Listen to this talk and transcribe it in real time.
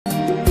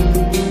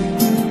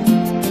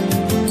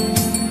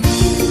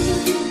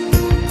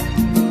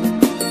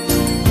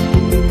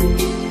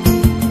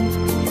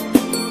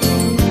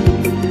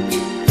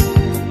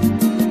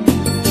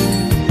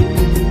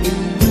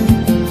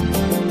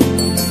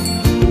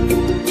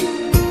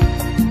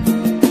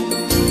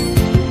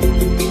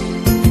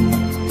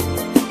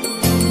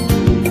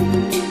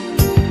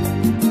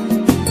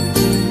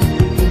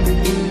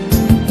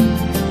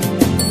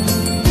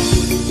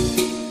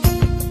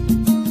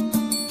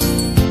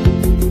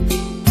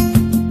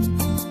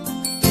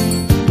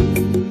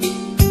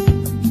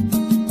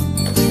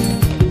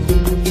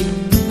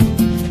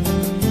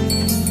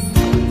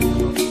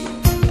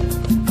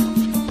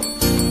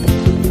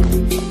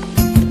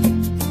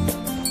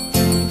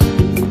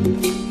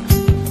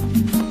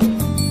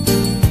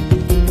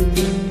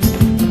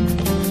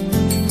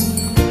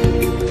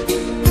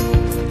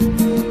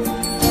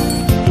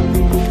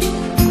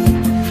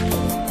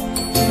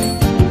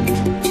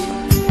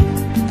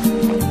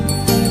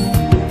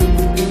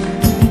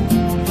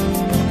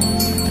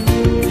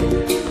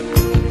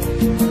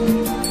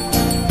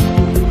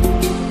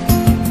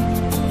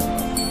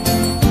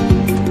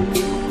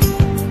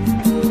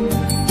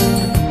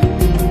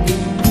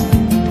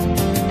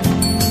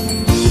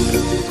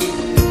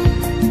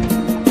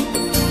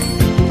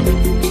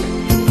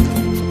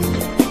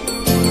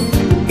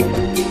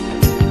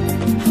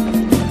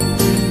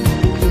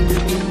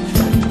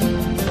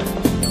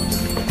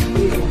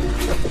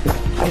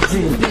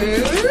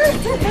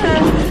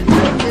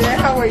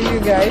you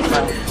guys.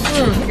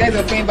 You guys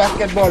are playing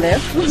basketball, eh?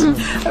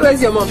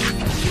 Where's your mom?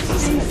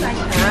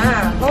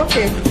 Ah,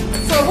 okay.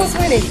 So who's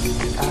winning?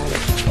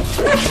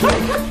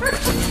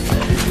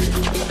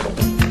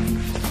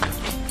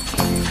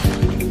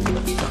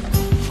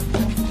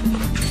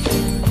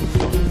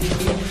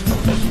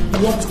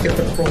 What is the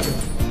problem?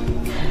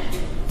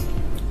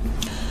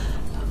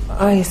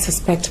 I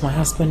suspect my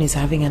husband is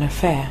having an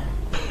affair.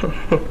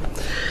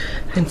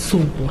 And so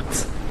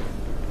what?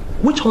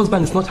 Which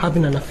husband is not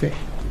having an affair?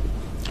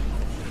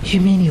 You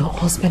mean your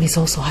husband is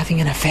also having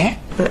an affair?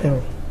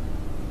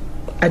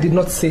 I did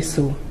not say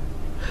so.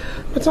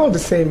 But all the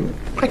same,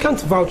 I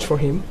can't vouch for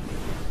him.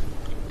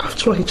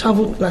 After all, he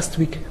traveled last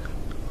week.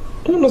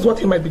 Who knows what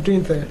he might be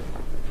doing there?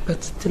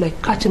 But till I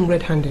catch him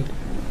red-handed.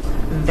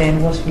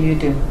 Then what will you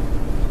do?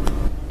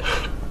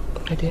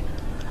 My dear,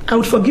 I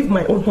would forgive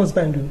my own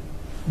husband,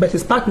 but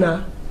his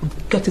partner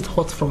would get it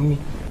hot from me.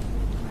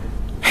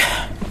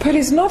 But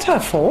it's not her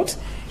fault.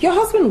 Your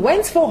husband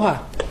went for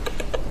her.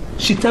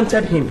 She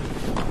tempted him.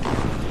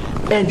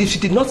 And if she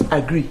did not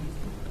agree,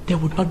 there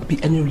would not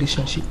be any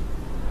relationship.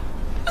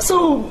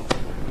 So,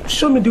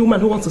 show me the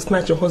woman who wants to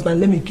snatch your husband.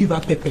 Let me give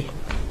her Pepe.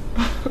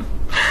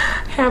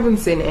 I haven't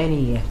seen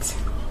any yet.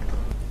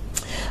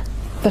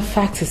 The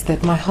fact is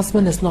that my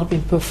husband has not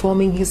been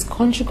performing his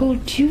conjugal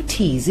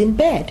duties in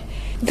bed.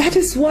 That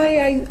is why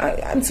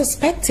I'm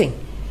suspecting.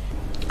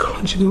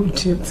 Conjugal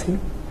duty?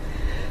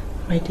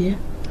 My dear,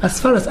 as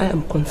far as I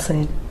am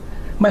concerned,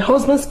 my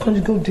husband's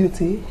conjugal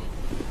duty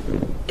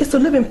is to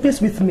live in peace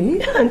with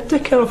me and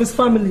take care of his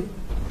family.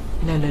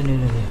 No.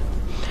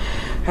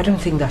 I don't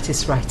think that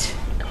is right.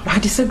 I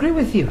disagree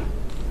with you.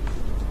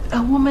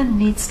 A woman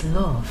needs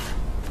love.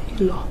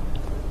 Love.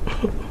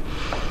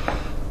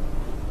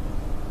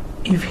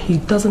 If he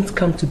doesn't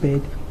come to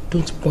bed,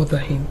 don't bother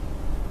him.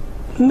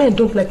 Men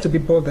don't like to be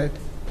bothered.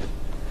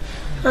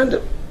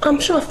 And I'm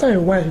sure after a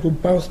while he will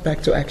bounce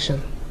back to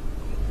action.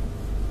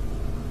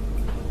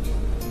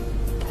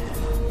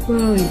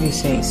 Well, if you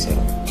say so.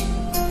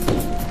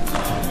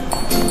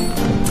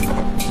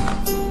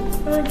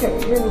 Okay,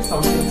 give me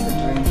something to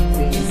drink,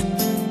 please.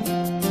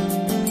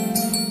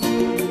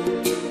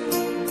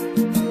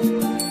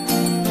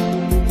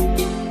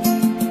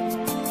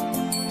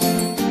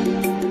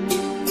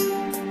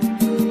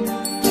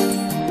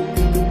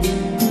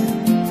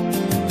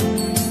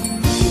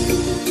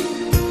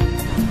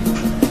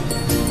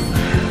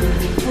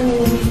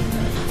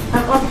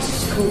 I'm off to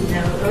school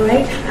now,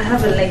 alright? I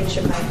have a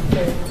lecture by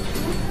 3.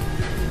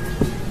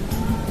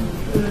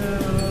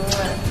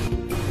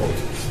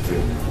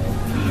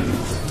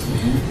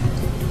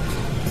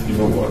 You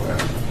know what? I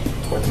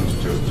want you to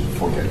just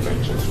forget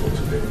lectures for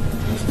today.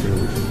 Just stay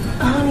with me.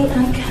 Honey, I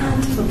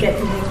can't forget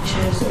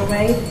lectures,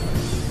 alright?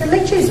 The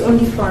lecture is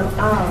only for an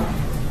hour.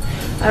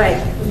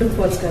 Alright, look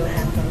what's going to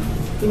happen.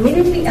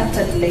 Immediately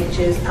after the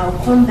lectures, I'll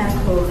come back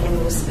home and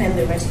we'll spend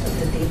the rest of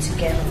the day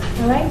together,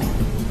 alright?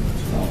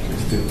 Okay,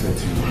 stay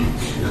 30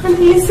 minutes.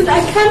 Honey, listen,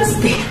 I can't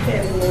stay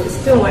there.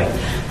 Don't worry.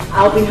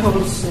 I'll be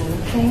home soon,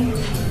 okay?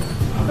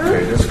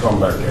 Okay, just come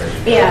back here.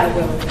 Yeah, I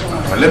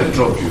will. Let me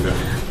drop you then.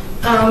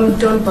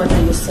 Don't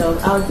bother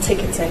yourself. I'll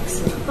take a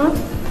taxi. Huh?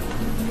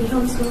 Be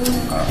home soon.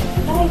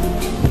 Bye.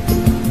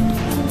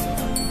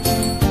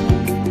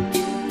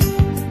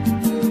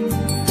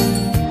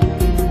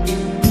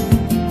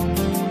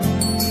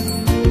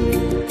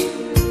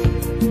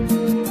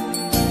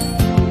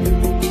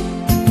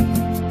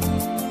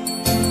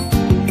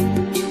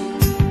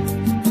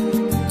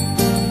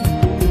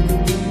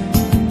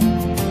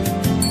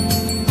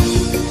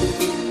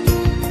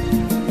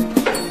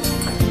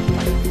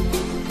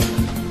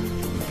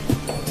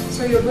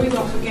 You're going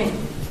off again?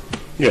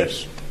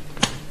 Yes.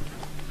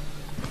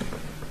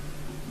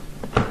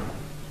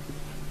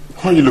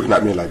 Why are you looking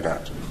at me like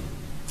that?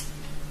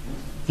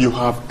 You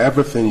have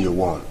everything you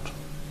want.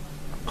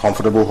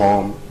 Comfortable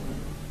home,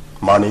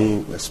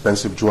 money,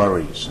 expensive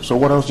jewelries. So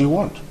what else do you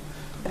want?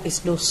 There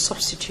is no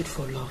substitute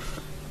for love.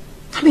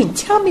 I mean,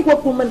 tell me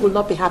what woman will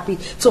not be happy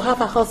to have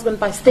her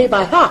husband stay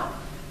by her.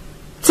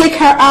 Take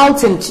her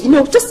out and,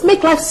 just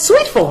make life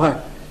sweet for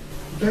her.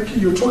 Becky,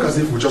 you talk as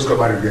if we just got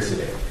married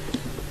yesterday.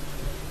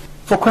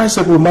 For Christ's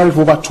sake, we were married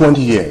for over 20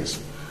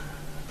 years.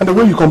 And the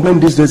way you complain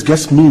these days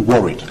gets me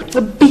worried.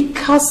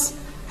 Because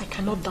I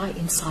cannot die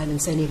in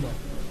silence anymore.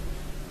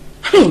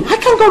 I mean, I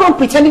can't go around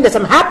pretending that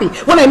I'm happy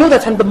when I know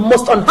that I'm the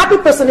most unhappy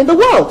person in the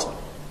world.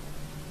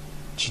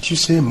 Did you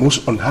say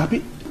most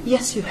unhappy?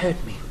 Yes, you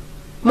heard me.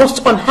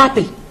 Most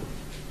unhappy.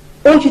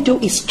 All you do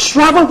is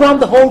travel around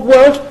the whole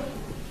world.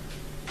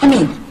 I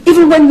mean,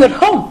 even when you're at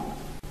home,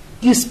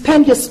 you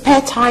spend your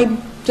spare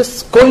time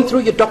just going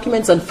through your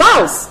documents and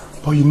files.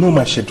 But you know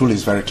my schedule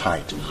is very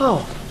tight.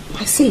 Oh,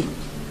 I see.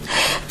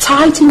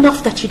 Tight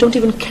enough that you don't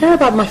even care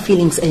about my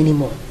feelings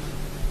anymore.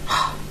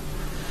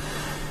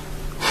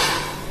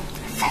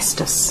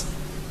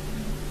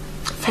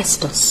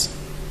 Festus,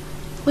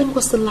 when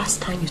was the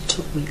last time you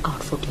took me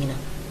out for dinner?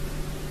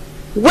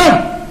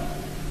 When?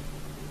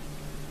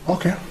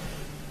 Okay.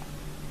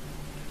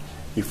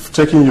 If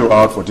taking you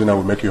out for dinner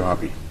will make you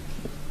happy,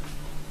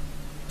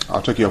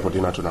 I'll take you out for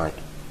dinner tonight.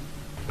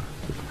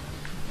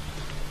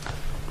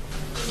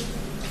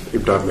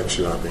 If that makes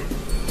you happy.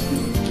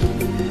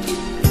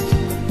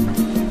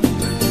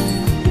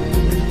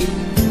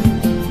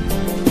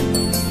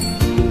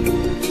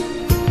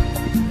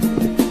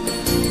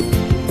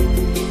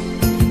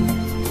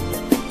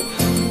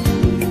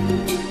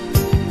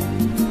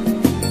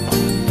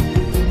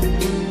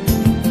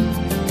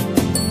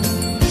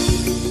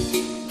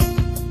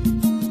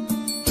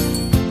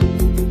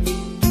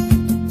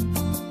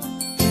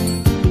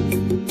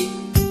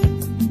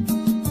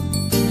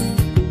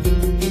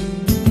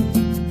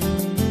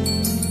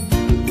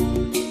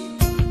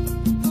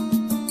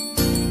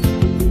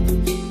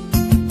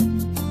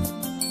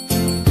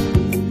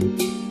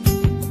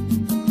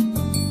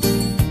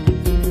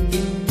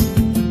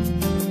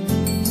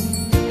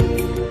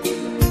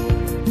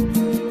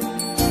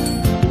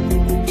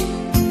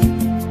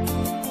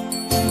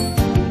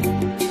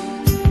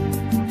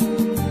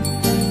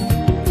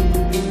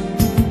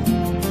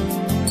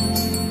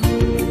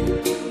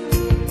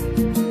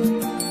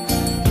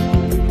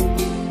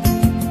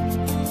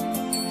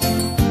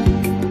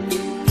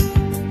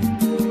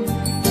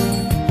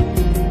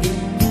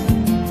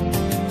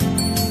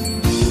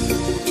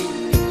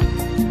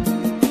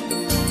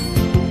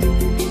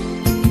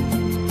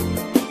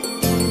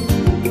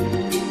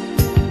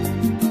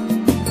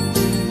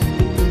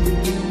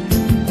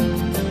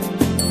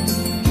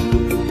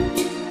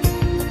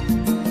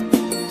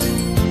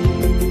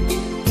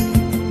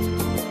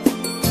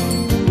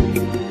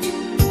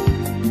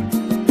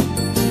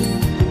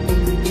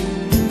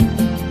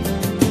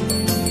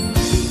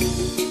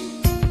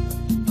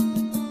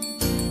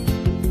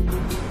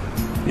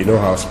 You know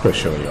how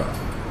special you are.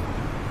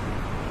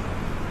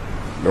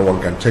 No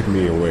one can take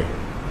me away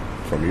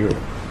from you.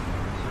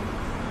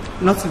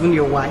 Not even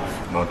your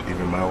wife? Not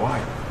even my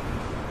wife.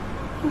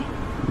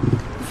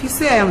 If you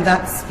say I am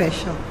that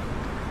special,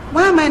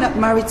 why am I not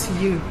married to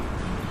you?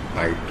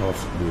 I thought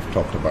we've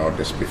talked about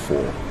this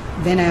before.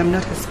 Then I am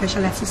not as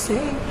special as you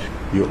say.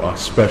 You are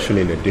special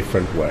in a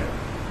different way.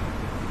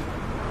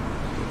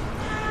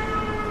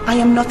 I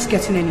am not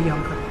getting any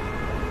younger.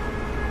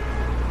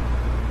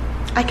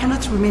 I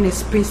cannot remain a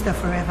spinster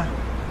forever.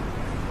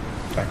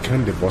 I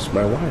can't divorce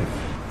my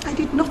wife. I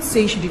did not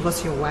say you should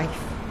divorce your wife.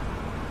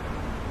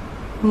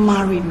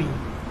 Marry me.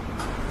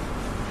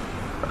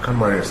 I can't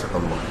marry a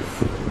second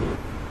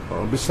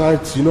wife.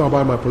 Besides, you know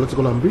about my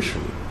political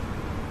ambition.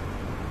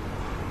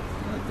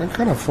 I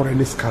can't afford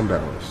any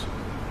scandals.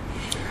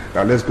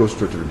 Now let's go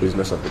straight to the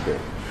business of the day.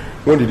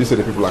 When did you say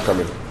the people are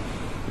coming?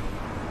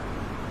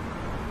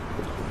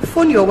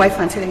 Phone your wife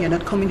and tell her you're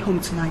not coming home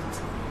tonight.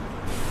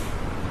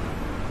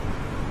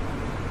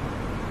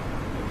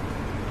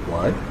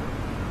 Why?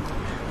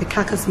 The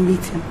caucus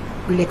meeting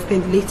will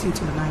extend late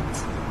into the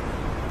night.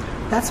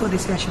 That's what they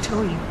say I should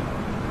tell you.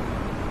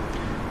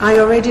 I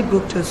already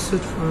booked a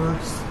suit for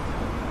us.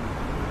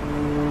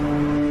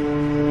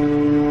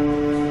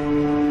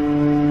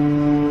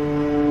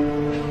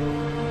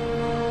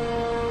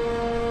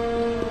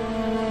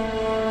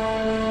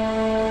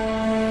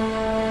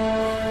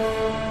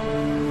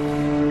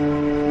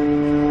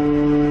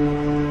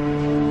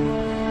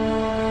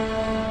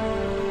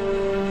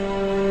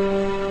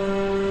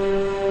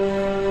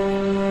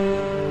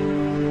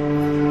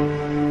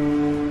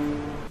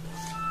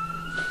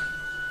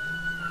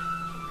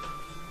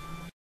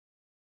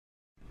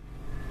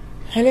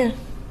 Hello.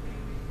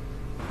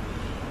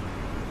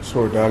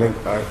 So, darling,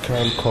 I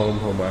can't come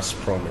home as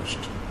promised.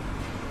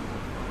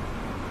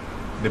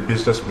 The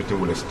business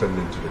meeting will extend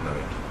into the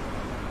night.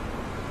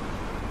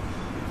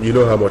 You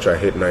know how much I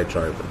hate night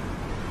driving.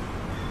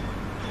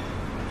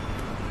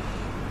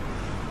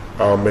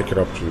 I'll make it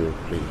up to you,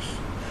 please.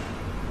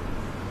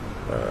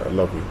 I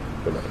love you.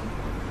 Good night.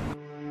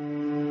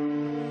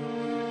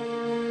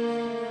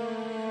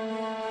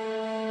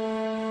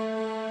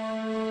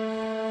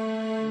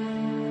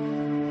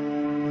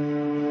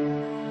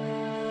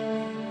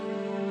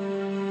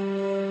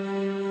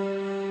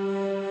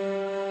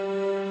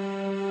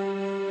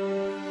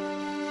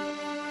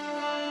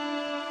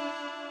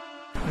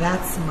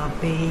 That's my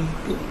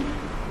baby.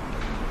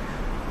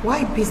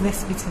 Why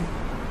business meeting?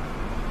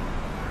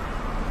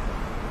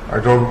 I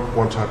don't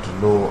want her to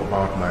know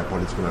about my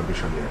political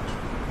ambition yet.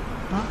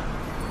 Huh?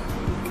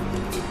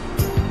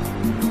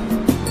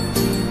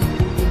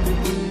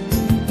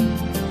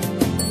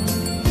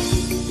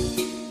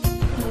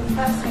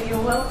 Pastor,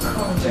 you're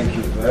welcome. Thank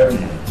you very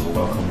much. We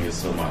welcome you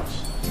so much.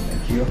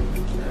 Thank you.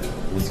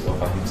 Would you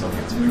offer him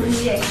something to drink?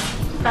 Yes.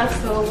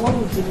 Pastor, what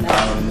would you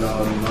like?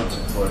 No, not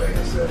for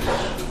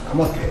yourself.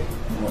 I'm okay.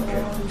 I'm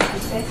okay.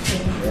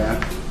 Yeah.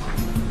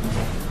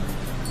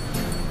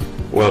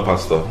 Well,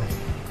 Pastor,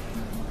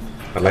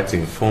 I'd like to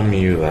inform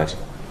you that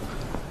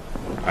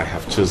I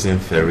have chosen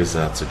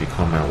Theresa to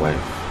become my wife.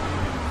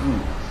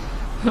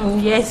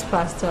 Yes,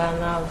 Pastor,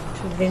 and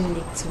I've chosen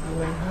Nick to be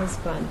my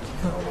husband.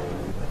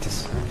 That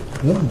is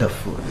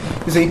wonderful.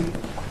 You see,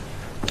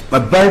 my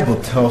Bible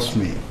tells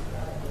me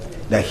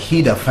that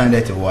he that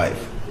findeth a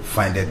wife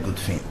findeth good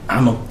thing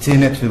and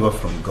obtaineth favor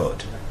from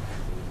God.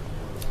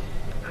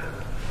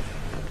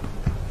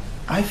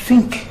 I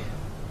think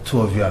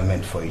two of you are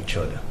meant for each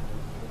other.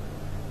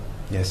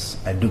 Yes,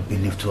 I do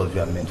believe two of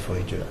you are meant for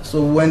each other.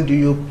 So when do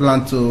you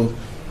plan to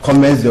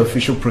commence the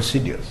official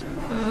procedures?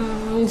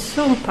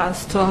 Soon,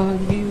 Pastor.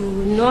 You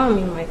know I'm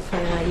in my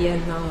final year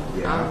now.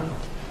 Yeah.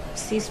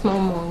 6 more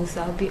months,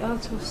 I'll be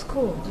out of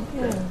school.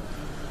 Yeah.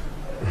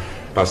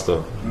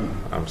 Pastor,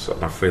 I'm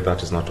afraid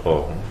that is not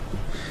all.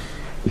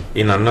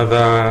 In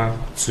another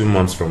 2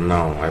 months from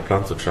now, I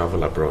plan to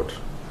travel abroad.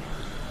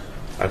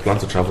 I plan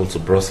to travel to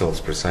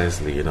Brussels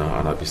precisely, and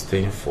I'll be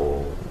staying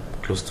for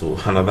close to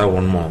another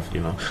 1 month,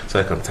 so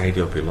I can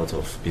tidy up a lot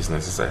of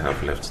businesses I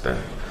have left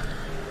there.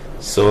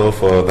 So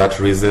for that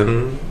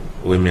reason,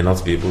 we may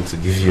not be able to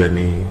give you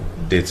any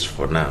dates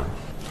for now.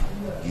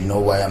 You know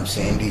why I'm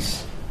saying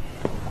this?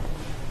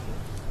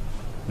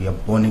 We are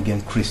born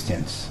again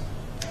Christians,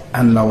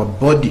 and our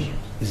body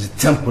is the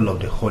temple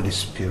of the Holy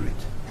Spirit.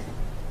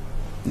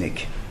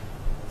 Nick,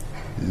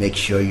 make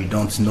sure you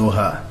don't know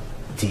her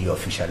till you're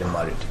officially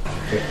married.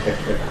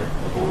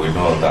 We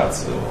know that.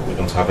 We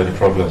don't have any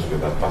problems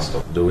with that,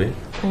 Pastor, do we?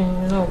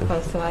 No,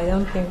 Pastor, I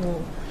don't think we...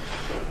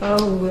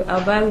 Oh,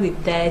 I'll buy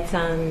with that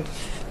and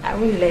I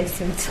will let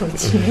him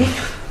touch me.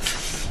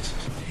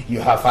 You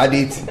have had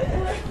it.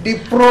 The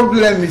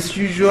problem is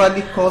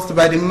usually caused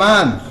by the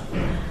man.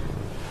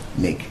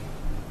 Nick,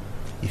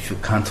 if you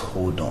can't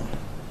hold on,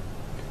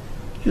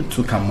 you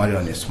two can marry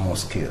on a small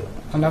scale.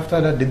 And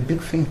after that, the big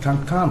thing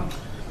can come.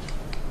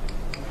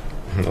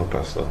 No,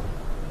 Pastor.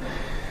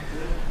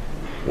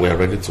 We are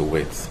ready to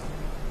wait.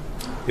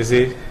 You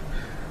see,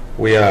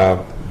 we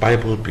are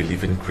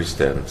Bible-believing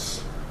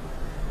Christians.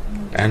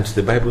 And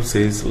the Bible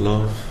says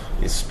love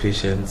is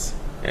patient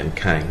and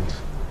kind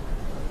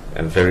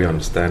and very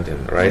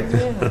understanding, right?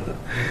 Yeah.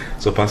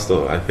 So,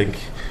 Pastor, I think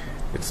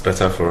it's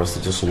better for us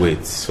to just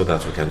wait so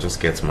that we can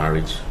just get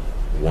married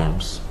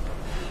once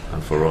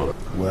and for all.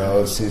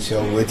 Well, since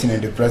you're waiting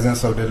in the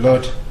presence of the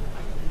Lord,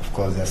 of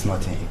course, there's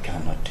nothing He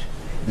cannot.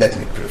 Let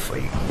me pray for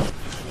you.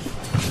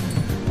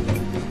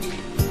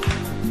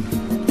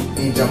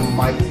 In the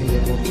mighty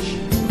name of Jesus.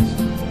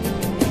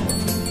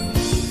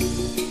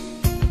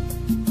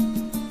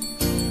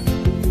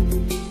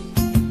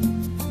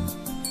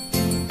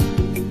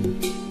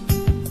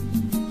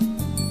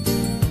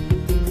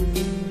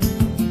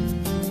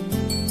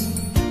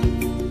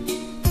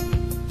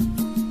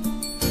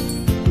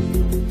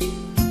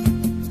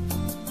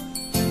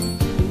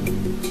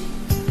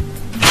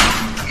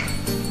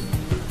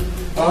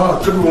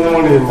 Good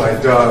morning, my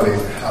darling.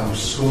 I'm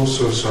so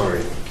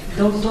sorry.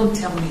 Don't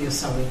tell me you're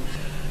sorry.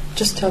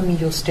 Just tell me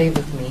you'll stay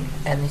with me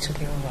and it'll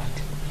be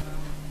alright.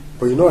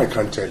 But you know I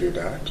can't tell you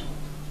that.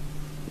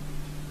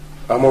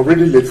 I'm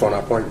already late for an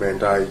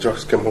appointment. I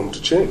just came home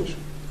to change.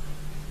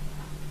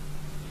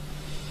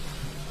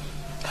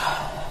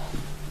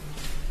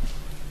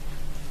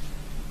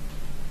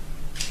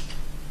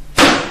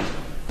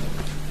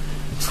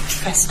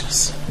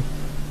 Festus,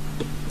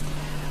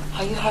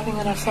 are you having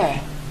an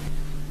affair?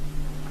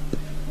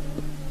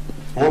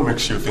 What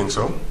makes you think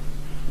so?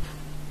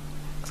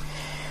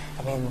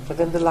 I mean,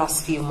 within the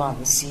last few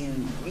months, you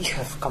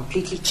have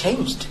completely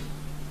changed.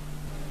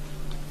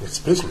 It's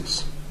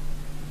business.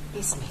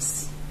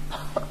 Business?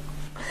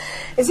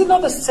 Is it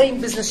not the same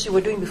business you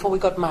were doing before we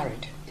got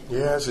married?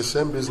 Yes, the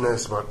same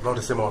business, but not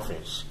the same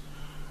office.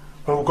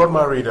 When we got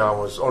married, I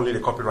was only the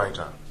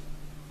copywriter.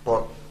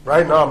 But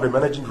right now, I'm the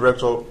managing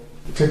director.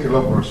 You take a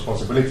lot of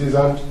responsibilities,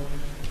 and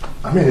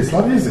I mean, it's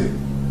not easy.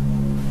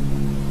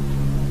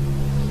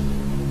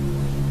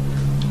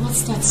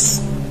 What's that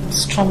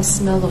strong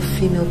smell of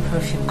female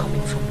perfume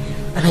coming from you?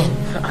 I mean,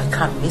 I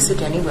can't miss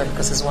it anywhere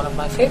because it's one of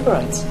my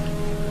favorites.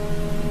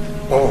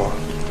 Oh.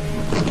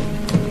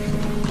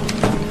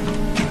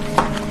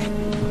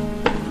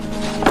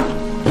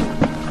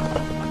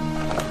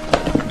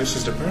 This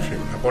is the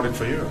perfume. I bought it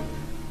for you.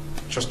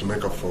 Just to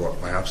make up for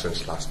my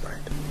absence last night.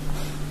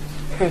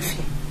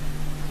 Perfume?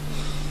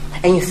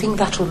 And you think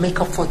that will make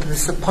up for the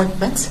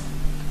disappointment?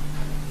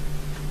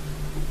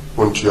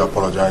 Won't you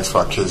apologize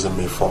for accusing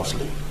me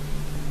falsely?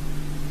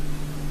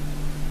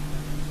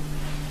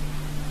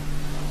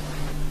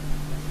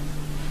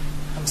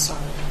 I'm sorry.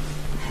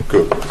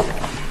 Good.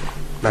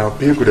 Now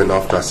be good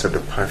enough to accept the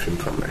perfume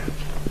from me.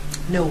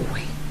 No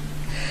way.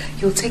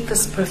 You'll take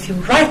this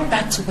perfume right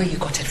back to where you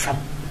got it from.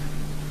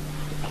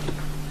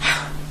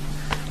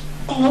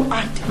 All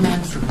I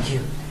demand from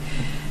you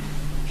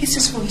is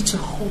just for you to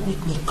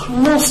hold me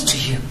close to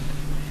you.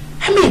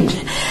 I mean,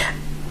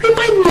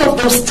 remind me of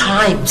those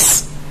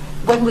times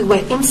when we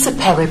were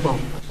inseparable.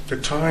 The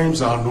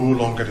times are no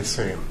longer the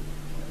same.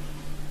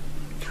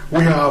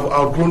 We have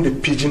outgrown the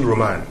pigeon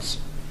romance.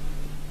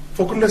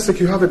 For goodness sake,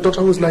 you have a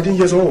daughter who is 19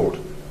 years old.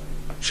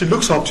 She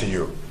looks up to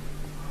you.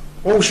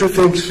 What would she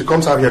think if she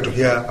comes out here to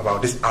hear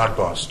about this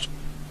outburst?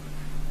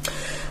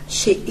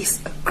 She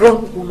is a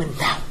grown woman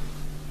now.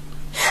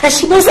 And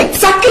she knows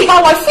exactly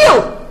how I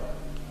feel.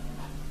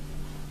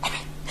 I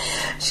mean,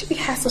 she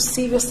has a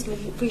serious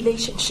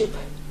relationship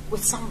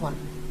with someone.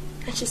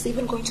 And she's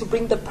even going to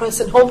bring the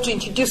person home to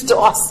introduce to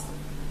us.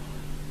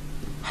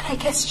 And I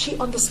guess she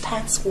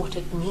understands what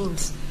it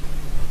means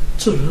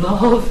to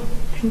love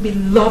and be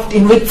loved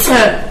in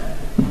return.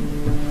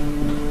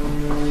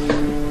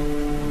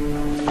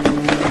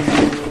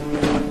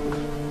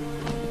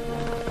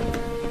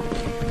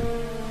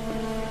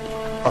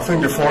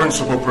 think the foreign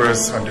soap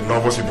operas and the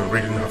novels you've been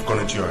reading have gone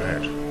into your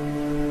head.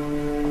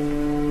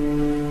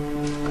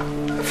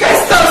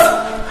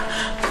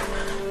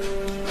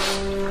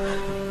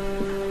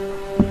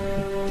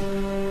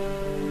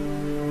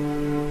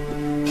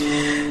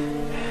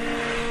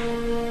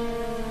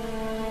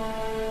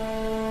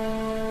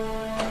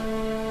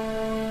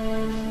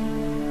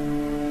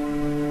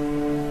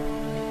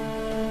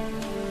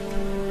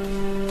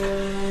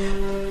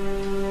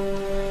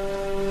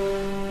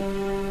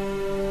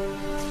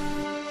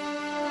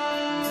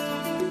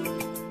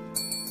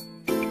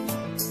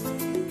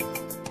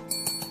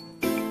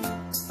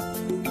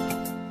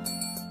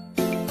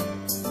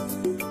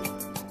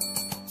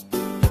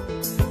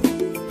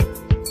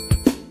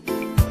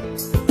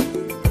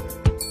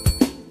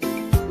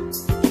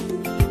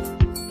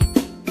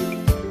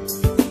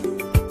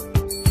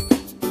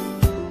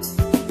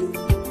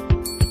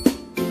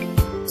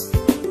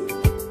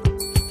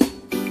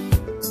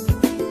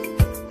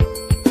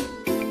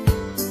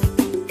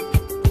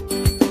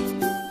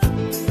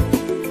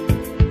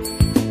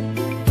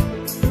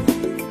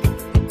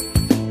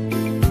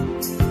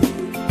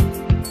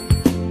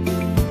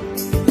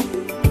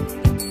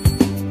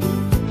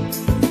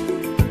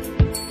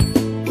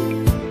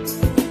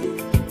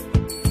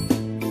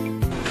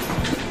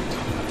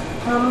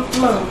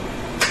 Mom,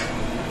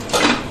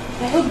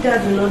 I hope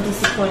Dad will not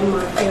disappoint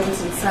my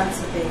parents on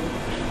Saturday.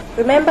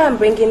 Remember, I'm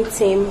bringing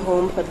Tim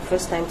home for the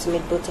first time to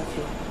meet both of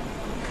you.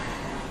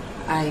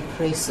 I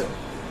pray so.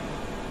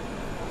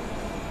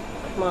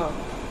 Mom,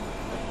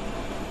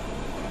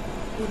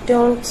 you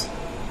don't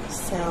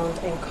sound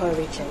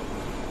encouraging.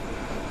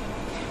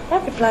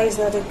 That reply is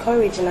not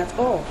encouraging at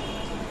all.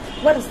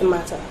 What is the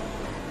matter?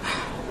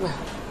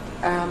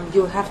 Well,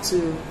 you'll have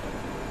to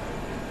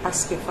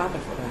ask your father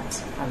for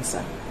that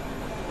answer.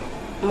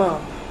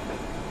 Mom,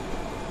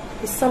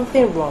 is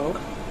something wrong?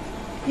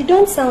 You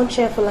don't sound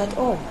cheerful at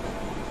all.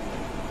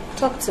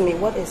 Talk to me,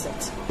 what is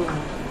it?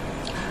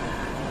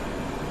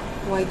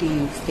 Why do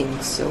you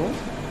think so?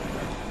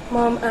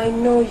 Mom, I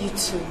know you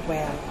too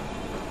well.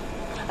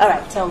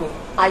 Alright, tell me,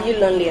 are you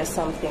lonely or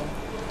something?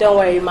 Don't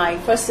worry, my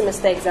first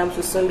semester exams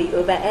will soon be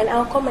over and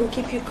I'll come and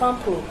keep you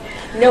company.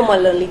 No more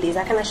lonely days,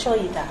 I can assure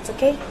you that,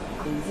 okay?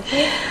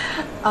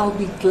 I'll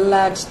be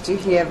glad to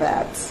hear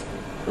that.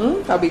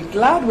 I'll be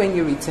glad when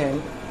you return.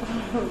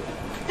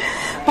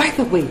 By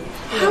the way,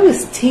 how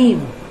is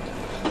Tim?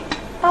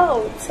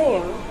 Oh,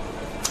 Tim.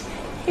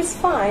 He's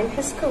fine.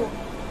 He's cool.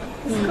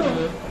 He's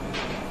cool.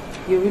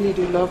 You really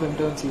do love him,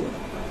 don't you?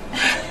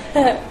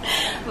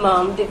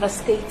 Mom,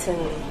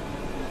 devastatingly.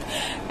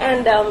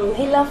 And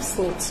he loves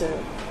me too.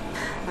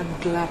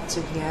 I'm glad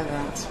to hear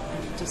that.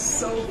 I'm just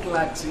so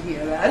glad to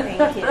hear that.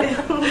 Thank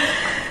you.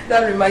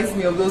 That reminds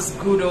me of those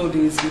good old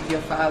days with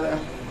your father.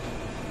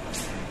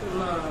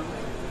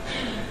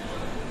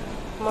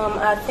 Mom,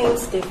 are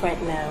things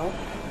different now?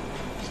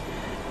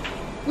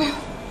 Well,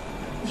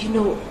 you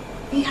know,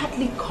 he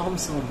hardly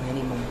comes home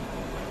anymore.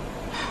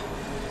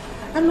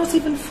 I'm not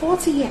even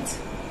 40 yet,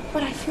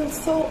 but I feel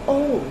so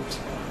old.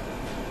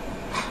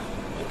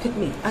 Look at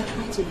me. I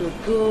try to look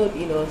good,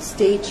 you know,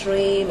 stay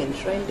trim and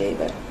trendy,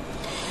 but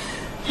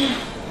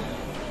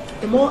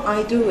the more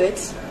I do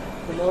it,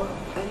 the more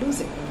I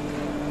lose it.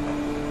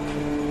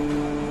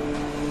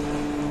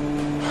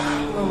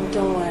 Mom,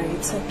 don't worry.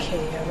 It's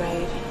okay,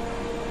 alright?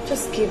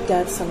 Just give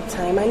Dad some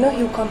time. I know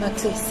he'll come back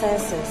to his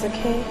senses,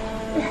 okay?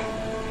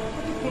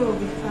 Everything will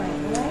be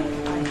fine, alright?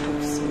 I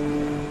hope so.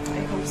 I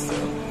hope so.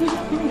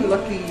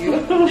 Lucky you.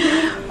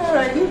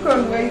 Alright, you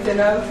can wait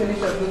and I'll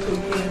finish up the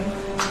cooking.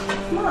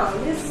 Mom,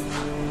 this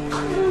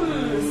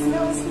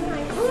smells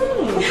nice.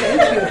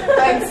 Thank you.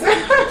 Thanks.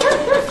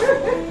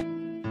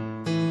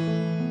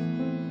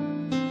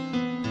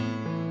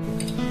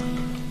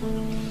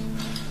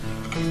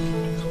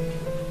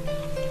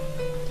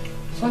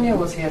 Sonia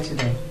was here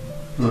today.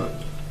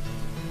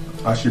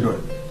 How's she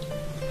doing?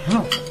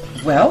 Oh,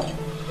 well,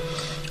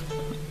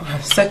 I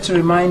said to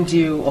remind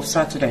you of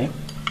Saturday.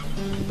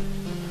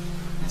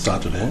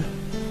 Saturday?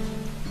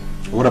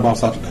 What about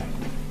Saturday?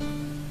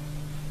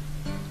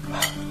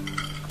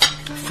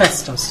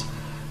 Festus,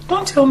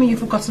 don't tell me you've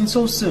forgotten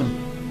so soon.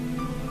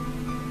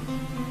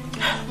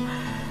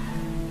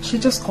 She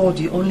just called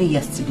you only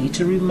yesterday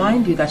to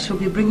remind you that she'll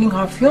be bringing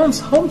her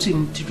fiancé home to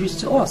introduce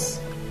to us.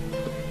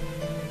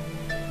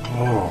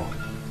 Oh,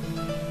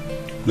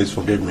 please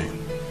forgive me.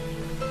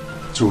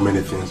 Too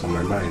many things on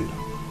my mind.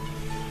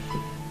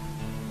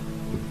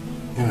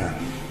 Yeah.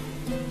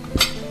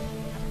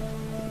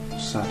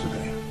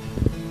 Saturday.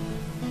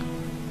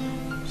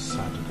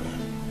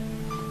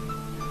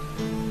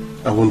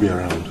 I won't be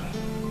around.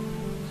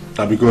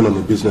 I'll be going on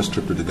a business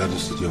trip to the garden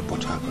city of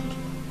Port Harcourt.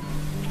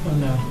 Oh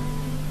no.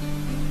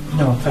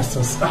 No,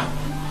 Festus.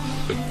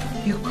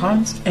 You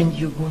can't and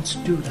you won't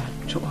do that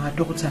to our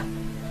daughter.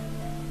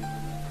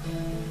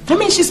 I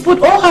mean, she's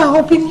put all her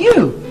hope in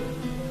you.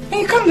 And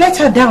you can't let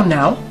her down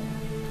now.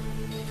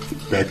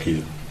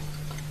 Becky,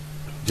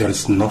 there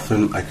is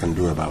nothing I can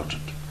do about it.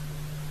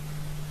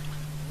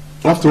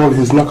 After all,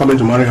 he's not coming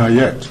to marry her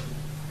yet.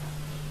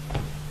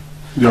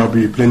 There will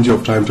be plenty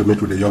of time to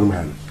meet with the young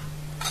man.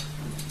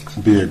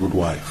 Be a good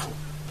wife.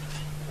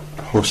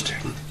 Host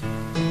him.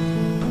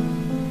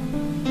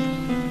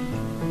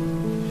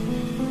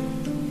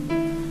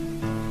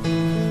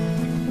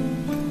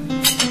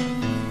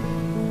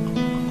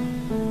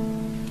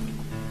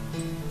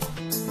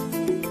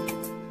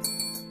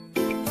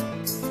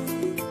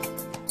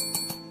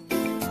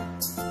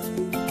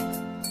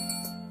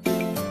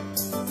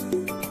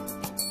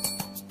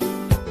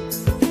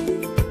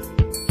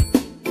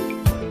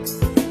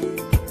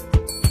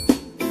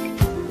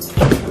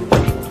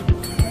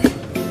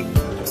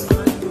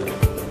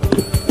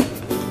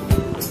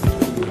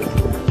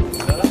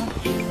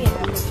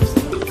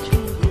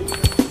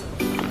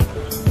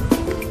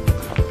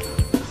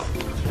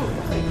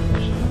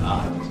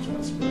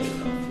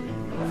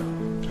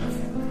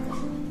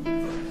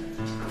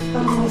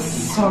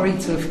 Sorry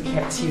to have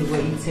kept you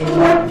waiting.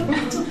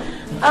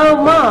 Oh,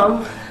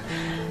 Mom.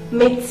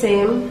 Meet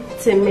him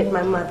to meet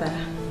my mother.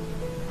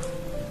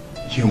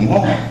 Your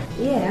mom?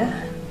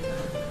 Yeah.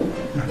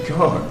 My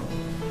God.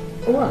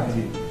 What?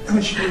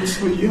 And she looks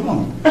so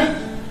young.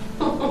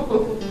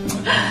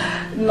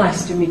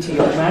 Nice to meet you,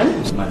 young man.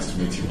 It's nice to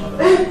meet you, Mother.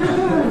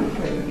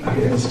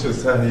 It's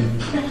just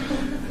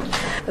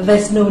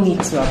There's no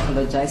need to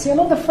apologize. You're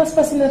not the first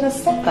person that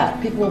has said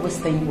that. People always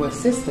think we're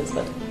sisters,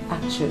 but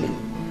actually,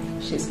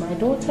 she's my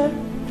daughter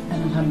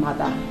and I'm her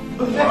mother.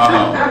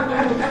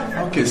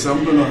 Wow. Okay, so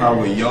I'm going to have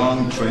a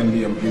young,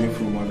 trendy, and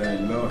beautiful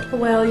mother-in-law.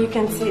 Well, you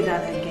can say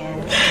that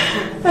again.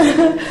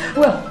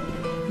 Well,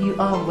 you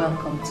are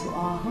welcome to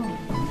our home.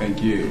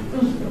 Thank you.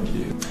 Thank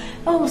you.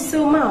 Oh,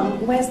 so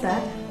Mom, where's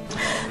that?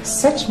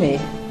 Search me.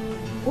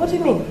 What do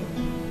you mean?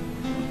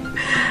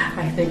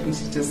 I think we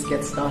should just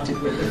get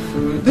started with the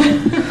food.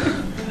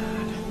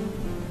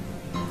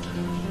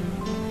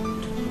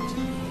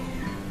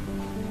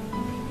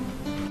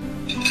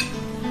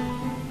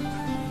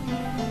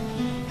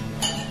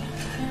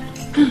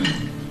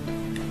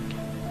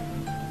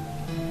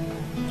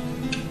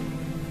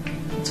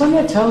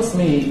 Tonya tells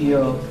me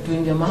you're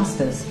doing your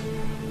master's.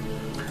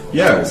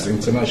 Yes,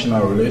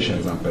 international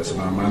relations and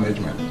personal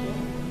management.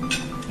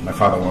 My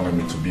father wanted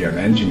me to be an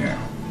engineer,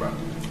 but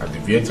I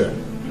deviated.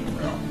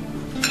 Well,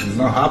 he's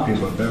not happy,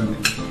 but then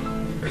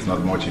there's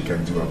not much he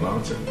can do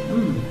about it.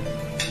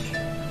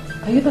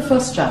 Are you the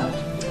first child?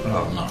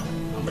 Oh, no,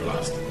 I'm the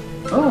last.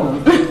 Oh,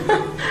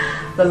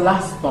 the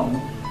last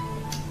one.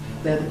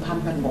 They're the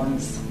pampered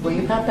ones. Were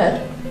you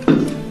pampered?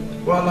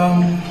 Well,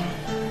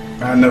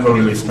 I never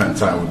really spent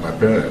time with my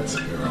parents,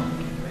 you know.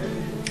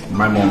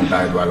 My mom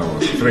died while I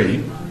was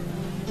 3.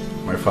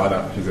 My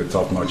father, he's a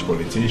top-notch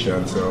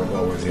politician, so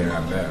always here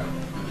and there.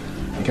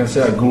 You can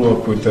say I grew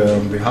up with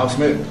the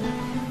housemaid.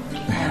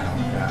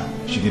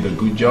 Yeah, she did a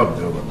good job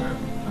though, but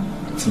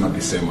it's not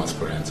the same as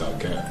parental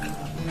care.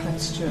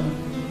 That's true.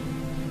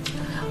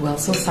 Well,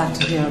 so sad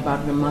to hear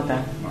about your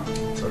mother. No,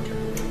 it's okay.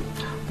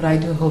 But I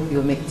do hope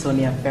you'll make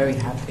Tonya very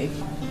happy.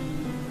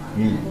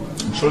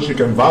 I'm sure she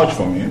can vouch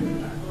for me.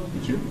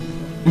 Would you?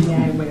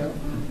 Yeah, I will.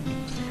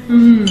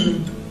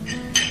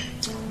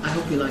 I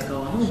hope you like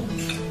our home.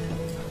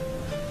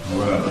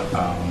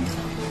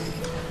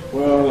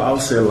 Well, I'll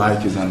say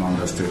like is an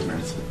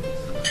understatement.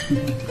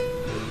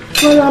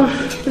 Well,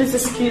 please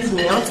excuse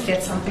me. I want to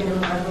get something in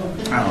my room.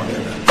 Oh,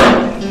 okay.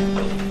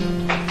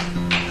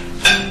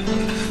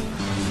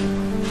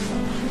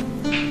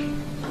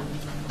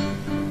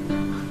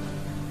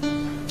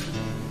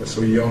 You're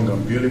so young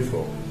and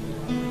beautiful.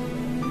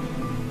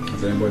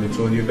 Has anybody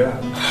told you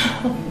that?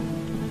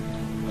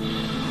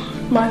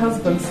 My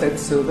husband said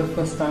so the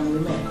first time we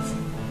met.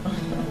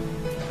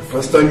 The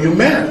first time you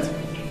met?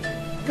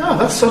 God,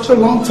 that's such a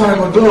long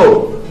time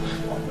ago.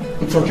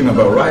 I'm talking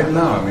about right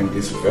now. I mean,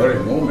 this very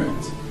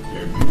moment.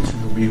 You're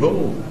beautiful to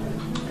behold.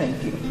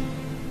 Thank you.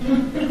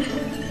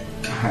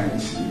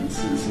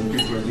 Some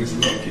people are just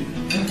lucky.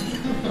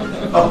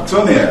 Oh,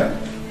 Tonya.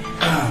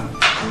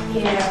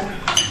 Yeah,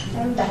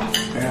 I'm back.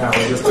 Yeah, I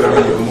was just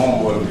telling your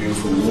mom what a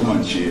beautiful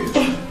woman she is.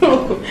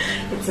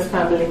 It's a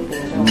family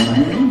thing, don't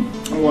worry.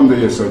 No wonder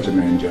you're such an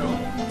angel.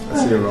 I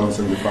see you around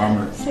in the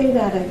family. Say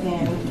that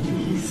again,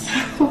 please.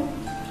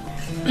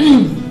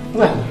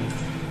 Well,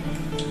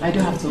 I do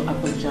have to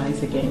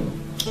apologize again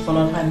for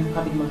not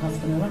having my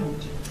husband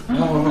around.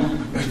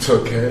 Oh, it's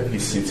okay.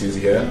 His seat is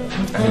here.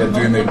 And you're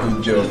doing a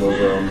good job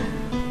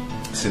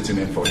of sitting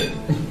in for him.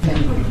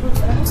 Thank you.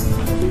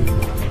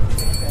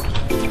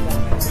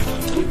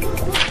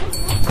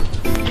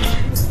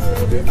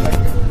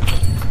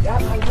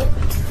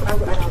 I'm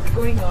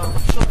going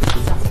shopping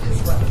this afternoon as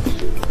well.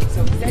 So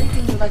is there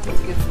anything you'd like me to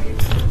get for you?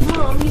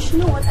 Mom, you should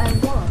know what I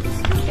want.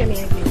 Give me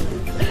a gift.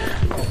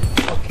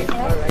 Okay,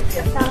 alright,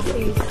 yeah. I'll see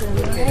you soon.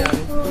 Okay,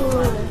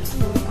 darling.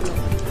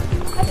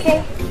 Okay.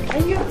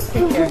 And you?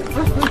 Take care.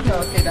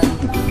 Okay,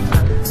 darling.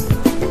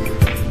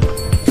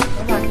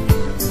 Bye-bye.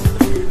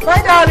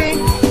 Bye, darling.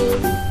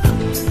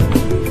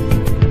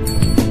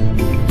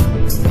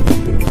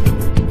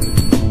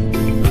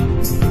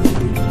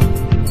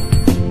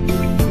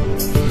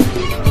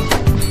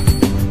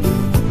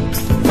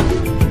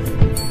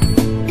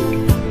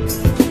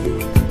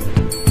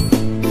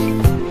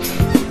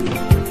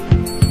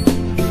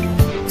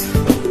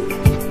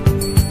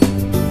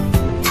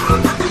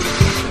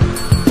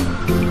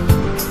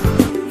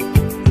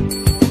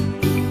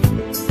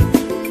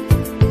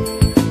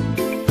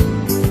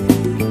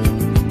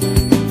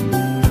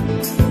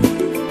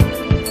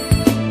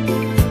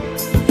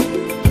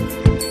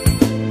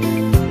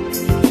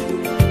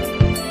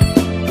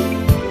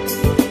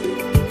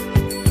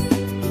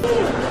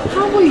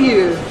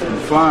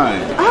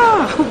 fine.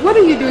 Ah, what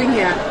are you doing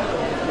here?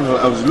 Well,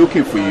 I was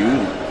looking for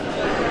you.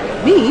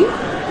 Me?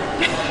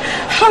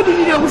 How did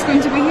you know I was going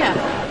to be here?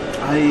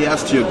 I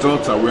asked your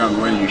daughter where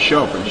and when you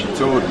shop, and she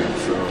told me,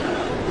 so...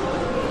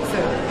 So,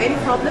 any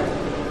problem?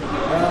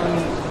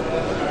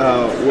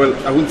 Well,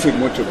 I won't take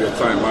much of your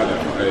time, madam.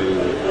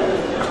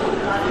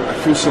 I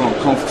feel so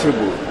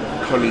uncomfortable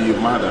calling you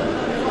madam.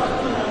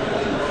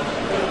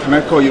 Can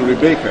I call you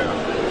Rebecca?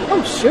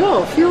 Oh,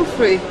 sure. Feel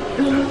free.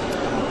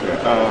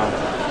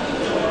 Okay.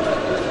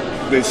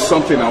 There's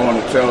something I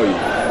want to tell you.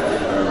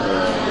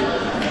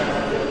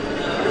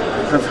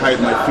 I can't hide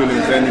my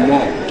feelings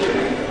anymore.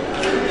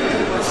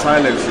 The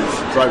silence is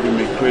driving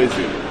me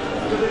crazy.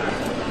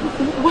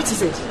 What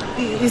is it?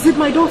 Is it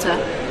my daughter?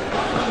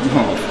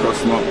 No, of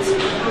course not.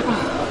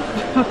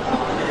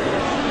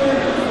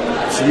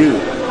 It's you.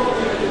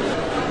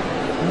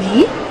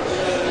 Me?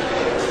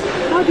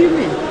 How do you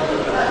mean?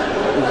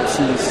 Well,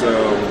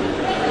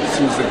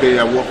 since the day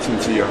I walked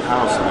into your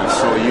house and I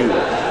saw you,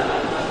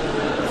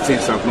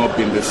 things have not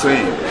been the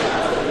same.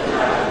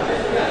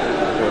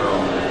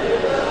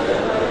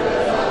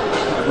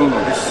 I don't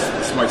know,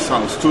 this might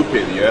sound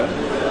stupid, yeah?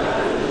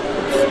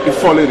 If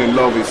falling in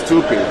love is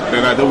stupid,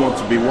 then I don't want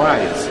to be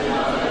wise.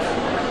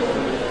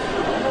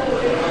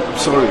 I'm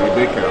sorry,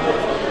 Rebecca.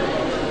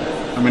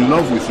 I'm in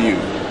love with you.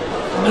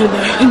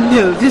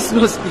 No, this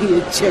must be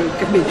a joke.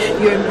 I mean,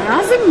 you're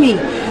embarrassing me.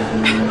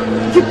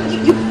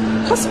 You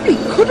possibly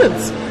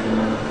couldn't.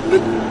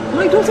 But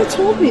my daughter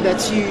told me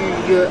that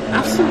you're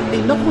absolutely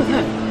in love with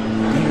her.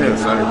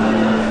 Yes, I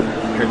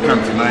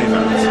can't deny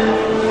that.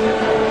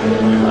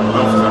 I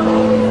loved her.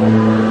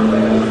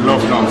 I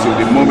loved her until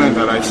the moment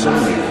that I saw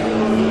you.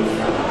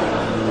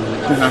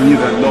 And I knew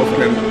that love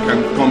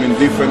can come in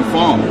different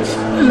forms.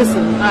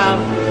 Listen,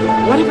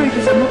 whatever it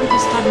is, I'm not going to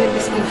stand here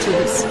listening to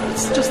this.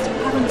 It's just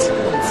apparent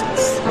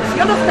nonsense.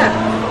 You're not that.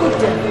 Good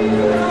day.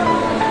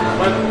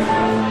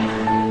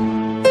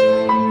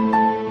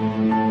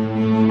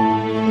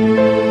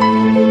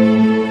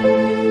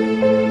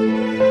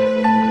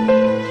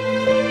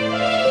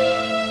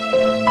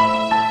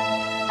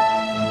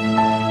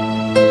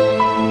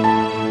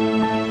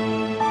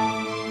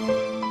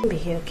 Be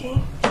here, okay?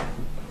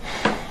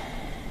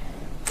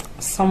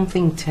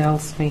 Something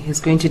tells me he's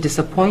going to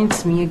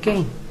disappoint me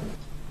again.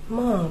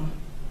 Mom,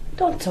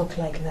 don't talk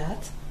like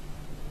that.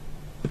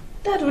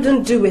 Dad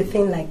wouldn't do a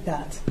thing like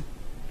that.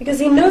 Because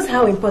he knows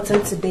how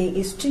important today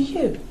is to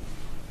you.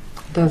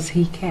 Does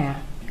he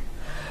care?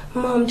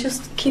 Mom,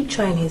 just keep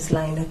trying his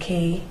line,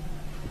 okay?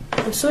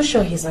 I'm so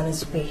sure he's on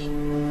his way.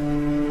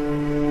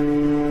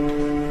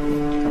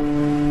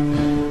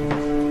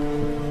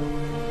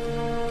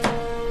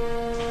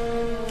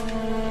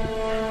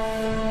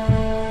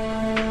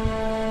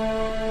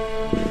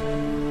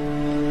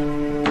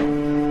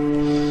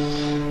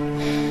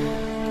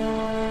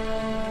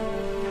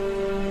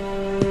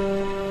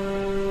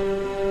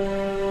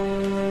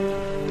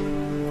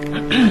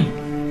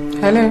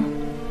 Hello?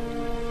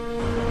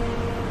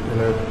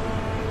 Hello.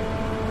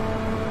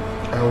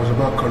 I was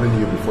about calling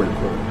you before you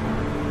called.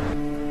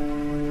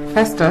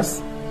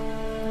 Festus?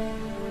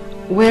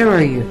 Where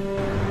are you?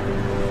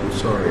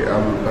 Sorry,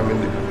 I'm in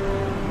the...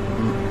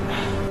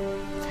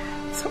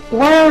 So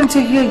why aren't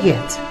you here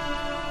yet?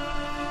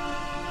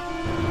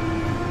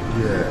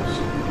 Yes.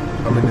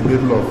 I'm in the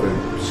middle of a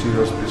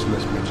serious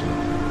business meeting.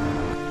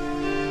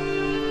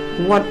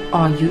 What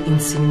are you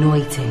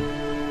insinuating?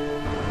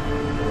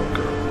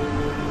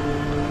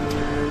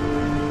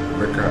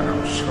 Rebecca,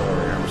 I'm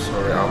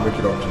sorry. I'll make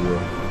it up to you.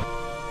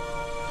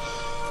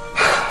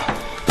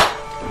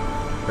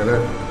 Hello?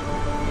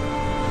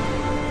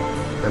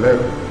 Hello?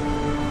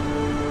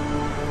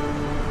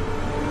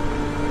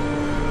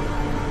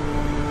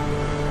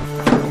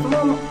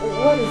 Mom,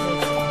 what is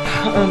it?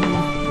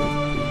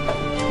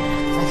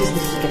 I just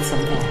need to get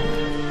some air.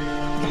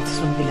 I just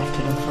won't be left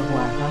alone for a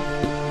while, huh?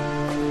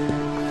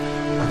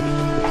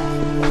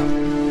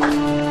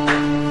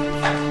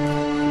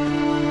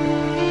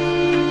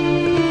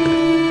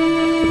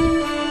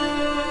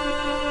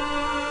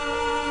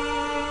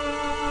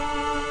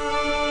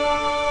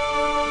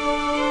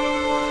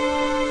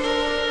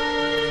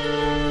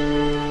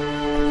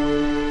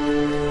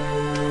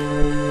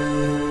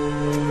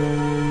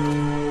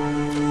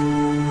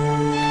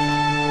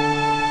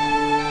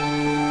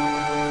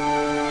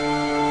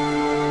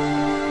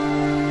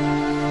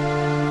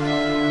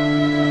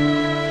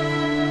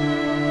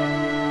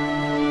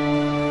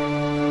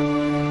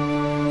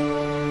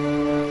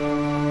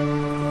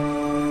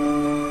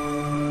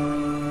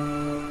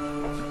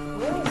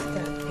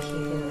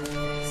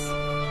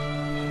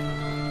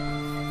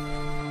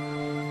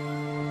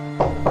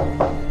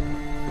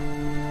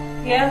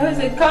 Yeah, who's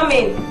it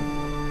coming?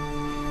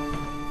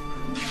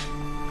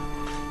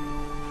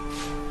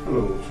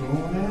 Hello,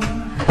 Joanna.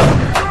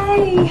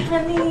 Hi,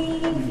 honey.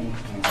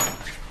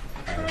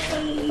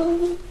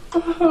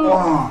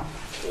 Oh,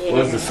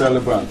 where's the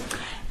celebrant?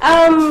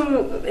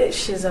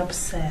 She's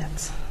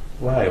upset.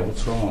 Why?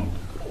 What's wrong?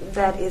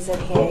 Dad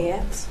isn't here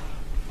yet.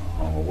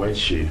 Oh, where's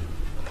she?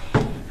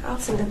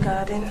 Out in the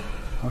garden.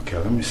 Okay,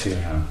 let me see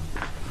her.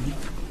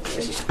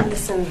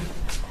 Listen,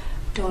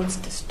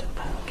 don't disturb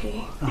her,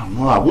 okay? Oh,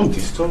 no, I won't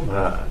disturb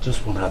her. I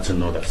just want her to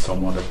know that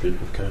some other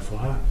people care for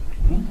her.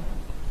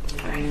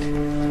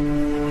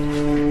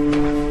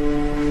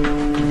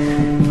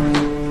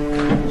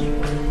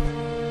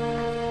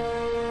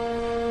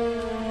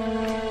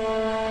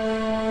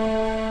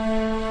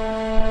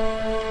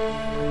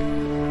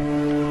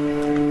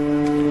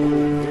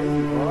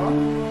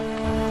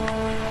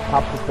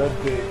 Happy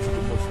birthday to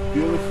the most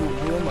beautiful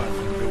woman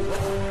in the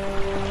world.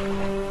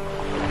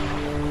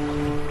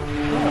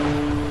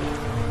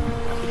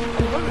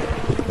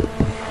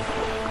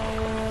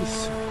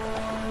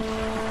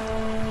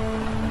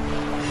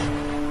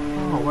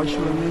 Oh, why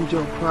should an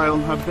angel cry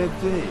on her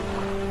birthday?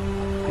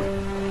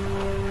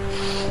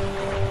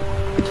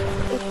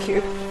 Thank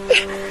you.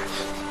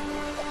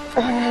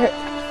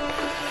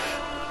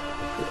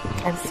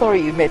 I'm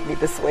sorry you made me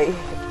this way.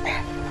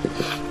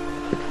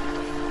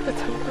 But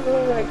I'm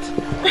alright.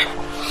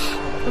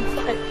 I'm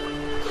fine.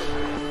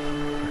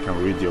 I can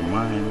read your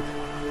mind.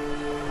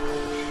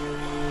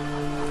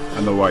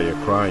 I know why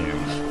you're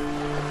crying.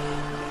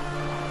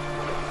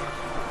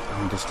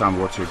 I understand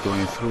what you're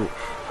going through.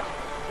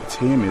 It's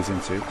him,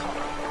 isn't it?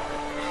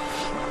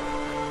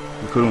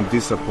 He couldn't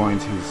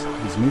disappoint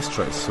his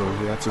mistress, so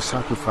he had to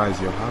sacrifice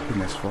your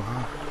happiness for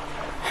her.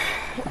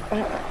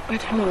 I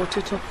don't know what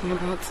you're talking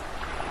about.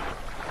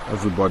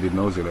 Everybody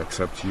knows it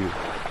except you.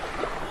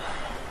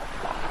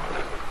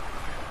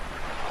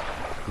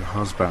 Your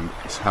husband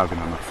is having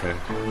an affair.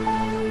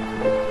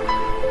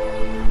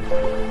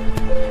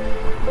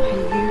 Are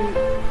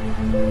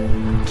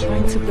you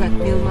trying to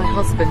blackmail my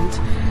husband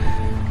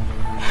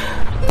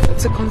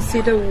to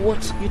consider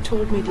what you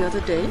told me the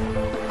other day? No.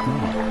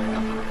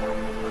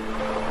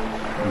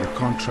 On the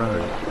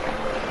contrary,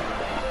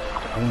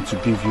 I want to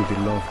give you the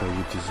love that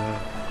you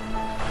deserve.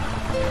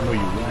 I know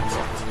you want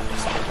it.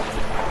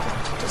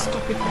 Just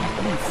stop it now,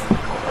 please.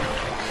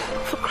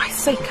 For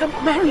Christ's sake, I'm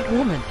a married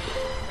woman.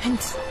 And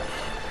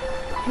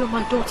you're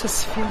my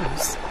daughter's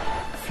fiance.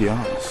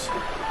 Fiance?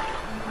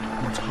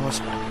 Not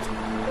husband.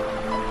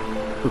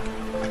 Look,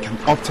 I can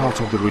opt out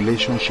of the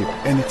relationship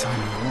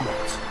anytime I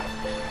want.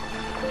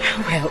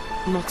 Well,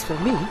 not for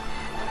me.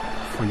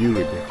 For you,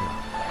 Rebecca.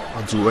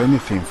 I'll do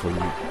anything for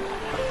you.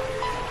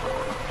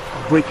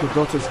 I'll break your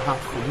daughter's heart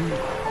for you.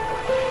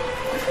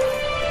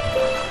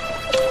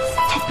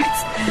 Stop it!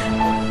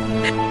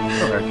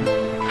 Sorry, I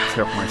can't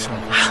help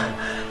myself.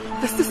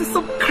 This is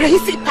some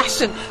crazy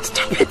passion.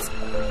 Stop it!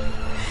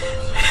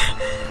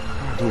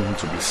 I don't want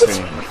to be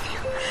sane.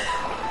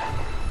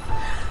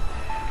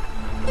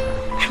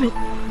 I mean,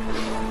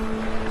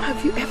 have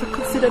you ever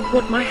considered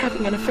what my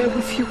having an affair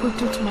with you will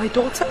do to my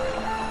daughter?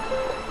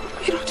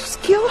 It'll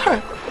just kill her.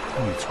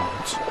 No, it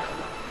won't.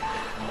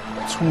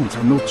 It won't.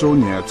 I know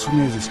Tonya.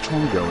 Tonya is a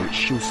strong girl.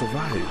 She'll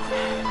survive.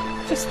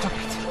 Just stop it.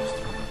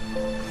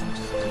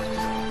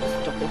 Just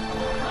stop it.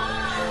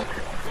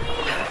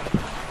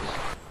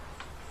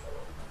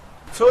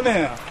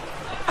 Tonya!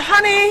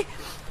 Honey!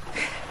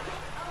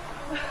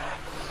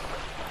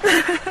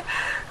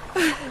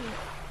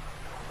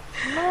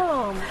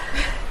 Mom,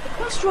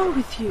 what's wrong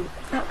with you?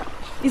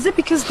 Is it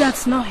because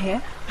Dad's not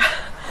here?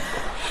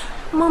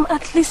 Mom,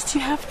 at least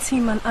you have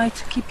Tim and I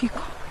to keep you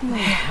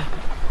company.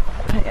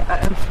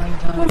 I'm fine,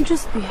 darling. Mom,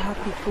 just be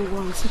happy for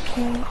once,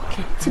 okay?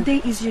 Okay.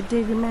 Today is your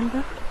day,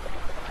 remember?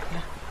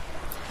 Yeah.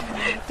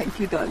 Thank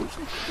you, darling.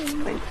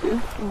 Thank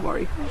you. Don't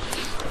worry.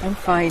 I'm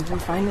fine. I'm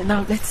fine.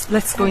 Now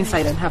let's go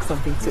inside and have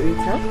something to eat,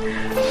 huh?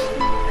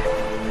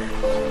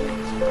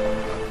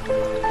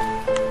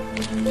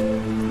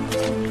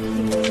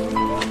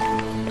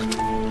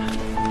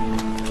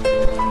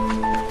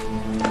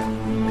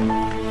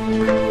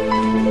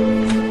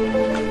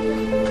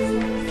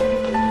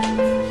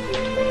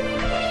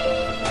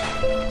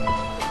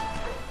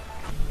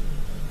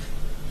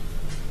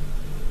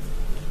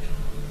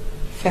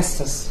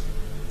 Festus,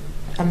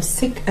 I'm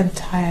sick and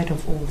tired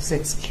of all these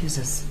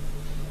excuses.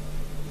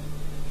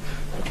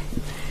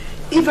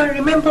 If I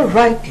remember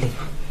rightly,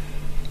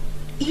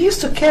 you used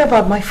to care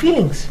about my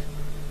feelings.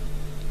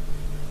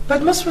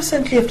 But most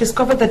recently I've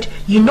discovered that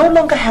you no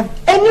longer have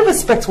any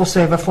respect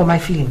whatsoever for my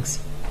feelings.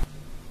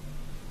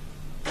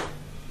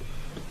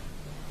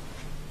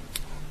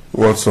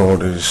 What's all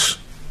this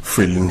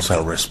feelings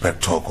and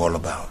respect talk all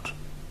about?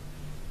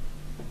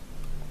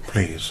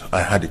 Please,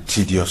 I had a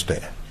tedious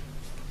day.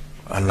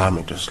 Allow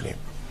me to sleep.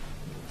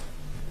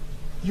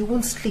 You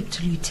won't sleep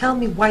till you tell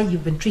me why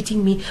you've been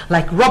treating me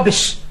like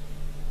rubbish.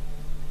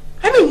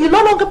 I mean, you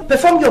no longer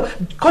perform your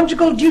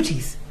conjugal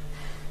duties.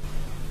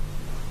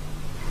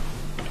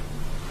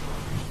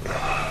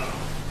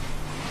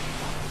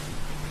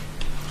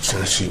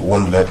 Since you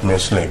won't let me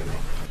sleep,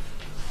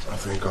 I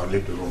think I'll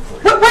leave the room for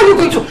you. Where are you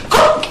going to?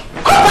 Come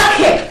back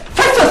here!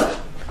 Festus!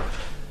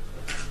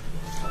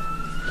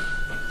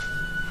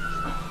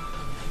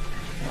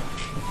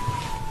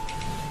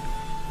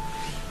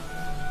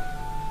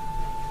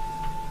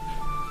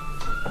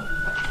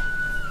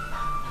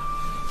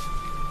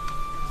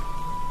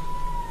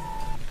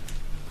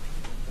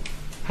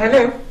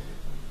 Hello?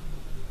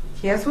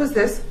 Yes, who's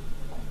this?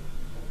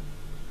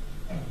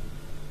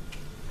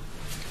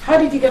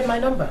 did you get my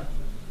number?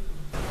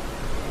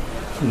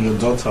 From your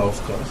daughter, of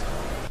course.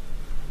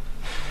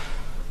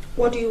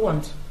 What do you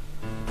want?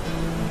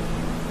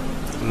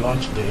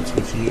 Lunch date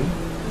with you.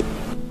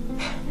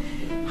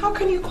 How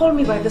can you call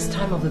me by this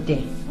time of the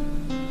day?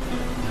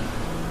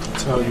 I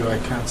tell you, I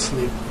can't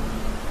sleep.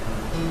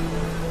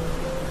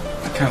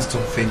 I can't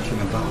stop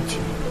thinking about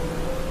you.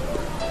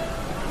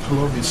 I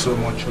love you so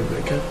much,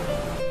 Rebecca.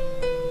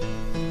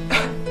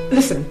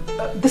 Listen,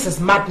 this is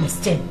madness,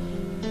 Tim.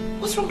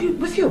 What's wrong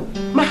with you?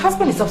 My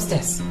husband is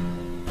upstairs.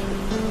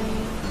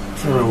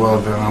 Very well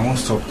then, I won't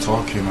stop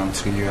talking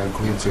until you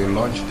agree to a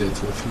lunch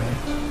date with me.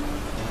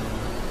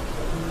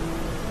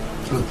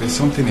 Look, there's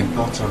something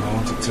important I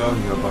want to tell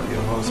you about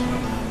your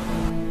husband.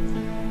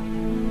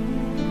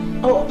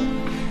 Oh,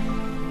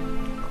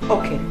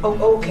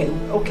 okay,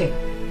 okay.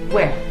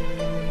 Where?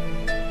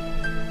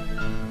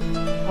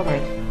 All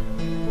right.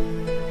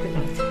 Good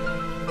night.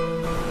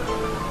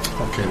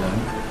 Okay then.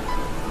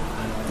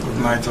 Good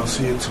night, I'll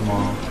see you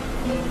tomorrow.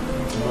 I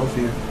love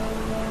you.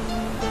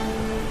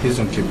 Please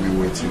don't keep me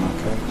waiting,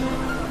 okay?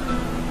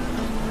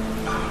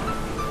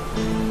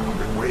 I've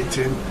been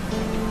waiting.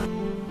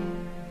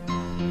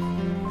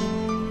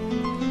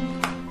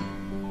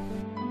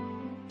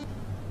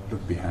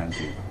 Look behind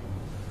you.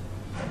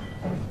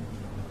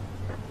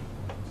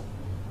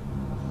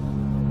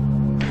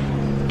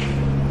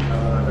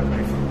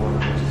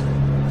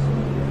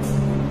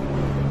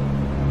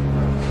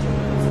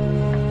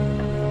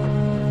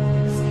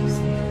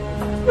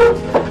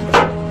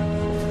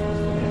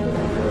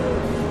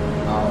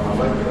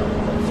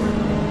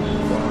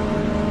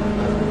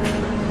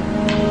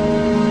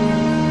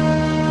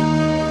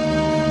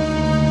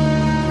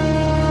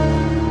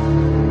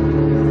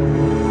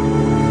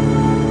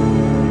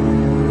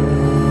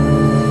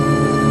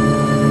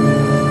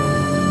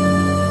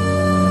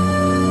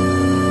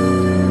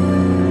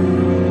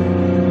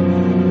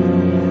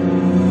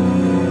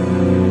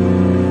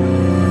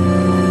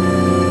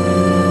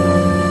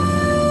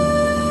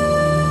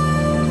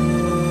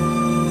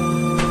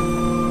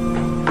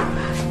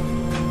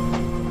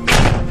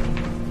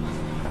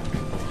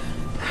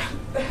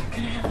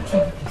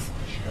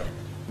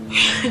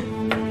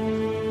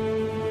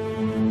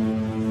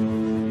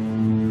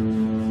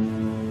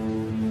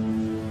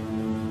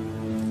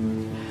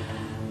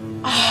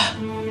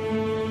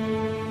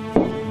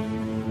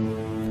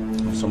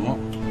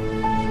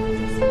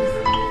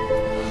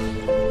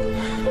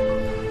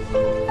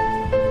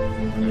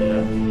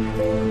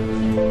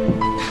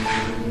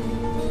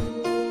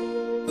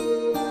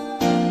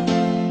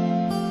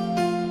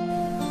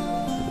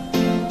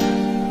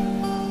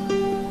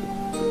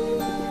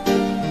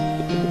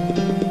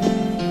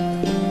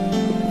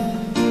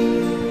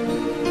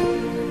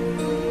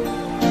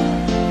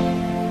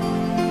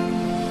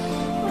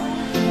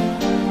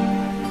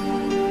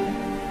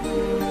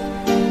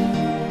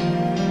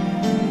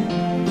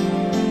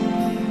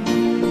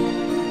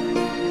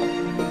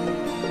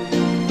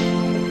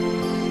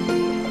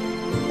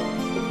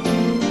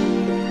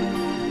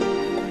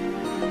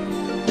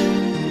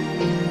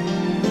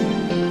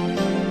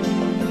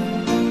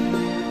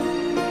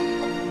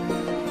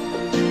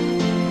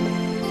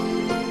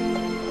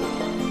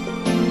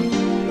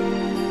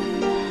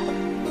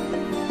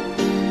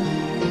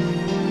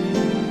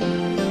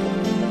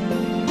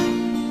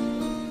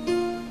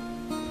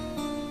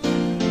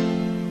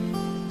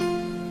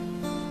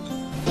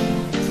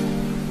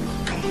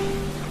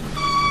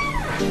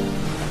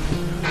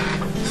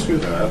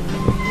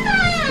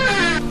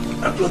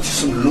 I brought you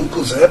some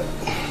locals, eh?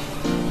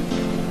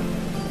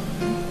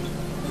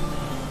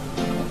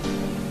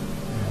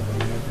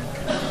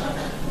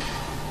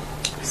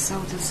 So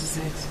this is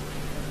it.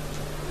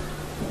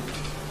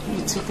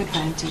 You took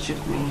advantage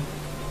of me.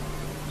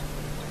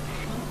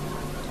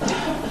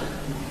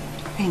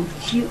 And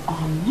you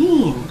are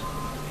mean.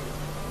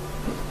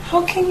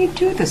 How can you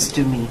do this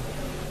to me?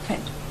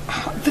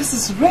 This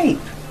is rape.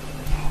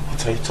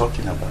 What are you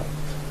talking about?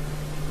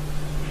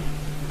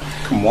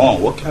 Come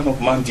on, what kind of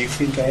man do you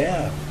think I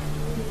am?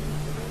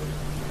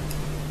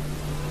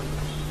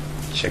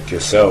 Check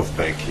yourself,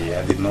 Becky.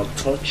 I did not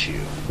touch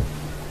you.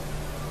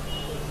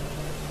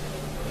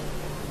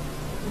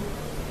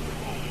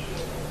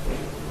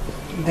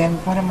 Then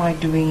what am I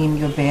doing in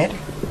your bed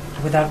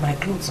without my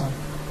clothes on?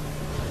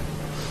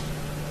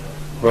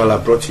 Well, I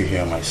brought you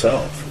here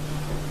myself.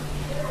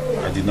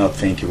 I did not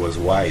think it was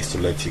wise to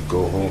let you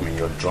go home in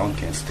your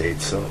drunken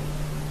state, so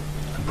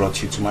I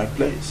brought you to my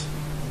place.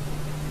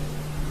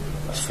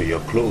 As for your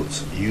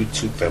clothes, you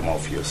took them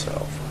off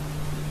yourself.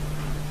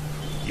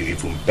 You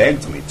even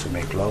begged me to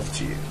make love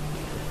to you.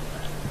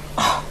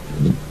 Oh.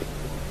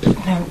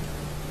 Now,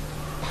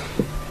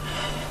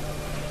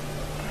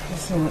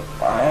 listen,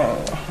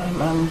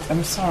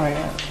 I'm sorry.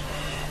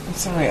 I'm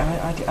sorry.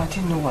 I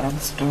didn't know what I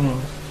was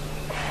doing.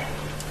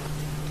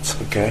 It's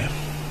okay.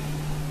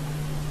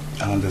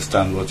 I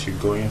understand what you're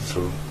going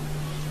through.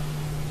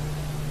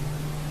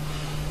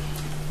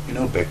 You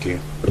know, Becky,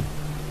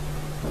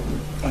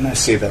 when I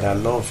say that I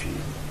love you,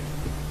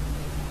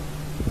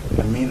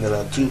 I mean that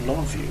I do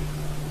love you.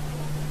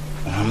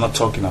 I'm not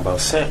talking about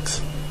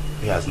sex.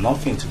 It has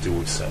nothing to do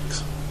with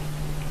sex.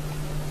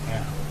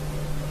 Yeah.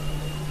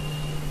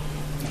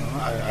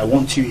 I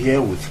want you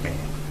here with me.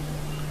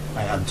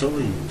 I adore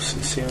you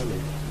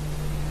sincerely.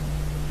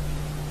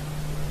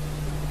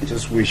 I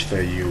just wish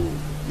that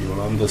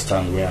you'll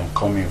understand where I'm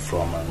coming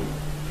from and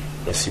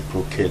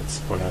reciprocate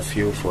what I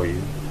feel for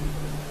you.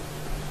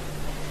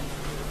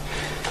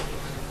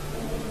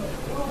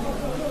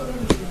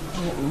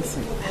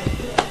 Listen,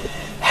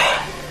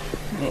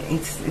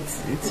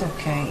 it's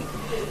okay.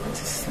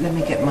 Just let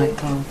me get my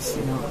clothes,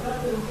 you know.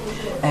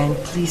 And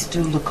please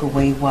do look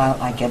away while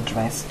I get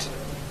dressed.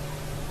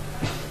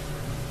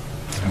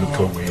 Look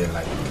away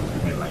like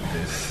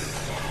this.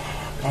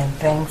 And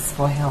thanks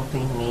for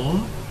helping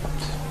me.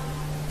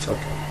 It's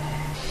okay.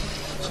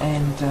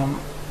 And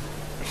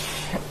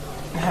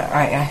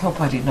I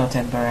hope I did not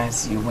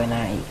embarrass you when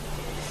I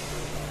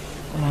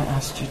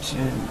asked you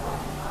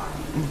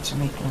to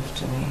make love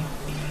to me.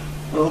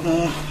 Well,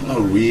 no,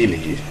 not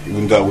really.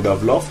 Even though I would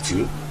have loved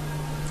to.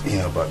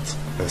 Yeah, but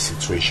the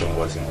situation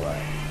wasn't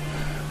right.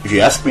 If you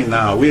ask me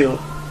now, I will.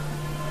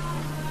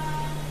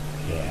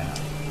 Yeah.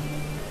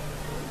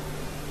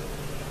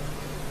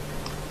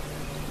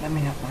 Let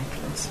me have my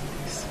clothes,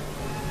 please.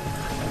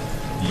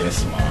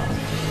 Yes, Mom.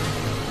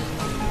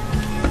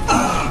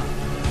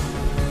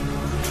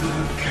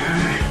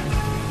 Okay.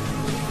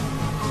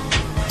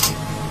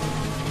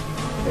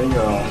 There you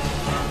go.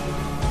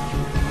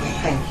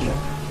 Thank you.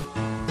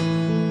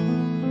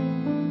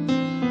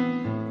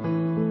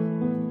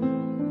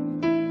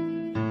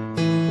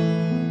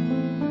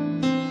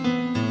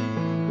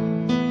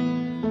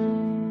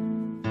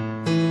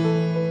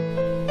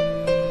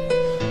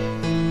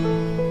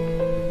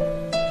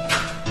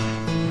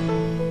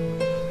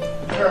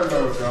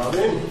 Hello,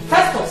 darling.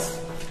 Festus,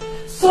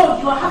 so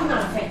you are having an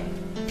affair?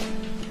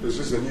 Is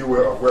this a new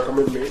way of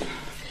welcoming me?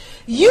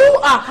 You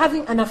are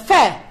having an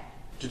affair.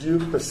 Did you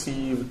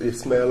perceive the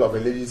smell of a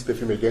lady's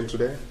perfume again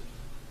today?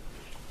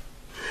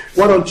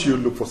 Why don't you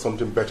look for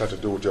something better to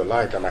do with your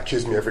life and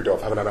accuse me every day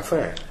of having an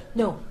affair?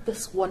 No,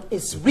 this one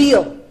is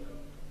real.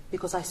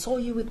 Because I saw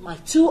you with my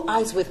 2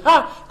 eyes with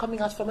her coming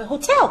out from a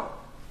hotel.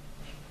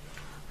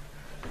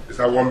 Is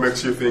that what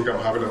makes you think I'm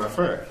having an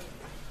affair?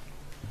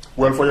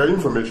 Well, for your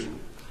information,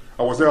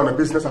 I was there on a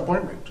business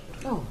appointment.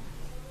 Oh,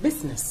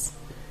 business.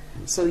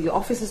 So your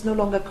office is no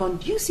longer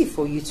conducive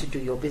for you to do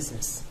your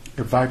business.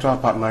 A vital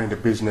partner in the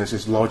business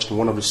is lodged in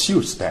one of the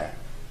suites there.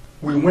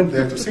 We went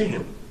there to see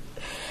him.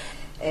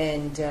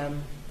 And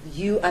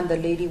you and the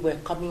lady were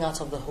coming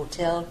out of the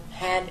hotel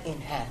hand in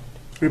hand.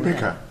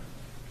 Rebecca.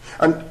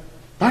 And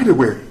by the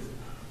way,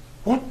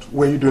 what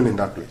were you doing in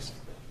that place?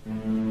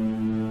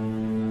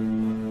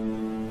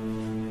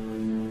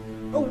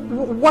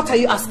 What are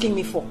you asking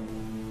me for?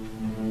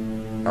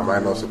 Am I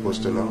not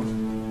supposed to know?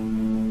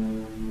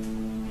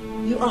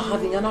 You are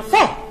having an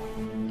affair.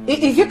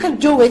 If you can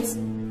do it,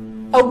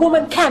 a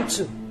woman can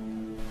too.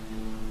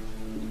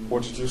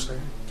 What did you say?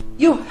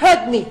 You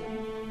heard me.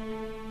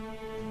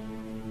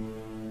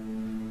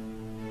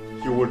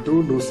 You will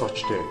do no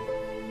such thing.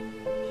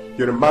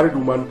 You're a married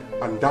woman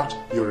and that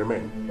you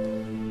remain.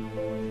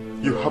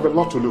 You have a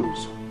lot to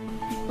lose.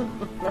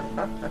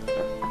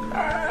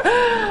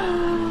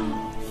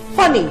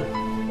 Funny.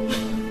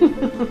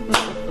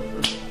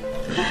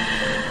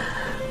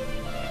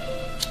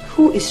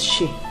 Who is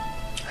she?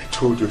 I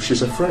told you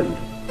she's a friend.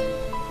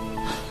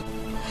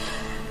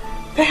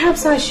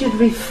 Perhaps I should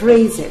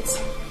rephrase it.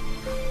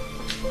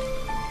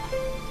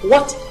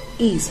 What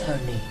is her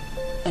name?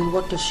 And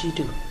what does she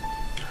do?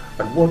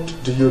 And what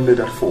do you need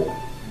that for?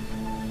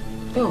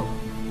 Oh,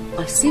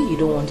 I see you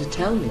don't want to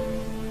tell me.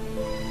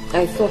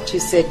 I thought you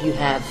said you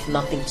have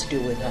nothing to do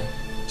with her.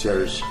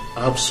 There is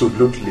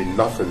absolutely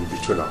nothing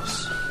between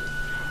us.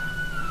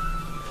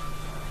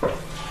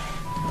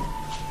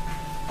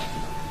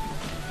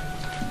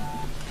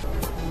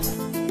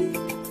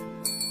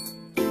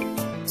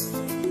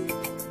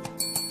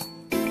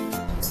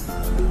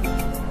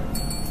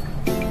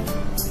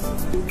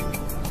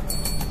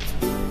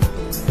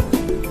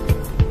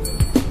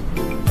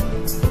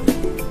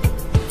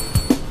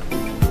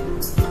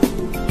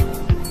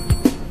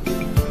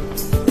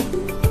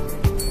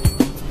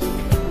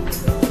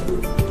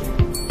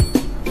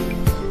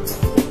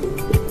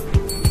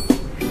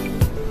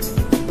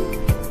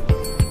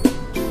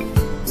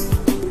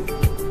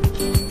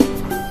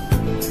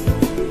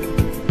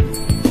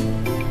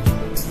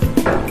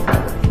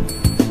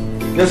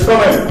 Just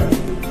come in.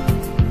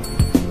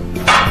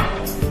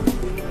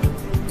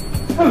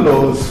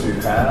 Hello,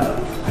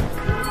 sweetheart.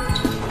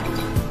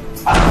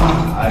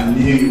 I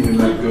knew you were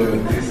not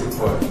going to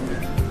disappoint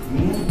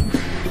me.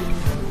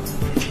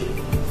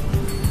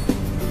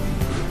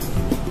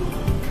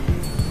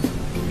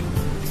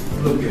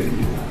 Look at you.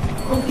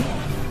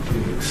 You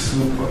look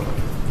super.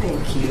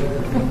 Thank you.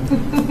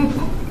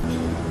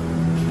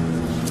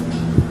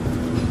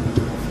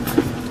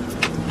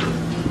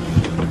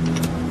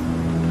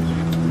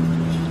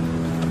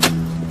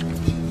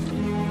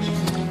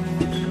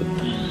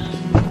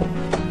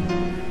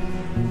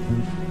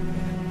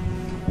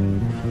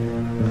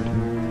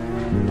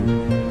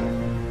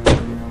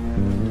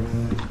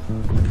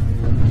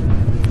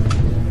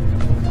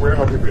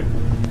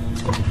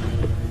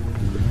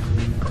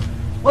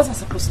 What's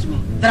that supposed to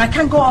mean? That I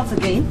can't go out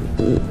again?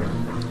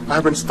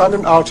 I've been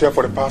standing out here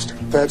for the past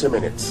 30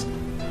 minutes.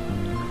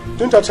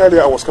 Didn't I tell you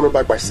I was coming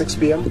back by 6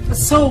 p.m.?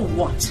 So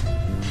what?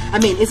 I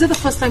mean, is it the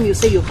first time you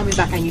say you're coming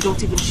back and you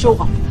don't even show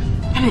up?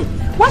 I mean,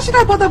 why should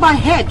I bother my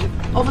head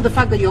over the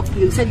fact that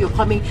you said you're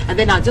coming and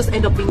then I'll just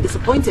end up being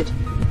disappointed?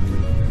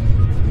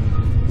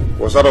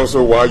 Was that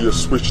also why you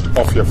switched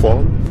off your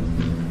phone?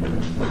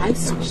 I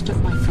switched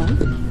off my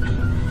phone?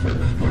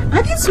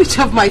 I didn't switch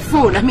off my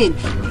phone. I mean,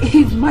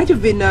 it might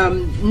have been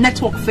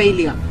network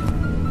failure.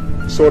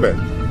 So then,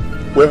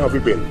 where have you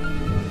been?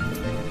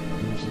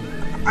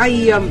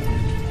 I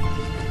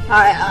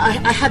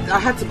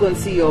had to go and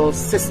see your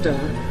sister,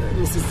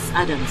 Mrs.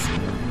 Adams.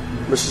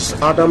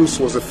 Mrs. Adams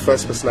was the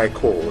first person I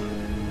called.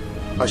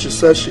 And she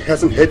said she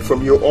hasn't heard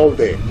from you all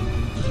day.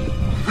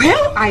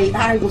 Well,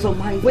 I was on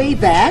my way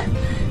there.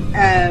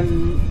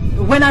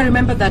 When I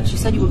remembered that you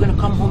said you were going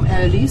to come home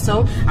early,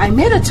 so I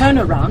made a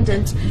turnaround,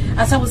 and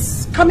as I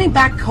was coming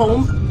back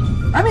home,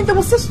 I mean, there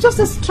was just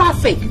this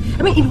traffic.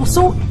 I mean, it was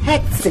so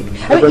hectic.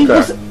 I mean, it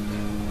was...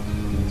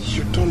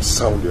 You don't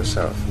sound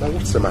yourself. Now,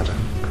 what's the matter?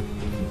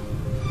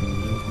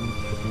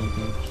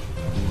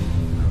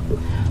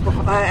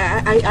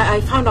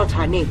 I found out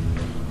her name.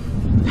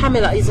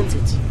 Pamela, isn't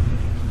it?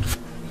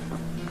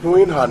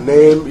 Knowing her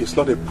name is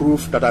not a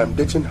proof that I'm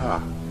dating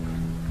her.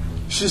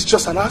 She's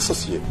just an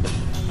associate.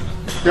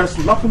 There's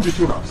nothing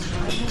between us.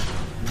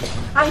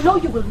 I know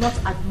you will not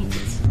admit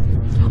it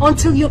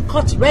until you're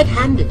caught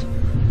red-handed.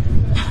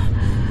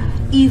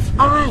 If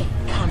I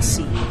can't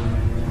see you,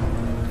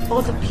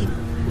 other people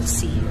will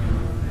see you.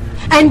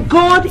 And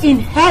God in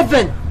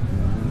heaven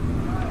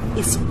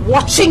is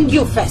watching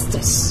you,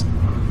 Festus.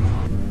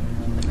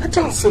 I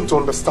don't seem to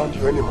understand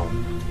you anymore.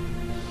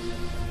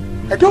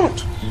 I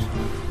don't.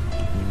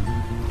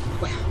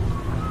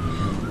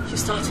 Well, you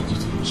started it.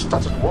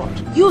 Started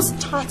what? You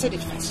started it,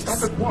 Festus.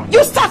 Started what?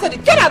 You started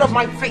it. Get out of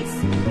my face.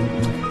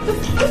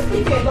 Just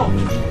leave me alone.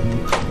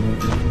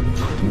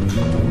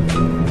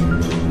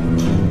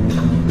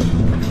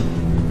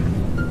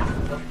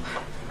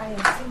 I am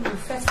saying you,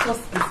 Festus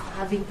is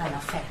having an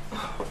affair.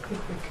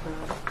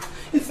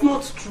 It's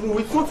not true.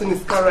 It's not in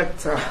his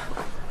character.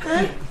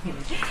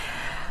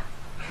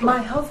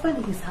 My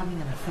husband is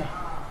having an affair.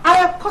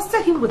 I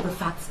accosted him with the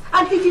facts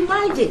and he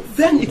denied it.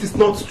 Then it is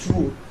not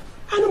true.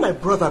 I know my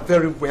brother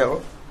very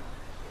well.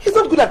 He's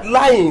not good at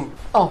lying.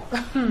 Oh,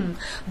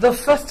 the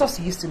Festus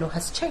you used to know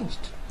has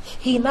changed.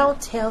 He now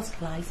tells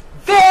lies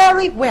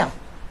very well.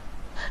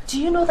 Do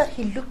you know that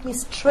he looked me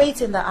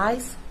straight in the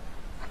eyes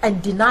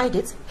and denied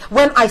it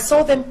when I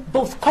saw them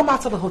both come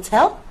out of a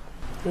hotel?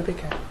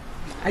 Rebecca,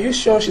 are you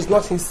sure she's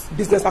not his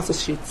business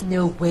associate?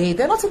 No way,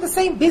 they're not in the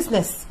same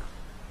business.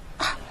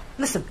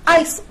 Listen,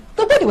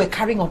 the way they were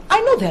carrying on,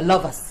 I know they're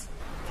lovers.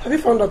 Have you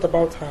found out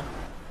about her?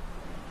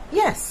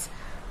 Yes.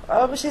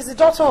 She's the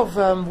daughter of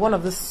one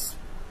of these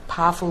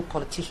powerful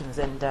politicians,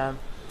 and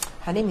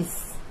her name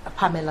is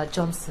Pamela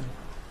Johnson.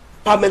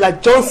 Pamela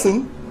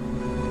Johnson?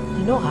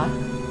 You know her?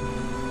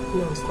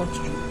 No, it's not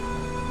true.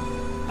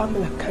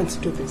 Pamela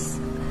can't do this.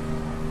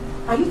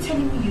 Are you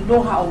telling me you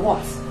know her or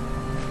what?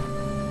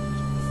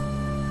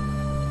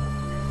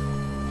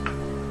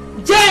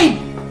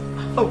 Jane!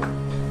 Oh,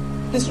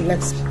 please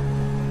relax.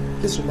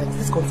 Please relax.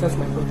 This concerns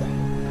my brother.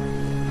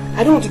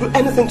 I don't want to do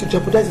anything to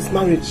jeopardize his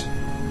marriage.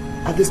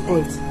 At this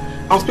point,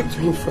 I'll speak to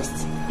him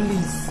first.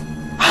 Please.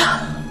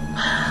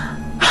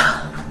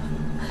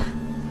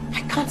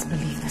 I can't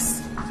believe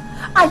this.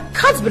 I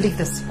can't believe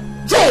this.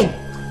 Jane!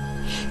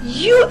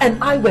 You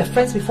and I were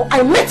friends before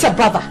I met your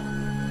brother.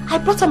 I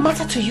brought a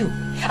matter to you.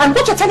 And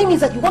what you're telling me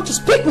is that you want to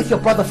speak with your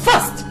brother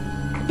first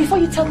before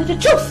you tell me the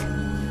truth.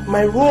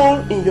 My role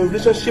in your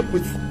relationship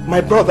with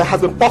my brother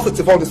has been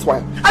positive all this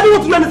while. I don't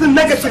want to do anything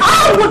negative.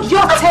 How would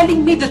your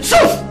telling me the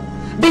truth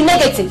be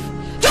negative?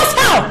 Just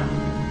how?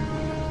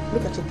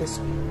 Look at it this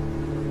way.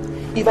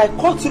 If I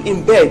caught you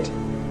in bed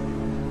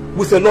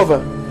with your lover,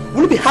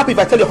 will you be happy if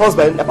I tell your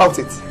husband about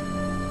it?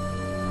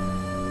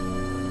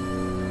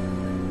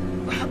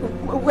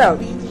 Well,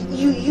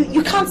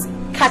 you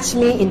can't catch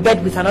me in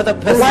bed with another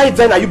person. Why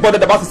then are you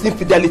bothered about his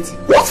infidelity?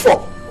 What for?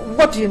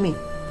 What do you mean?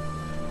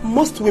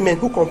 Most women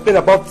who complain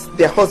about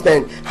their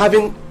husband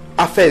having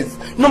affairs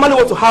normally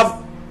want to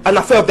have an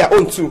affair of their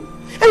own too.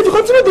 And if you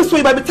continue this way,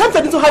 you might be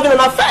tempted into having an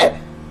affair.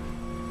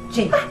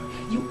 Jane,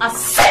 you are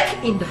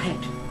sick in the head.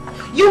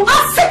 You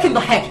are sick in the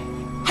head.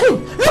 I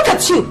mean, look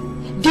at you,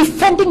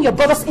 defending your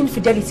brother's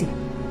infidelity,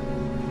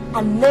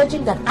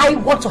 alleging that I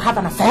want to have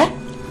an affair.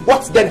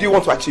 What then do you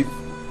want to achieve?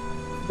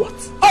 What?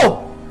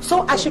 Oh,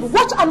 so I should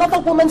watch another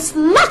woman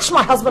snatch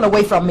my husband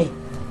away from me.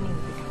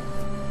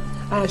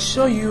 I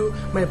assure you,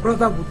 my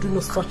brother would do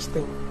no such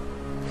thing.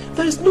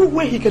 There is no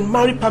way he can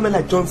marry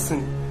Pamela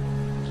Johnson.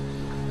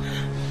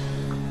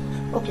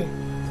 Okay,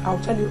 I'll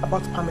tell you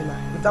about Pamela,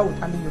 but that would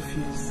allay your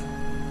fears.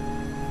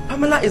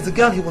 Pamela is the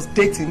girl he was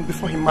dating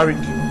before he married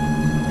you.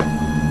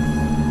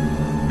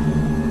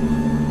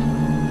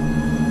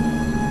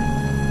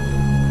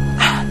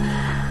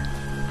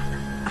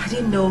 I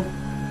didn't know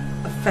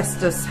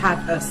Festus had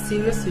a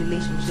serious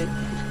relationship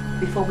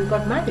before we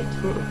got married.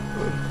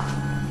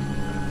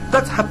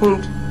 That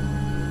happened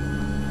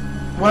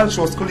while she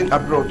was schooling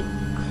abroad,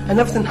 and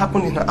everything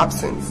happened in her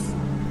absence.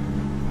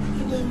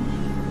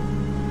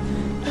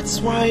 That's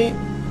why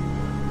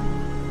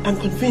I'm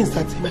convinced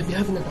that he might be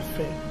having an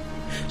affair.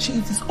 She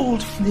is his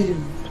old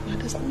flame.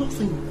 There's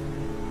nothing.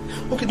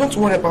 Okay, don't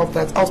worry about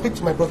that. I'll speak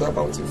to my brother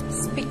about it.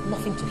 Speak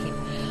nothing to him.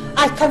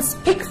 I can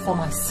speak for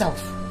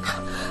myself.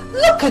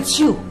 Look at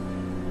you.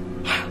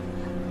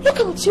 Look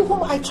at you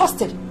whom I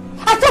trusted.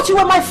 I thought you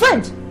were my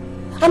friend.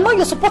 And now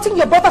you're supporting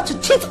your brother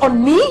to cheat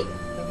on me?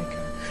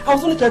 I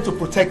was only trying to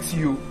protect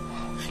you.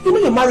 You know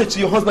your marriage to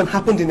your husband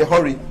happened in a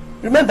hurry.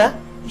 Remember?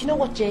 You know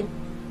what, Jane?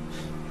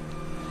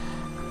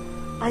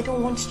 I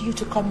don't want you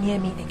to come near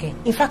me again.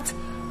 In fact,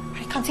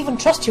 I can't even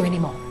trust you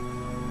anymore.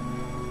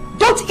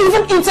 Don't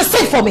even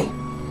intercede for me.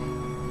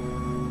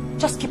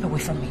 Just keep away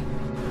from me.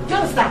 Do you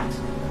understand?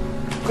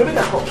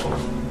 Rebecca,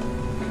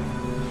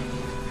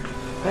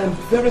 I am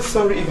very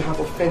sorry if I have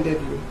offended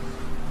you.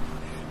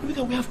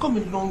 Rebecca, we have come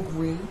a long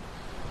way.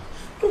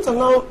 Don't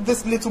allow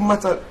this little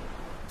matter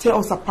tear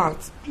us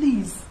apart,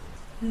 please.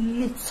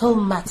 Little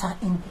matter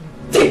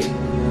indeed.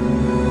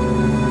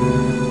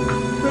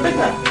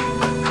 Rebecca!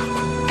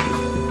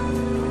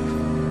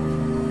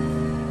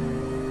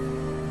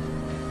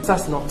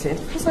 That's not it,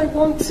 because I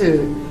want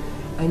to.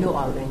 I know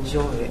I'll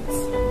enjoy it.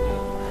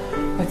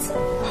 But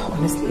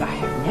honestly, I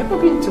have never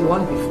been to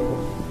one before.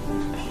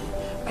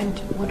 And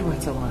what do I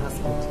tell my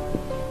husband?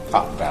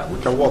 That we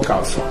can work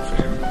out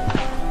something.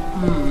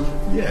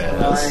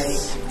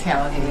 Yes. I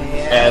tell him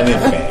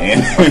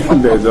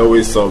anything. There's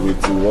always something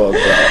to work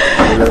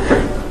out.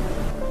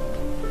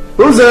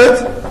 Who's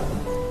it?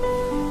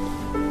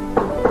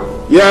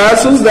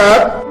 Yes, who's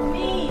that?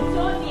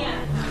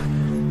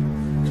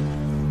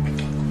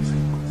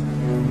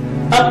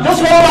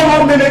 Just hold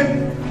on 1 minute.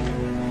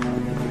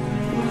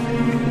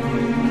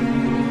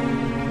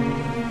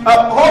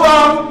 Hold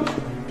on.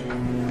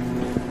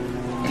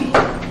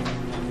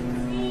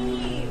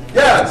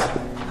 Yes.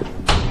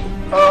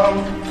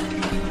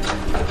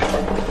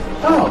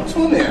 Oh,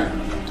 Tonya.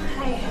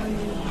 Hi, honey.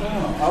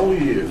 Oh, how are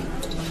you?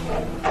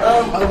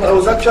 I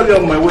was actually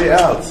on my way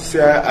out. See,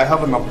 I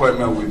have an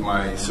appointment with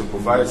my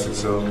supervisor,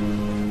 so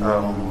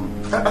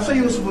I thought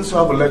you were supposed to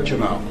have a lecture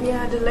now.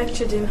 Yeah, the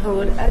lecture didn't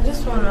hold. I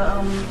just want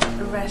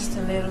to rest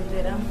a little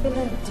bit. I'm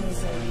feeling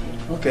dizzy.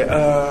 Okay,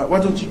 why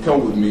don't you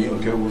come with me?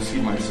 Okay, we'll see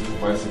my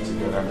supervisor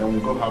together, and then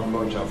we'll go have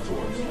lunch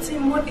afterwards.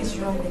 Tim, what is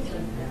wrong with you?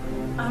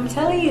 I'm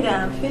telling you that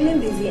I'm feeling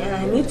dizzy and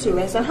I need to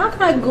rest. And how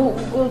can I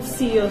go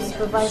see your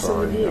supervisor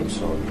with you? I'm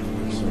sorry.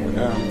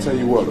 I'll tell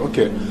you what.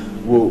 Okay,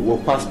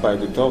 we'll pass by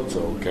the doctor.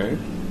 Okay,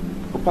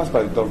 we'll pass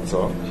by the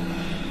doctor.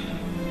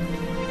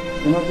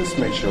 You know, just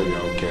make sure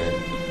you're okay.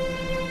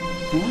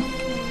 All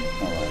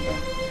right then.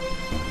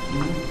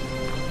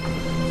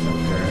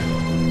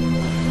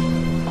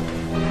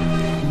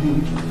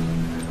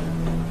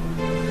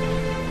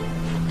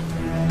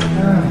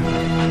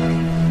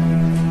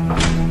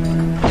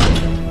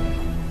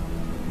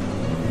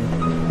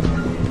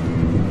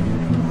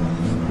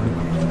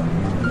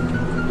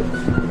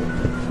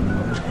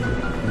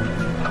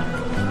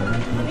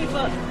 Honey,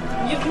 but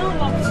you've not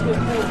locked your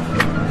door.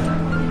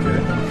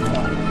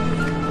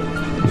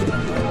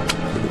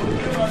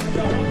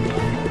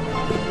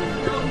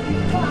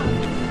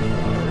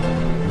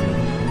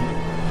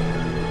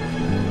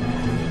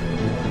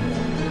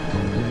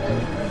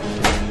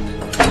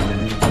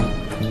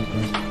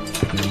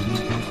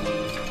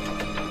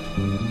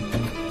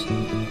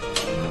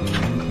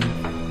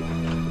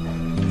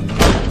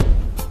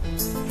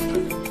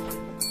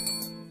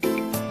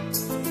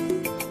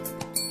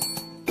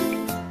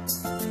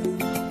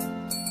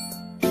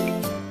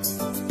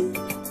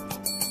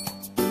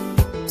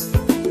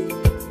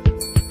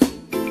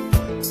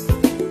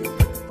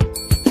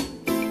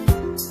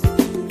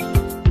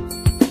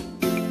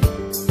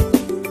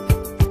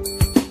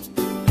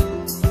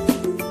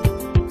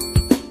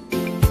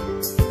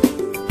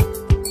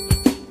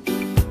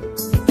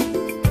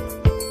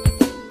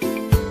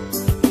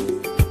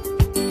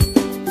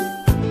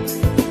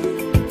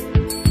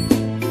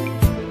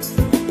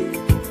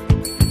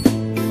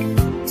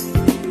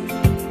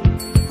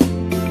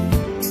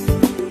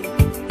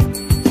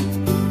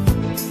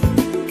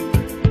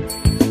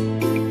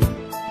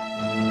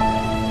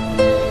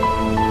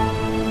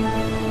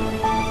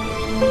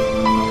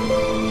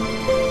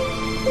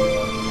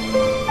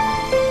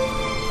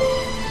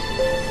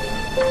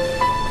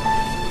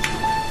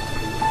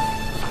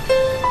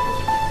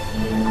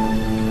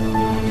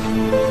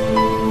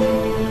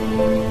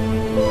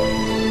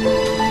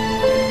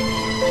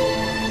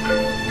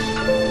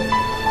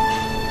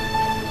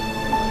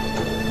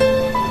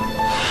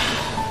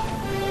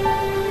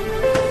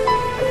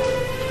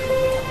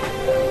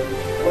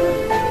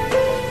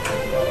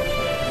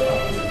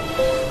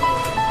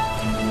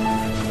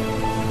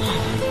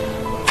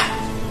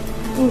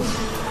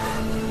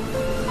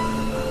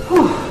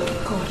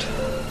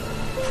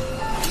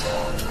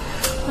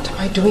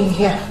 Doing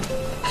here?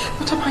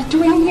 What am I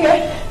doing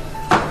here?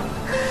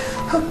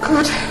 Oh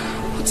God,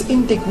 what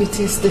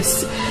indignity is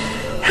this?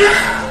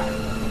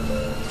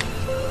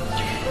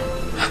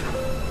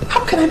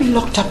 How can I be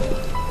locked up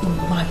in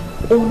my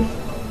own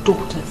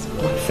daughter's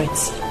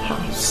boyfriend's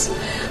house?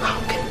 How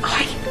can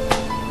I?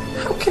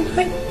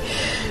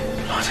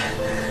 Lord,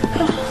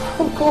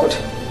 oh God,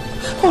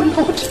 oh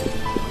Lord,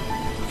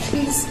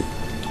 please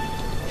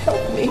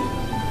help me,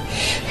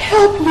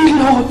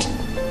 Lord.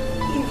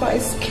 If I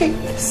escape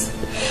this,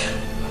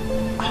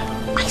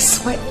 I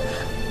swear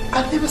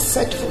I'll never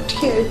set foot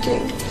here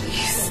again.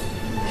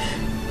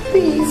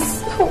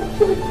 Please, oh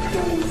Lord,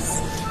 please.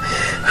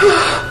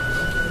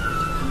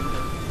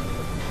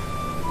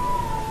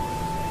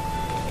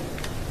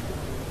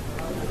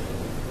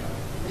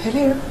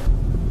 Hello?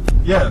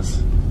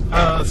 Yes.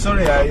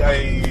 Sorry,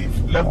 I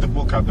left the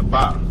book at the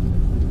bar.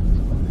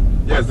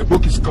 Yes, the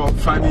book is called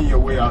Finding Your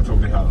Way Out of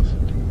the House.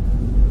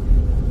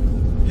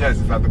 Yes,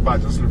 it's at the bar.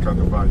 Just look at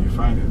the bar, you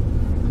find it.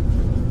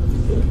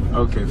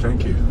 Okay,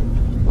 thank you.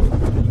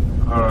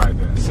 All right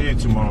then. See you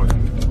tomorrow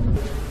then.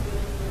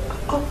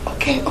 Oh,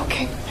 okay.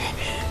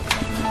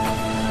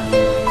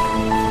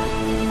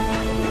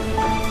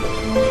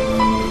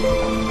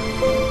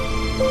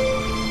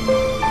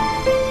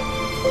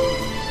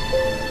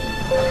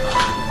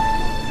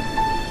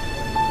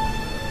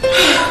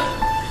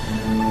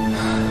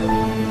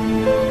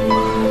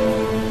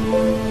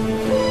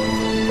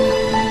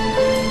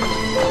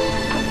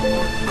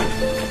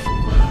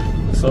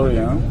 Sorry,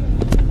 huh?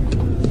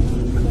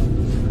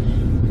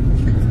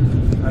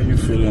 How you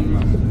feeling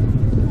now?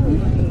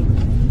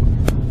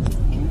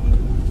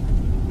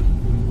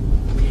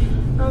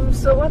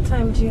 So what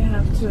time do you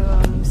have to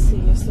see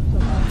your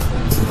supervisor?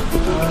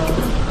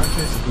 I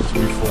guess it's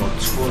before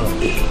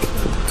 12.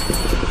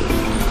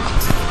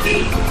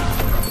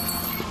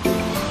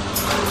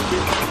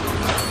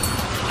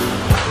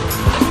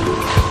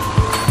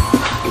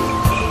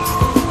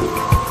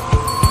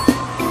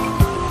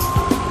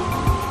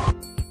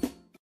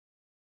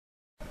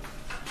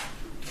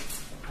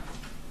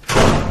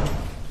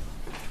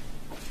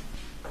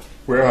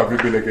 Where have you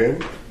been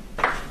again?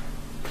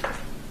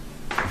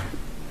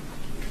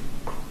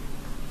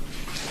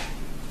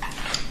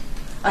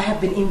 I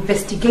have been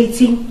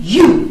investigating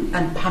you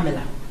and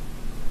Pamela.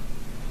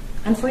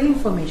 And for your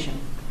information,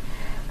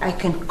 I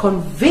can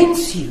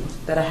convince you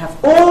that I have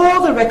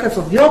all the records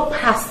of your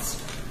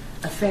past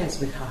affairs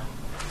with her.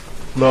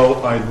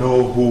 Now I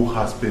know who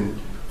has been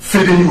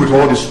feeding you with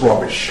all this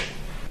rubbish.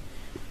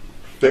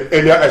 The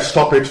earlier I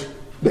stop it,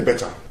 the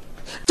better.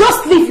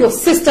 Just leave your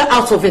sister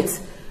out of it.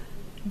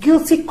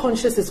 Guilty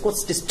conscience is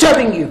what's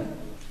disturbing you.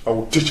 I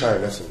will teach her a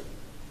lesson.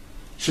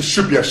 She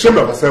should be ashamed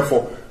of herself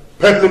for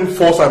peddling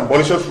false and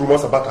malicious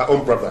rumors about her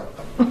own brother.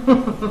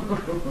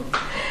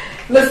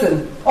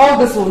 Listen, all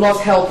this will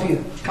not help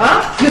you.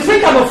 Huh? You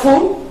think I'm a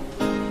fool?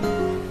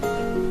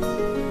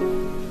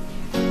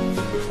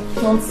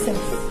 Nonsense.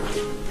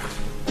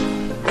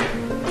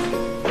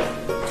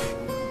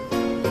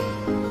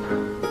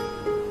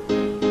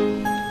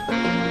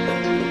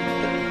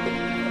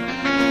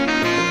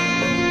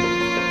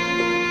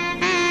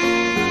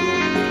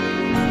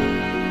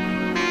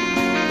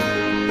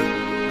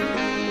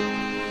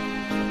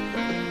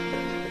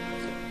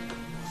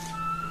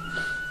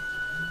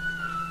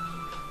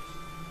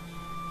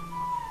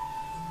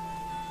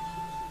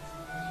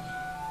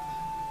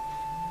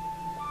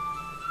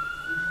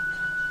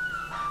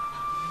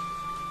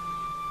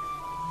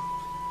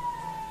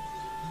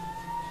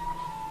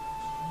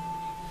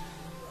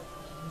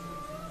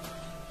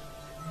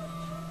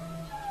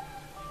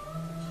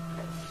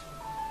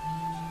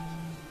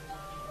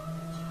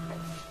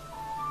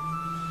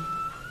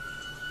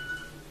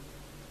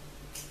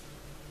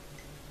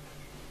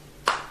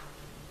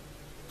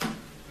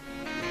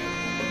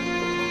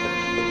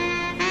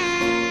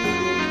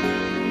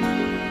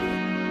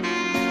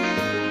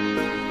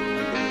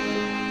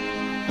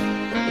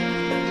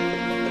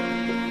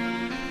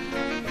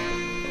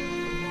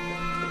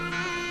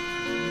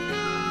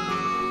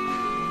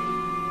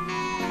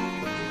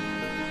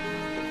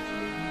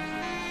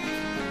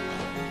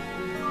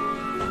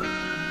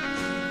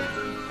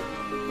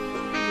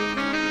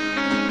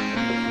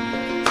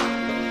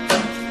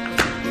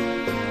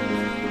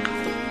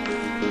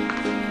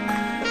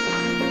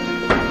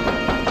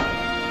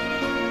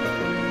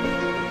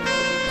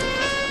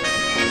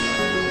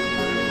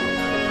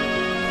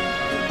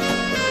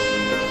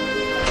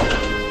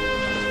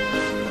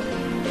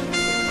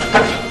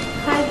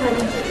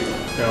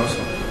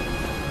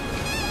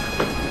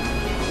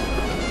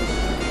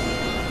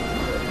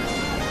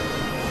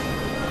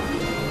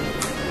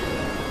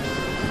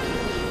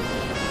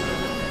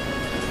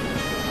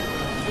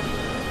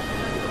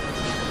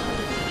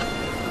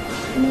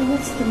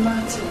 What's the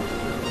matter?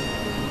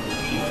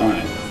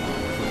 Fine.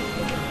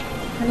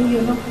 Honey,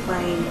 you're not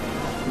fine.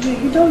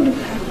 You don't look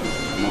happy.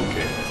 I'm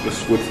okay.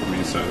 Just wait for me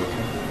inside, okay?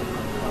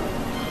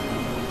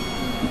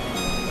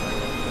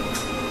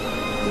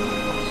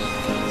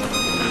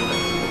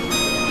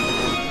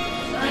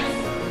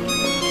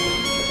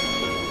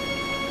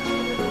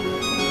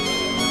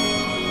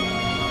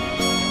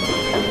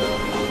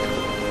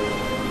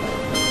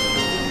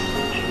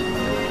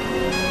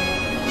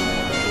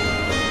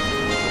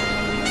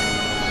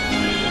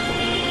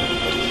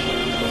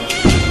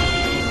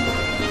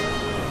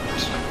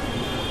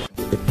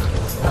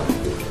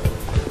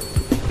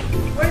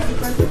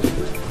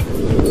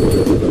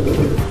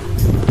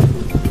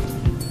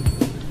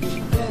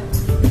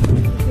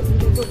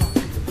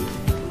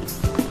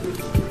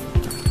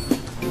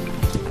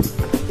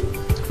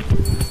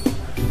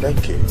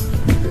 Becky.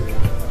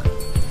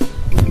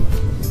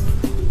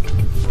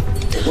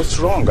 What's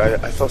wrong? I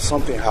thought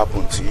something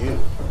happened to you.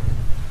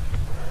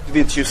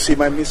 Didn't you see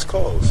my missed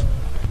calls?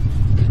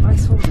 I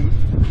saw them,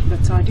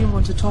 but I didn't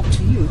want to talk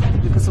to you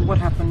because of what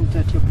happened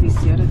at your place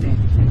the other day.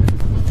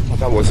 Well,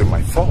 that wasn't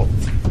my fault.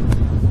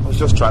 I was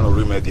just trying to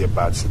remedy a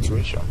bad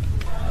situation.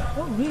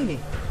 Oh, really?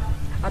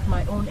 At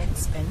my own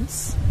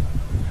expense?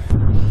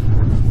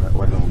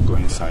 Why don't we go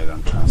inside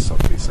and try and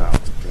sort this out,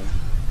 okay?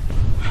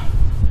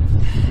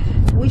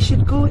 We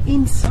should go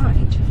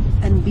inside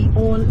and be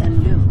all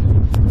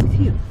alone with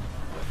you.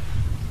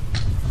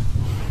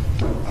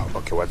 Oh,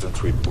 okay, why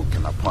don't we book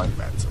an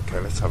appointment, okay?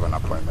 Let's have an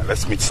appointment.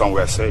 Let's meet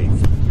somewhere safe.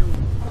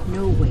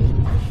 No way.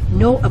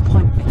 No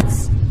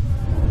appointments.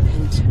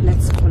 And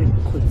let's call it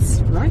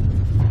quits, right?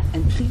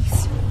 And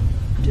please,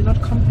 do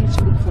not come here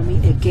to look for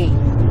me again.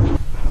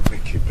 Oh,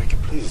 Becky,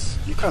 please.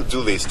 You can't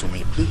do this to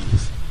me,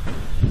 please.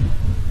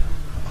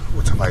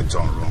 What have I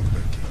done wrong,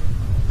 Becky?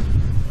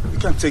 You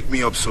can't take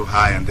me up so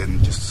high and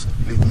then just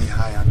leave me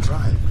high and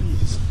dry,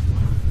 please.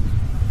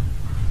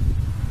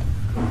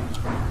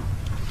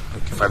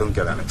 Look, if I don't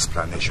get an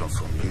explanation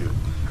from you,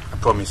 I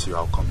promise you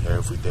I'll come here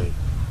every day.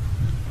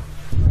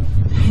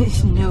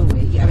 No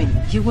way. I mean,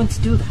 you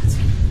won't do that.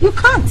 You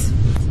can't.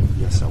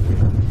 Yes, I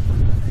will.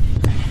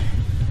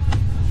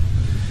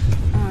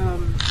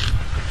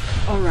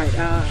 All right.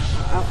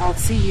 I'll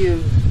see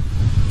you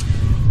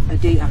a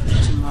day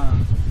after tomorrow.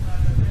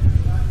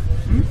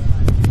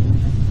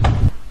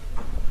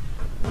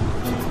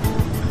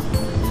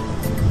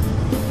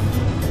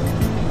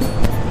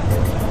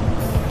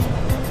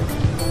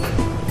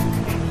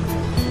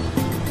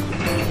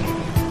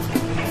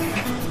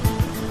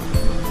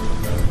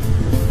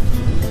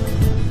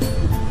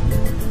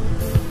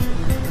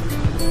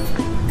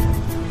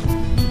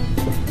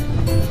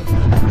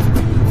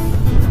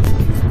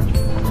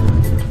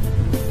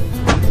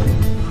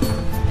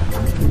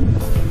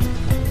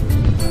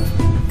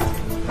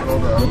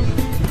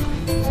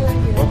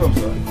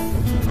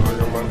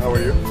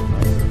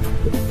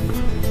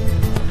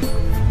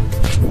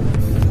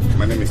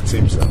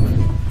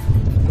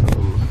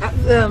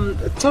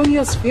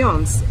 Tonio's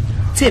fiance,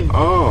 Tim.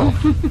 Oh.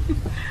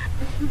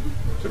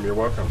 Tim, you're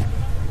welcome.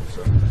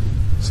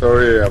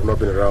 Sorry, I've not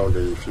been around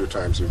the few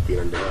times you've been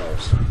in the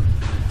house.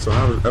 So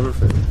how's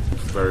everything?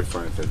 Very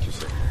fine, thank you,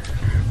 sir.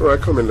 All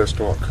right, come in, let's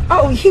talk.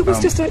 Oh, he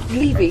was just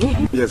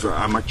leaving. Yes,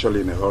 I'm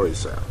actually in a hurry,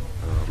 sir.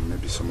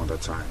 Maybe some other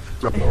time.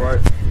 All right.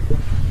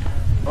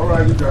 All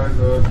right, you guys.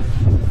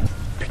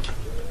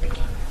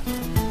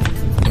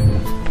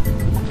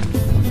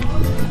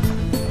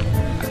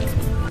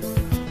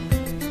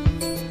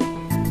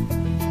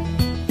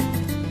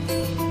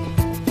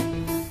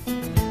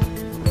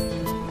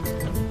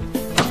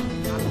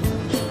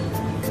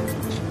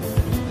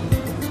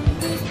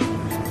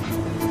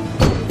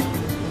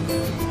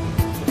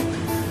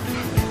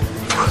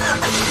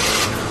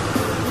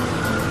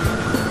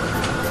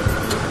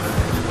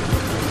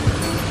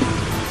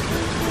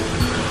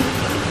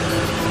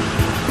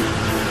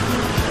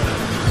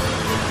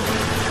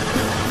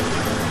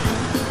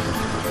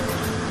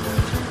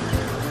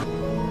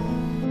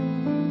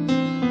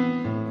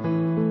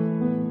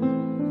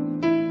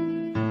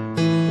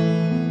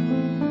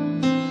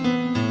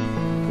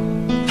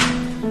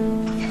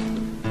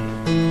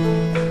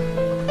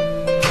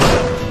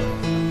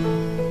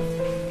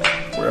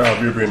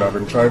 I've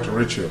been trying to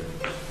reach you.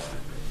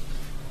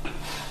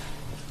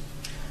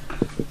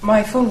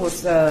 My phone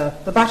was,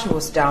 the battery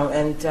was down,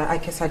 and I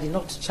guess I did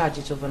not charge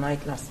it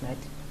overnight last night.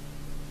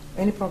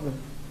 Any problem?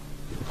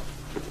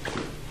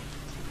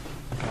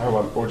 I have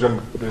an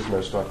urgent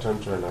business to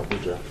attend to in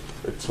Abuja.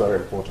 It's very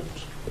important.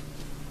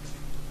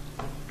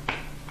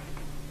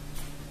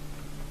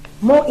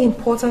 More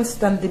important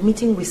than the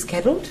meeting we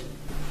scheduled?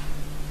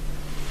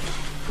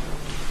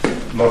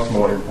 Not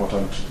more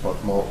important,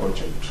 but more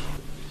urgent.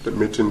 The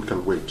meeting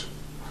can wait.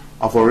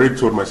 I've already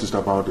told my sister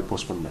about the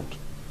postponement.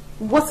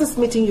 What's this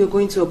meeting you're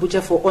going to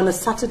Abuja for on a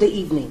Saturday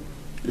evening?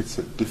 It's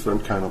a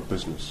different kind of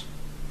business.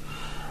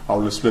 I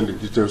will explain the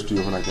details to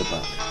you when I get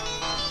back.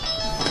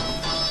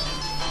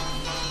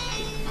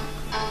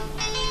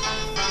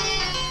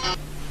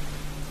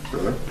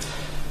 Really?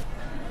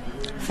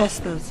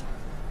 Festus,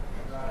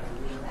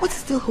 what's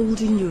still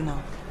holding you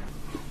now?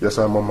 Yes,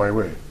 I'm on my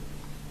way.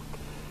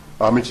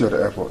 I'll meet you at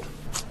the airport.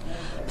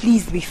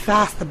 Please be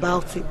fast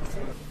about it.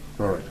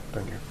 All right,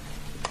 thank you.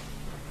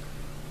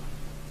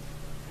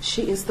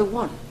 She is the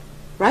one,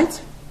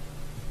 right?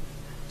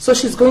 So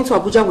she's going to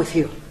Abuja with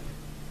you?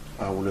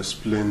 I will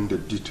explain the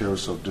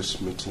details of this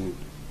meeting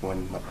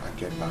when I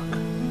get back.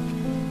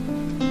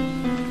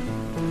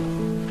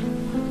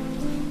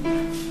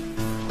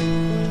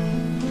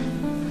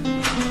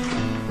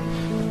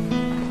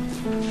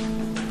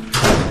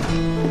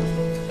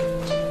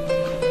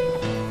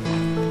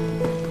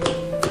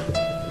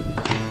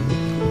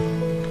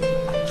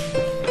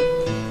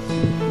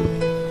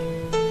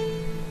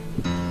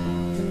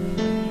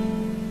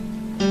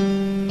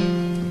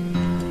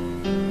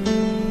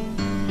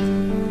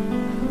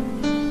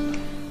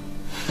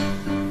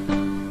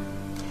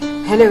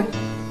 Hello,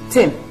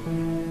 Tim.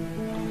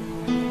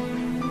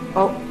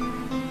 Oh,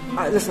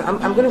 listen,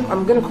 I'm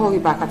gonna call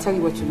you back. I'll tell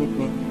you what you meet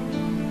me.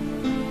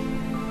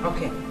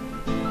 Okay.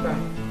 Bye.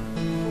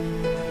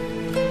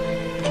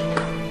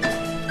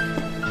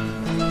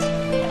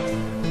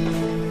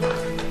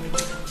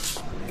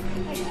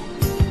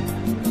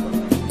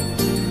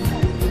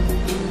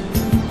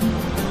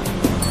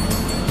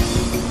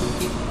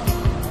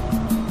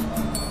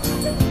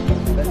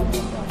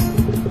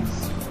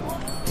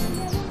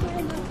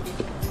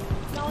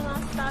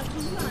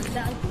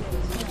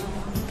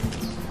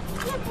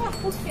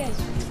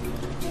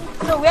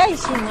 So where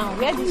is she now?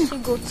 Where did she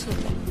go to?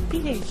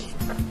 PH.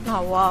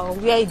 Oh wow,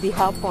 where did it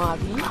happen,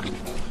 Abby?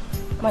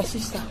 My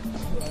sister,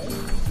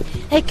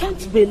 I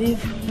can't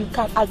believe you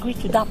can agree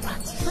to that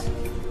party.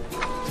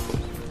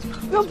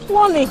 You're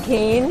born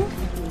again?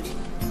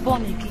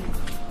 Born again.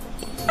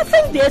 I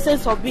think the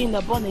essence of being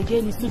a born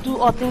again is to do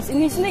all things in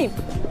his name.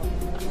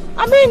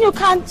 I mean, you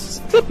can't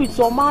sleep with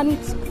your man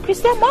with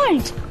Christian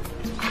mind.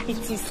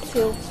 It is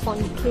still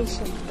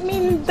fornication. I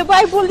mean, the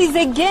Bible is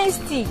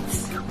against it.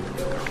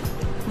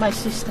 My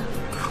sister,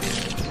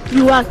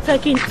 you are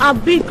taking a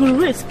big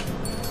risk.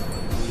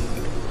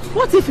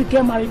 What if you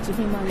get married to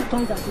him and it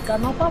turns out he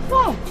cannot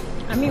perform?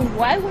 I mean,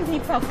 why would he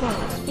perform?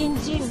 In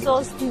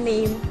Jesus'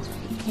 name,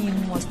 he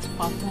must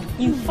perform.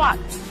 In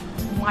fact,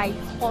 my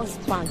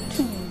husband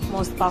too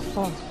must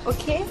perform.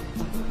 Okay?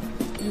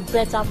 You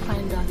better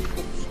find that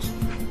first.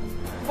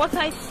 But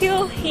I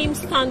feel him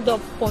stand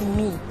up for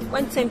me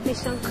when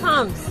temptation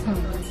comes.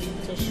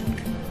 Temptation.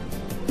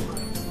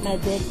 My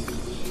dear,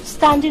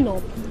 standing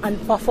up and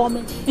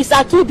performing is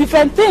are two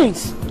different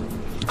things.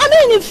 I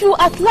mean, if you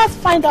at last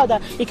find out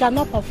that he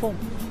cannot perform,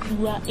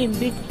 you are in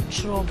big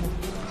trouble.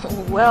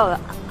 Well,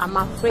 I'm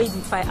afraid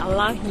if I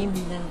allow him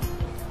now,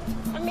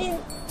 I mean,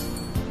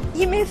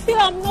 he may feel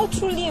I'm not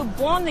truly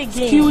born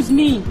again. Excuse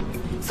me.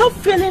 Stop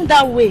feeling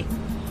that way.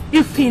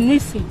 If he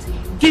needs it,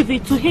 give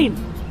it to him.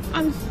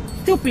 And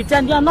still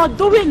pretend you are not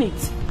doing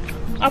it.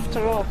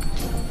 After all,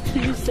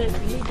 you said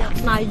me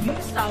that now you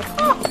start.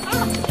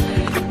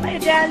 My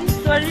darling,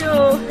 sorry.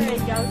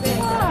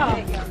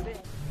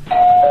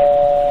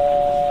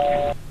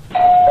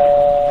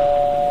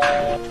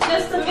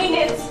 Just a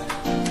minute.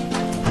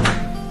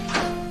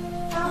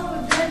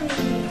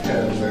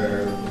 And,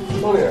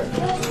 Sonia,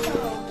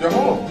 you're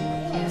home.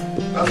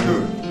 That's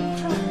good.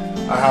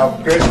 I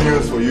have great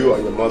news for you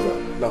and your mother.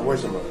 Now,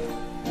 where's your mother?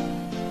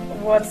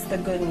 What's the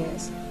good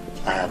news?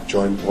 I have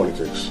joined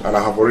politics and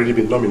I have already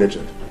been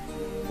nominated.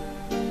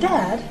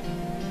 Dad,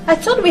 I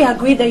thought we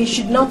agreed that you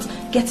should not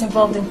get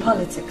involved in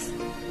politics.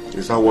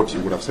 Is that what you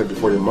would have said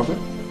before your mother?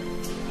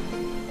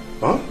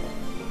 Huh?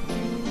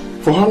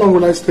 For how long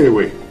will I stay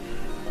away?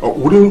 Or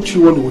wouldn't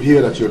you want to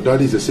hear that your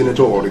daddy is a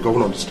senator or the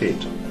governor of the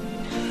state?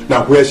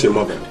 Now, where's your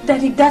mother?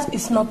 Daddy, that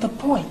is not the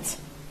point.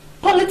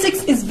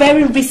 Politics is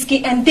very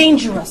risky and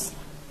dangerous.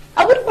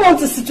 I wouldn't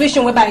want a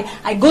situation whereby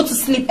I go to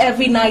sleep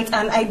every night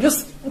and I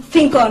just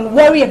think and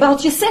worry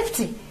about your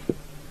safety.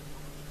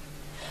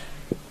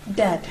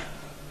 Dad,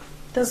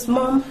 does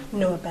Mom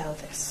know about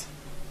this?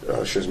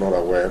 She's not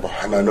aware,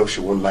 and I know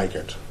she won't like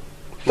it.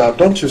 Now,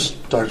 don't you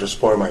try to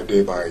spoil my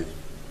day by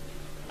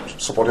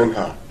supporting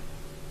her.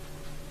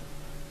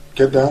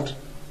 Get that?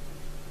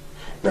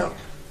 Now,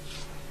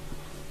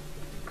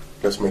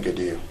 let's make a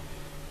deal.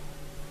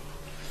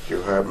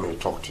 You help me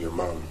talk to your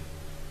mom.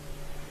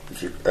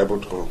 If you're able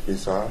to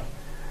convince her,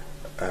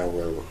 I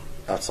will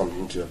add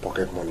something to your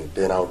pocket money.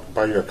 Then I'll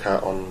buy you a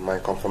car on my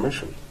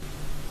confirmation.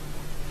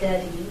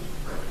 Daddy,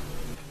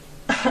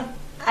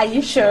 are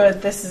you sure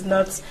this is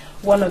not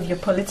one of your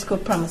political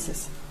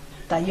promises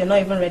that you're not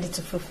even ready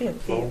to fulfill?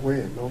 No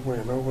way, no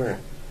way, no way.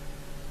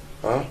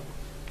 Huh?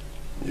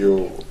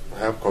 You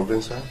have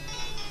convinced her?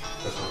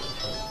 That's all.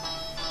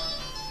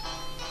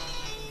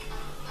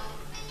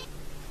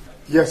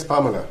 Yes,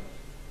 Pamela.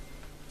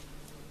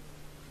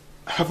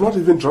 I have not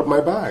even dropped my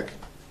bag.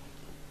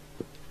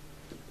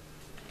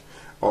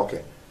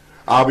 Okay.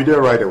 I'll be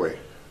there right away.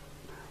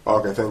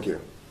 Okay, thank you.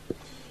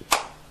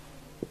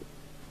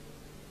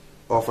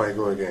 Off I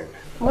go again.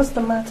 What's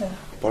the matter?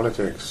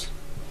 Politics.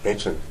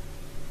 Meeting.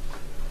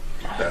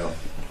 Now,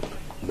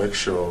 make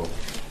sure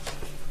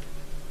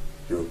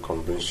you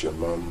convince your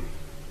mom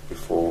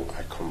before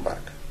I come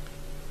back.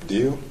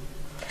 Deal?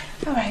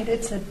 All right,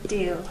 it's a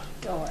deal.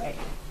 Don't worry.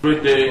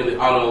 Great day in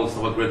the annals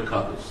of a great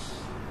caucus.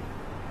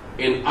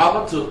 In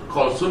order to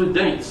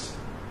consolidate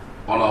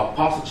on our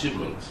past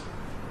achievements,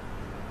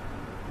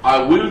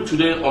 I will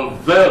today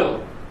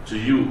unveil to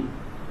you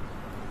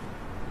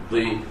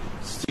the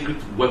secret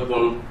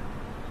weapon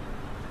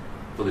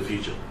for the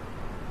future.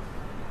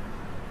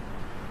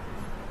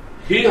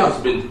 He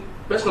has been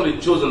personally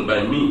chosen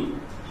by me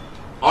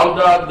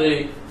under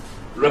the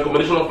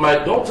recommendation of my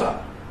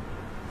daughter,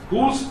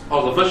 whose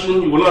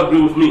observation, you will not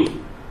agree with me,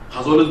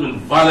 has always been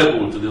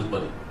valuable to this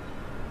body.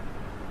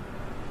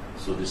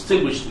 So,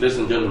 distinguished ladies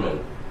and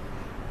gentlemen,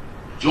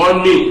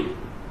 join me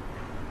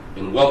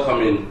in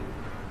welcoming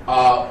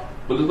our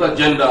political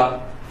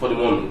agenda for the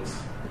moment,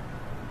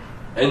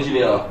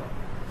 Engineer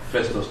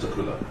Festus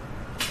Takula.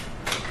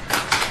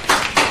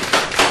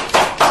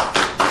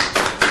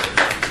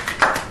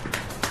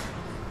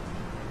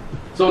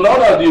 So now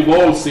that you've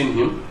all seen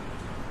him,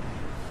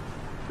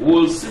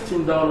 we'll sit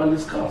him down and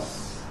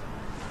discuss.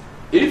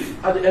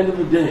 If at the end of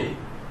the day,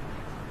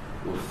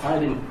 we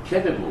find him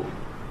capable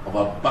of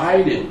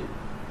abiding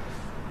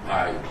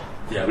by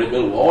the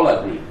arrangement we all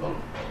agreed on,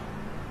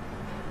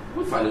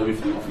 we'll find him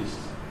with the office.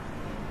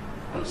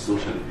 And so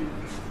shall it be.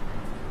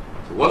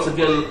 So once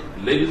again,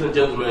 ladies and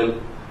gentlemen,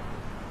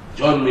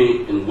 join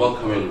me in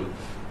welcoming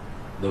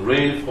the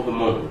rave of the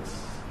moment,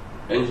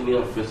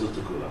 Engineer Festus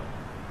Tukula.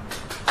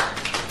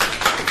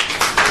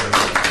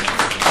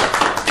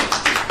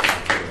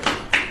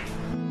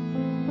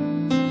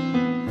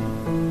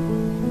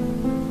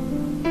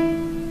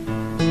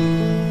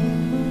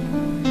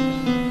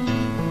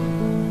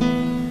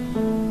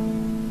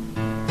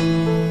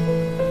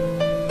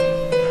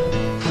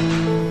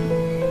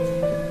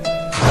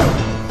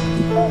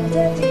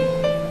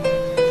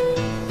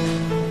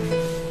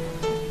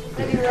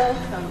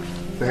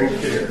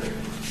 Thank you.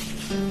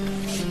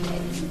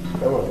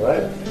 All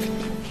right.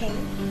 Okay.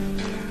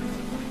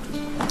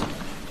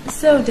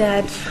 So,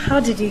 Dad, how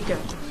did you go?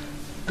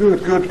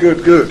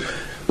 Good.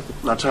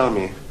 Now tell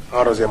me,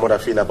 how does your mother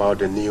feel about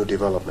the new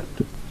development?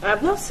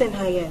 I've not seen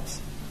her yet.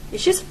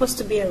 Is she supposed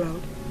to be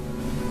around?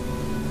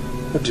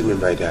 What do you mean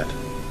by that?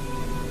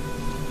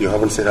 You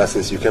haven't seen her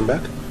since you came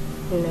back?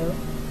 No.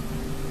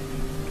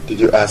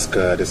 Did you ask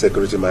the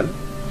security man?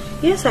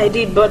 Yes, I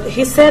did, but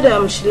he said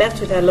she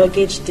left with her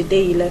luggage the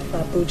day he left for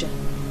Abuja.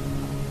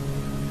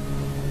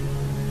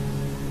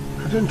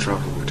 I didn't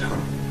travel with her.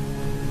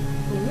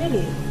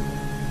 Really?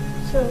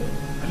 So?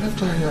 I left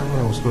her here when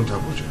I was going to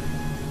Abuja.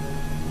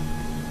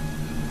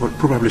 But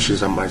probably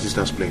she's at my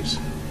sister's place.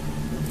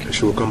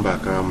 She will come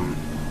back. But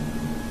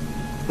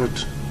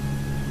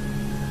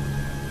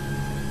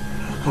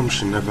how come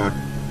she never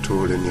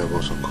told any of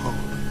us or called?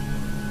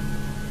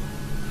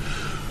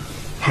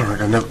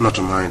 Alright, not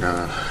to mind.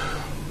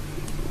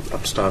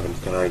 I'm starving.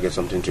 Can I get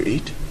something to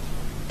eat?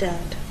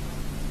 Dad,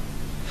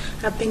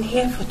 I've been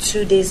here for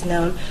 2 days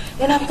now,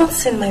 and I've not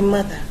seen my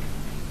mother.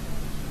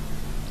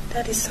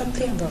 Dad, is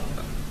something wrong?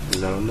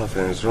 No,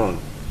 nothing is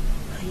wrong.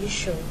 Are you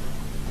sure?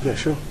 Yeah,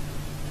 sure.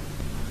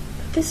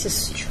 But this is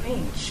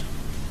strange.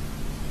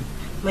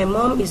 My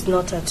mom is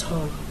not at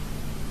home.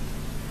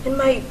 And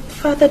my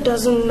father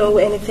doesn't know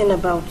anything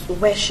about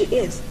where she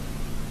is.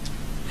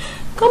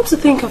 Come to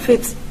think of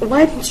it,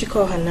 why didn't you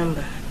call her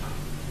number?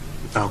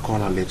 I'll call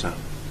her later.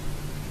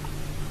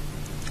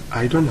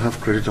 I don't have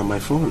credit on my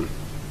phone.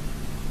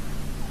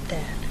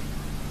 Dad.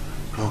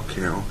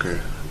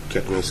 Okay.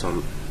 Get me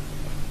some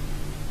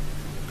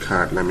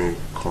card. Let me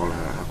call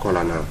her. I'll call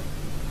her now.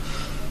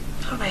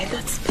 Alright,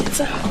 that's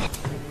better.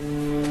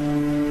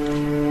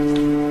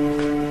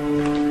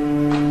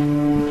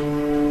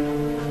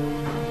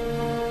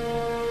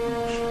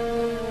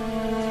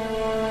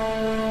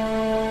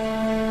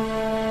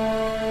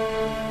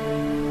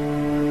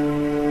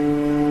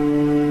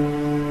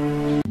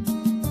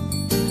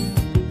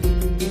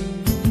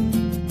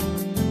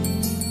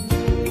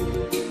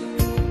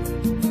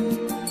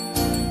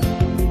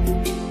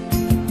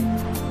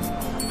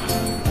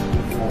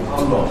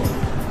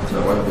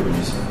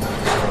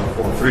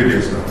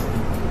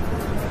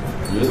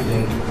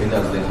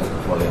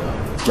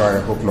 I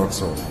hope not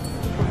so.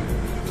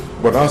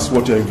 But that's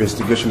what your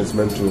investigation is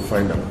meant to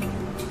find out.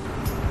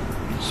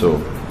 So,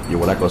 you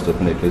would like us to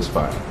open a case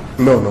file?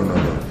 No.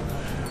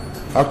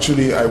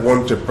 Actually, I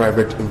want a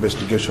private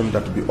investigation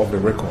that will be off the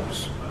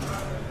records.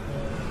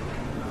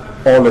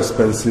 All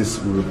expenses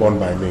will be borne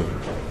by me.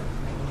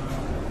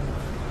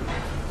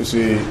 You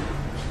see,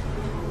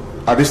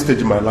 at this stage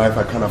in my life,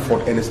 I can't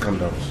afford any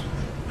scandals.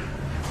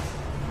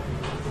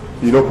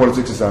 You know,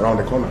 politics is around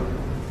the corner.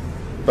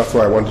 That's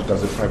why I want it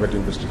as a private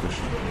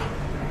investigation.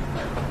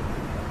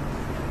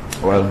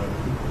 Well,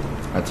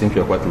 I think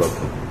you're quite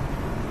lucky.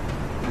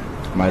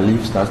 My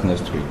leave starts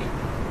next week.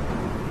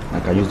 I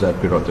can use that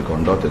period to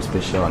conduct a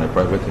special and a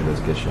private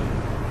investigation.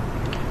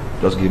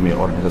 Just give me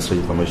all the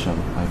necessary information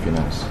and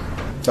finance.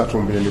 That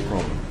won't be any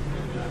problem.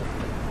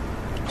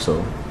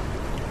 So,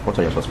 what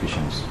are your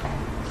suspicions?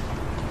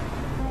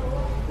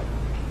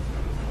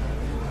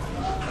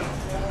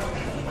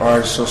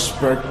 I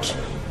suspect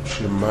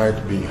she might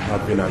be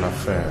having an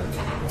affair.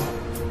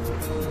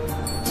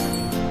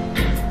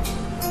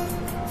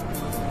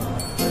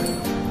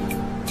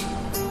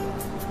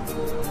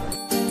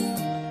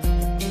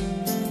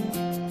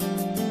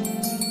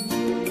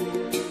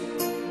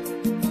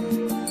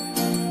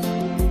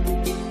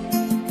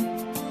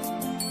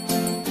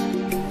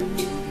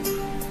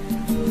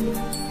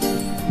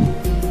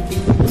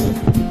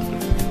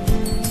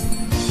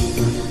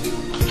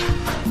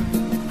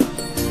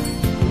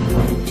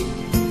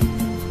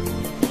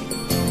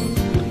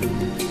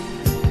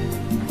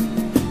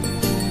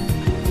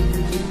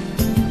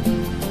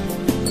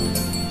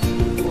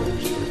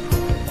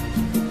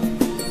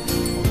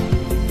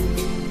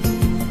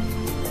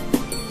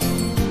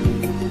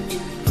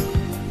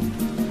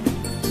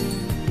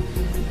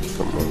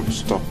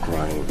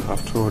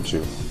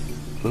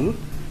 You.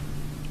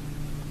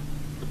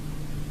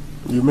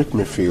 You make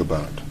me feel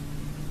bad.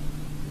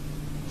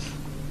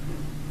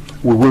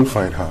 We will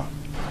find her.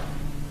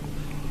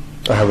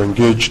 I have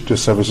engaged the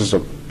services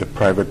of a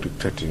private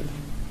detective.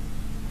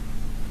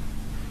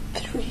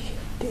 3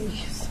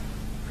 days.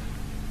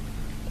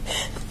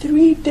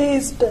 3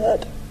 days,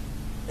 Dad.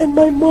 And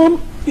my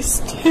mom is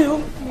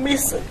still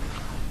missing.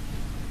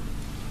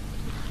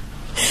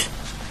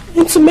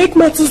 And to make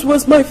matters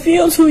worse, my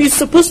fiance, who is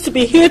supposed to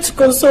be here to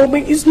console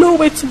me, is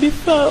nowhere to be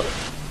found.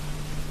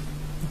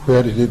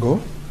 Where did he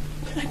go?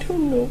 I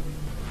don't know.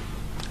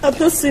 I've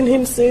not seen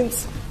him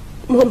since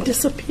Mom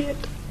disappeared.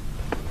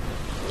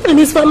 And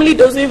his family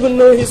doesn't even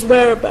know his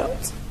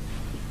whereabouts.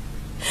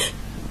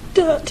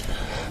 Dad,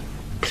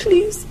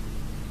 please.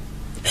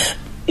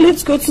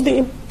 Let's go to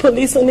the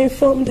police and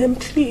inform them,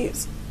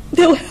 please.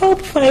 They'll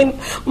help find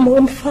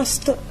Mom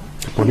faster.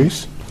 The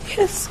police?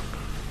 Yes.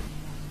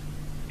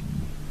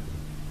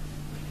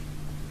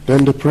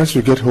 Then the press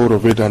will get hold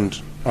of it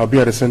and I'll be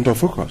at the center of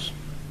focus.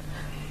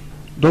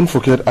 Don't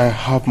forget, I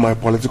have my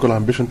political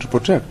ambition to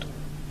protect.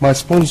 My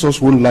sponsors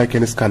won't like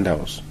any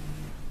scandals.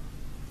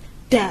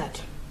 Dad,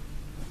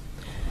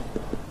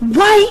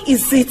 why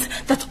is it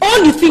that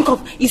all you think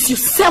of is your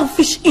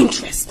selfish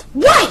interest?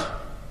 Why?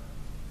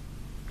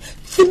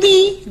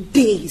 3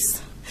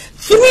 days.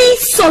 3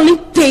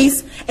 solid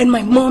days and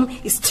my mom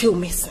is still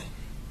missing.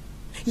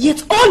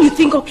 Yet all you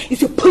think of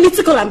is your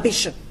political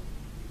ambition.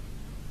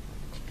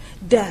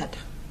 Dad,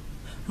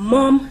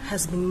 Mom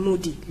has been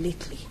moody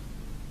lately.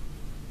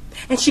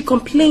 And she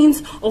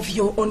complains of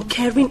your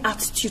uncaring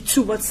attitude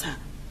towards her.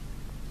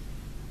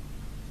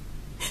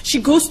 She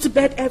goes to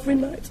bed every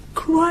night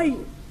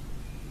crying.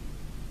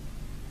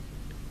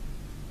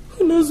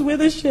 Who knows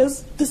whether she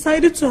has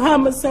decided to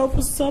harm herself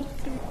or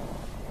something.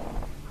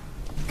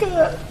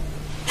 God.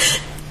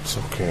 It's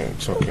okay,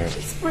 it's okay.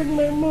 Just bring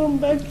my mom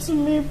back to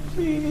me,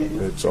 please.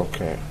 It's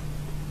okay.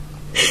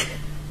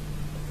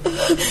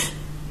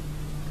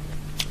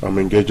 I'm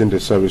engaging the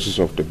services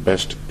of the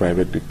best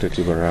private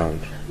detective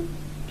around.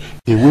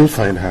 He will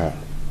find her.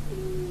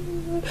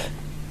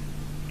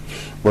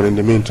 But in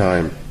the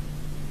meantime,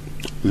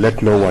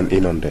 let no one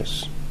in on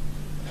this.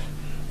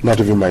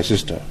 Not even my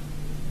sister.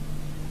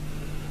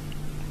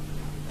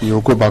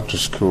 You'll go back to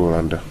school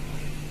and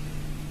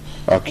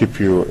I'll keep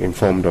you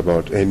informed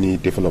about any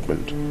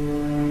development.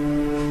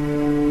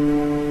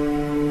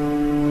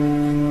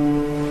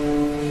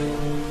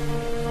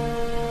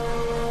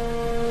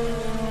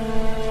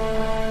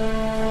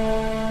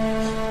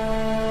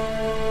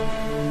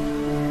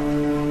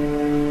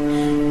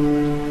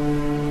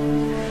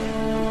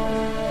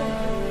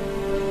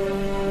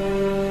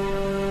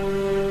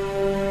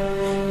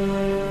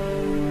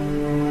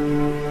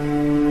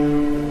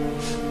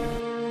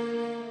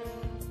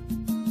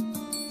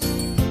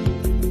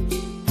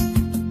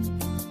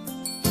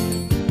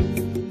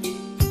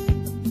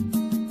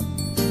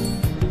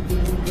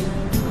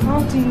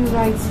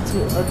 To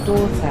a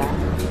daughter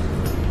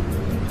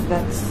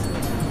that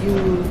you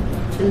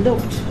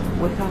eloped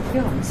with her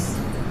fiance?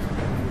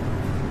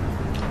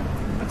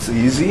 That's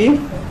easy.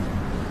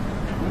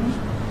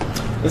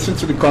 Listen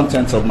to the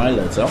contents of my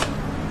letter.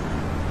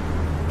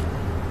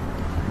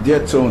 Dear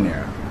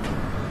Tonya,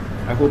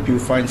 I hope you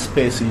find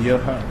space in your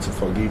heart to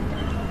forgive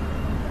me.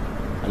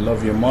 I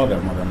love your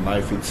mother more than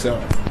life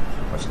itself.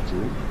 That's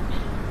true.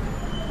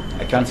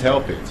 I can't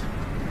help it.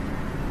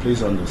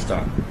 Please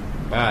understand.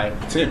 Bye.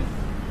 Tim.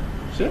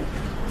 Sure.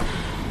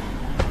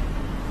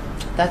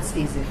 That's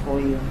easy for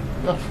you,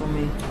 not for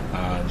me.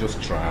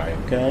 Just try,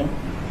 okay?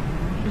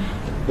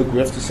 Look, we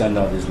have to send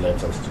out these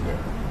letters today.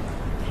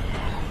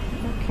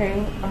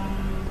 Okay.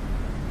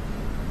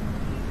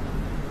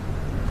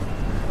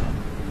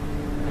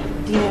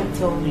 Dear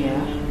Tonya,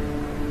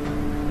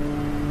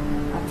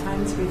 at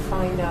times we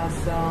find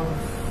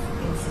ourselves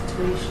in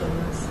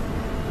situations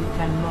we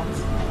cannot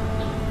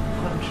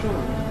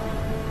control.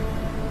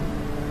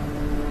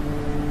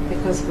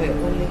 Because we're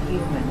only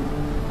human.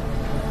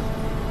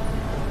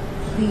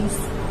 Please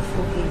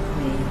forgive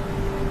me.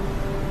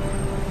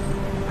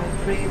 I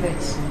pray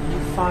that you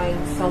find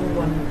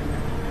someone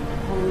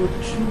who will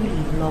truly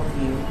love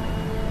you.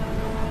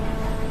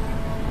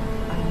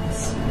 I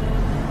miss you.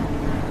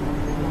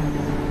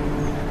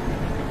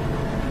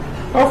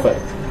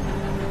 Perfect.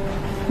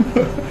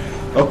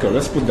 Okay,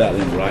 let's put that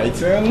in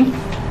writing.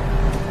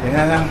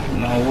 Yeah,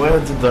 now where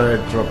did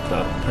I drop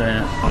that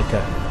pen?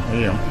 Okay,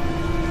 here you go.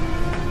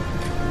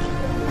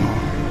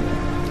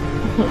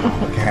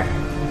 Okay,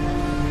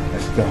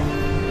 let's go.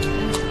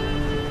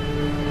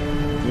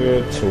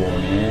 Dear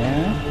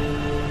Tonya,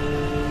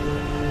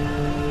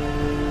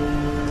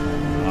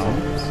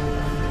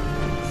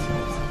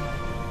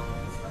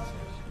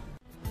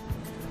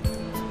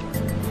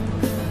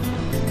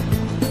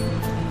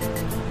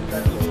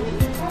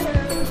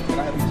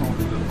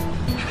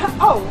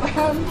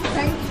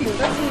 thank you.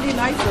 That's really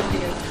nice of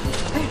you.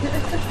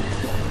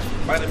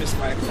 My name is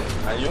Michael.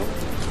 Are you?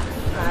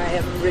 I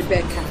am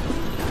Rebecca.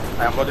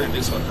 I am ordering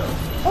this hotel.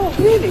 Oh,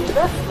 really?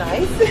 That's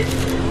nice. Tim.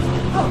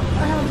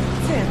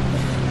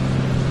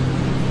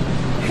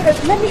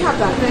 Let me have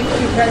that. Thank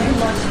you very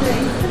much.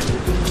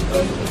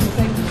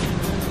 Thank you.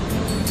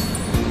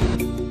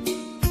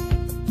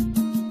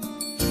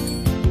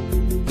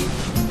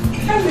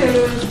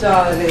 Hello,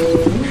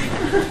 darling.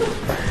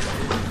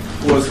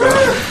 What's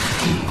that?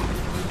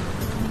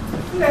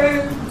 Hello.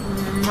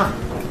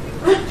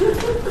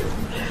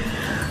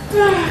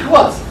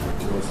 What?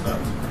 What's that?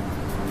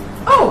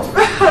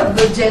 Oh,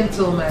 the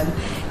gentleman.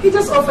 He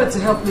just offered to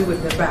help me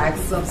with the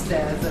bags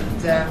upstairs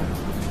and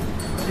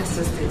this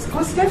is it.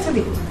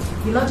 Coincidentally,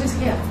 he lodges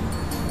here.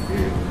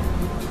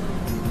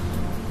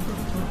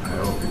 I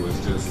hope he was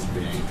just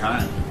being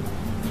kind.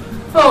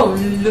 Oh,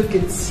 look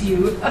at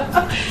you.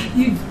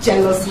 You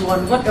jealous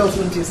one. What else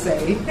would you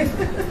say?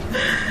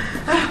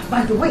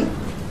 By the way,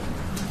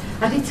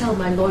 I did tell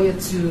my lawyer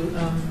to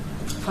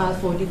file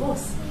for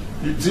divorce.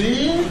 You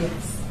did?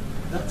 Yes.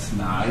 That's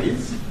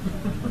nice.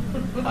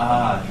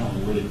 I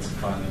can't wait to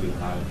finally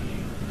have you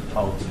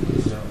talk to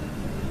yourself.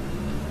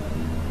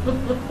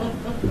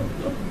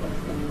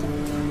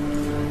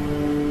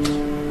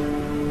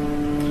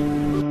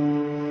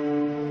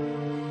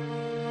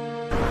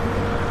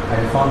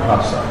 I found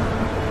her, sir.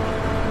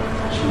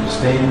 She was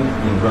staying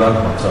in Grand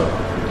Hotel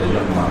with a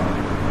young man.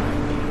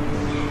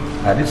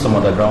 I did some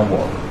underground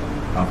work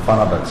and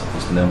found out that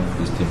his name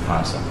is Tim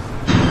Hansen.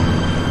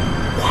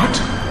 What?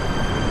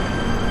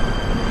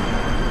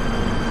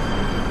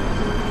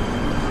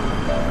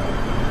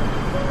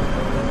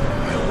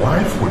 My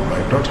wife with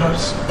my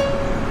daughters?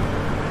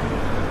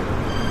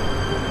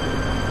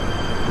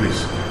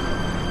 Please,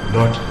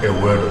 not a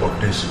word of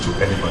this to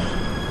anybody.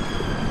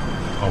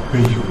 I'll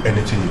pay you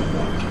anything you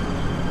want.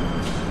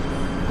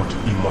 But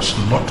you must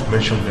not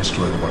mention this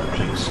to anyone,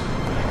 please.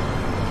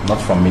 Not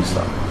from me,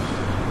 sir.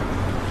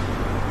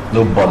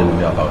 Nobody will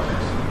know about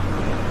it.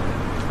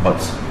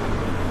 But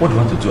what do you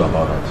want to do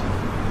about it?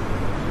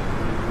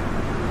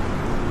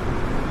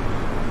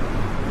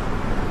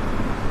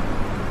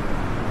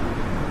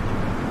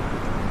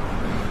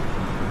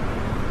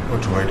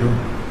 What do I do?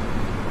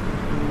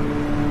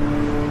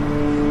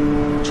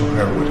 To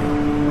hell with her.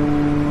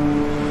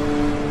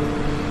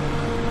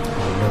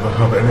 I'll never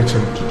have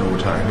anything to do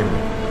with her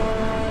anymore.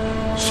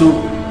 So,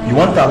 you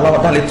want to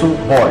allow that little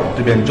boy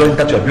to be enjoying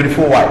that your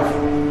beautiful wife?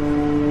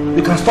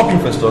 You can stop him,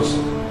 Festus.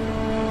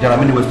 There are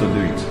many ways to do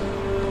it.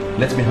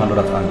 Let me handle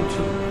that angle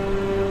too.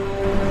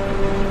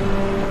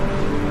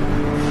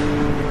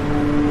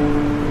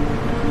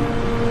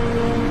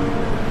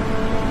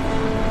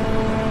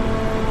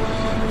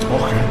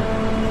 Okay.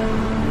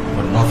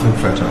 But nothing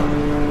further.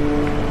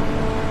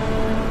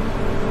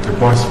 The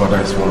boy's father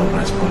is one of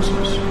my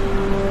sponsors.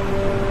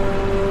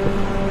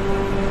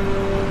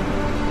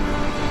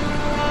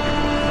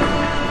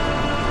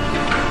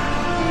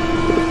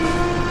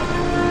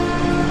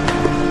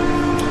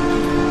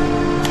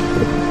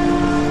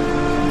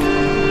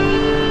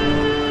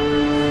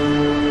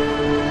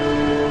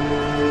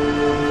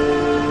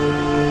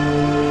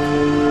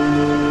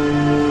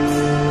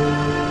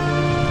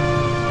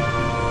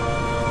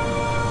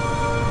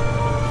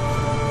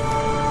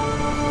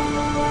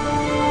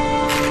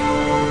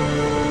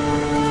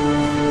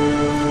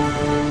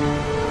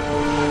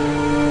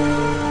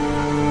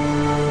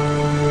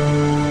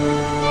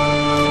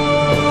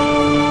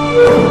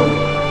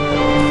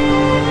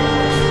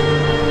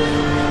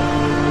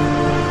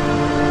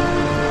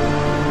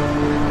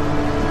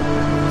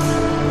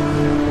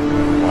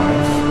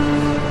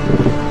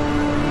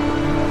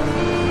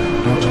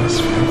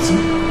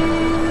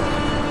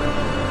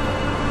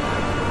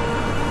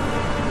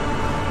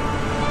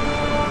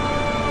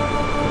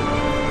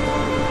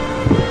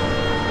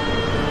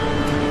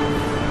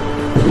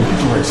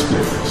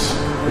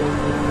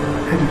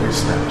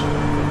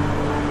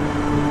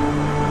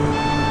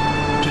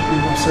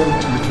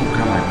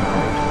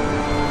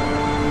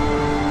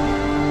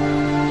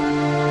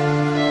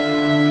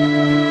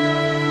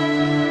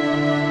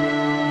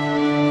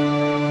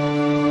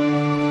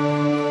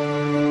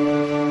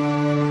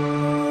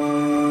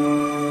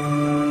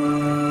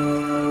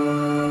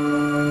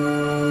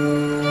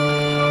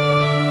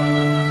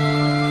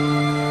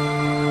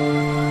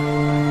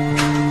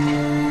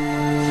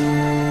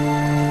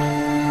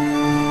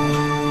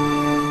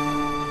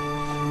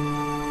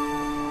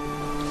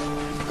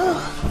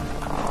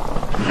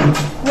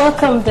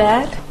 Welcome,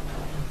 Dad.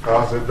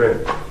 How's it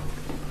been?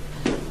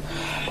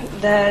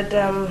 Dad,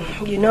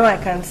 you know I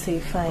can't say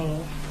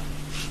fine.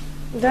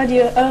 Dad,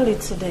 you're early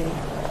today.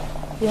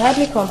 You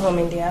hardly come home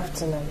in the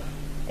afternoon.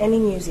 Any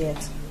news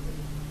yet?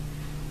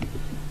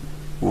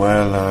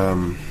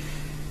 Well,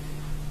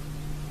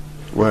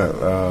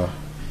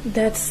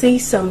 Dad, say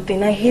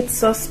something. I hate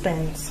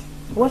suspense.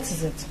 What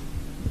is it?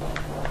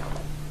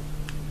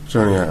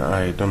 Sonia,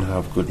 I don't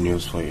have good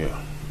news for you.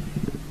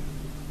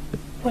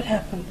 What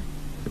happened?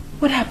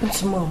 What happened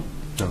to Mom?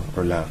 No,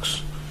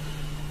 relax.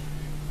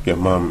 Your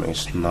mom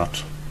is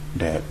not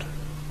dead.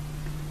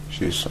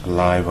 She's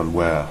alive and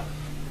well.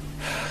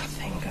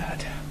 Thank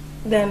God.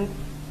 Then,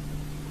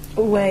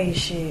 where is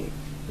she?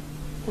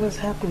 What's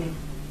happening?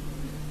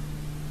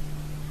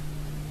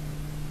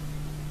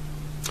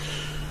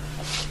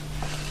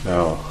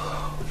 Now,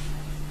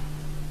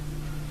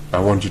 I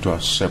want you to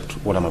accept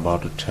what I'm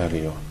about to tell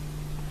you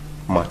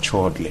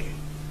maturedly.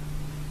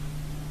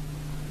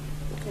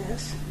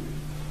 Yes.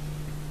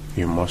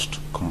 You must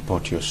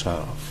comport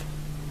yourself.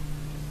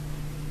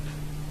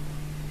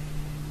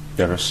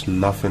 There is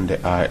nothing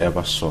the eye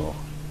ever saw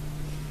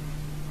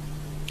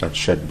that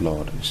shed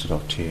blood instead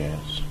of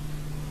tears.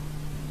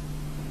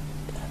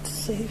 Let's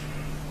say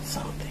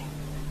something.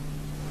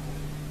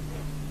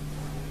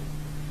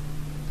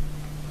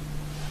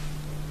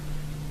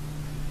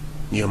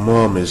 Your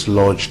mom is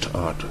lodged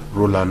at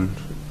Roland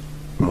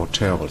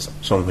Motels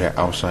somewhere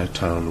outside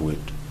town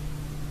with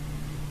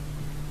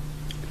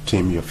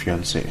Tim, your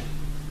fiancé.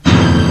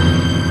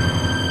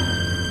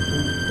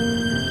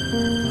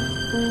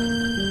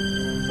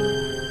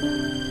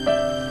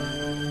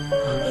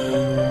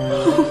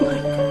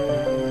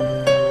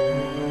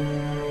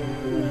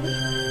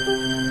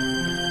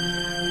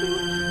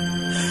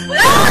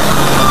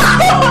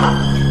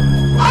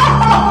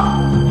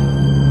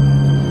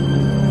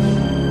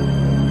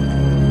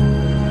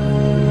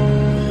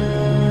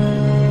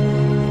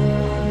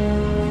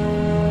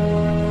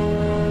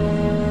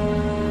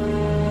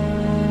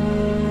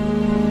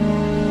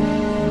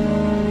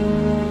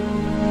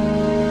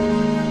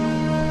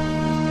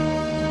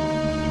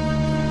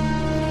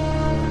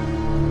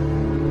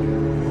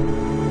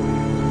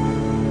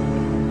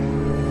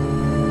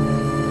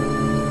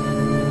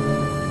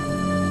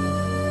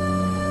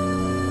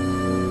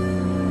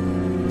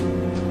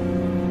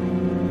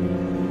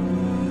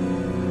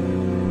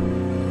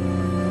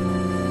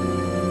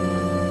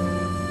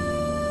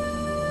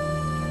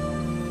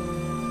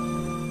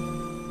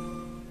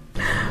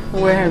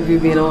 Where have you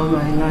been all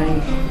my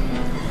life?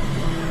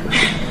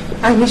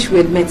 I wish we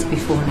had met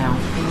before now.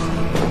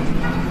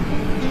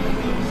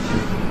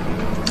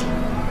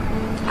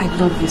 I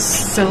love you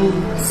so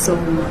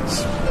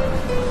much.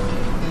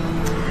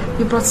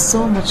 You brought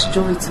so much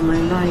joy to my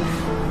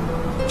life.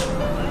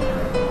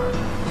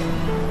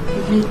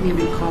 You made me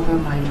recover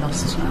my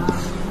lost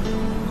youth.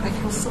 I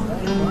feel so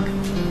young.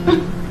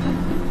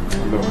 I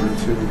love you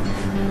too.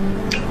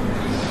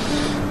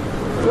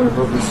 I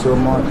love you so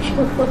much.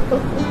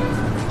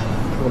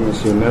 I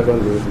promise you'll never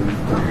leave me.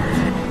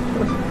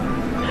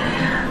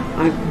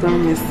 I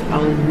promise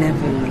I'll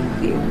never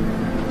leave you.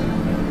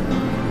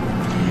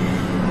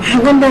 I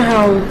wonder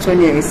how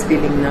Tonya is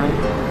feeling now.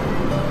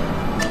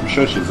 I'm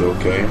sure she's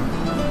okay.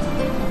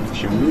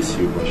 She'll miss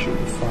you, but she'll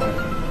be fine.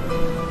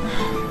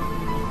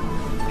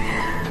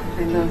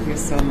 I love you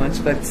so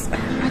much, but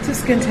I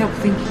just can't help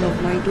thinking of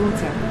my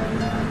daughter.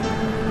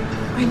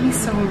 I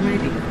miss her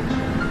already.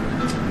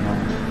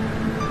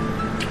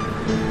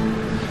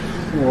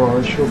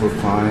 Well, she'll be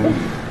fine.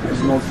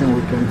 There's nothing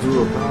we can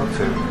do about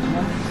it.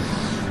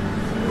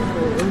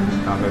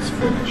 Now let's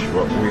finish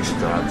what we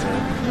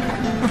started.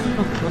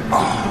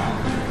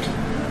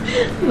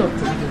 Not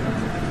again.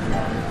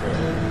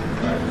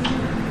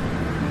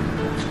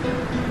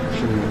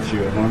 She met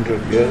you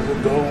 100 years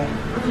ago.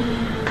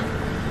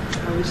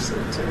 I wish so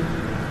too.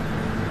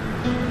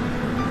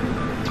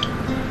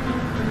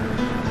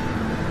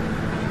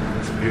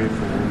 It's a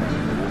beautiful woman.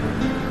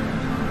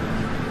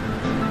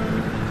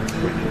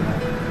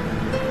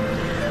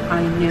 I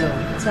know.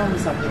 Tell me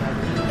something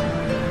like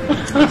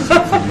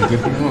You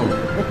didn't know.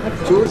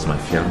 So it's my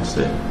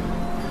fiancé.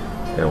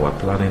 We're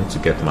planning to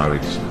get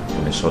married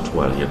in a short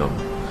while, you know.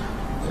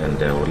 And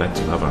we'd like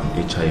to have an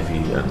HIV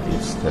and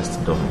AIDS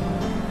test done.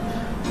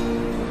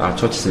 Our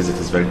church says it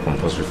is very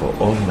compulsory for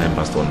all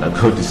members to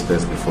undergo this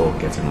test before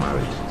getting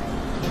married.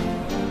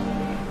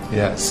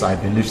 Yes, I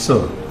believe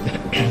so.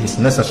 It's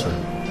necessary.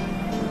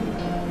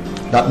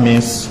 That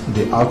means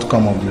the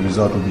outcome of the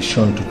result will be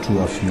shown to two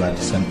of you at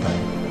the same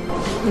time.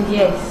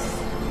 Yes.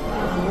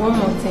 One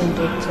more thing,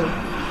 doctor.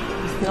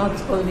 It's not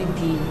only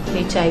the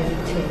HIV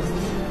test.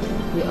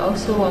 We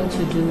also want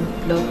to do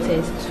blood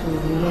tests to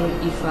know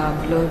if our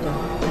blood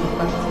are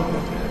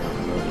compatible.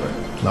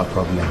 No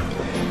problem.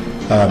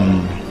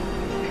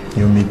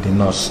 You meet the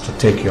nurse to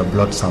take your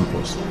blood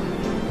samples.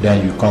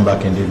 Then you come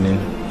back in the evening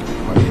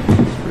for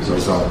the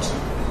results.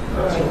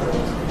 Alright.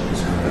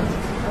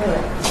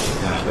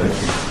 Yeah, thank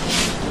you.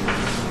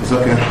 It's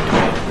okay.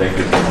 Thank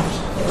you very much.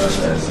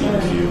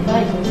 See you.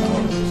 Bye.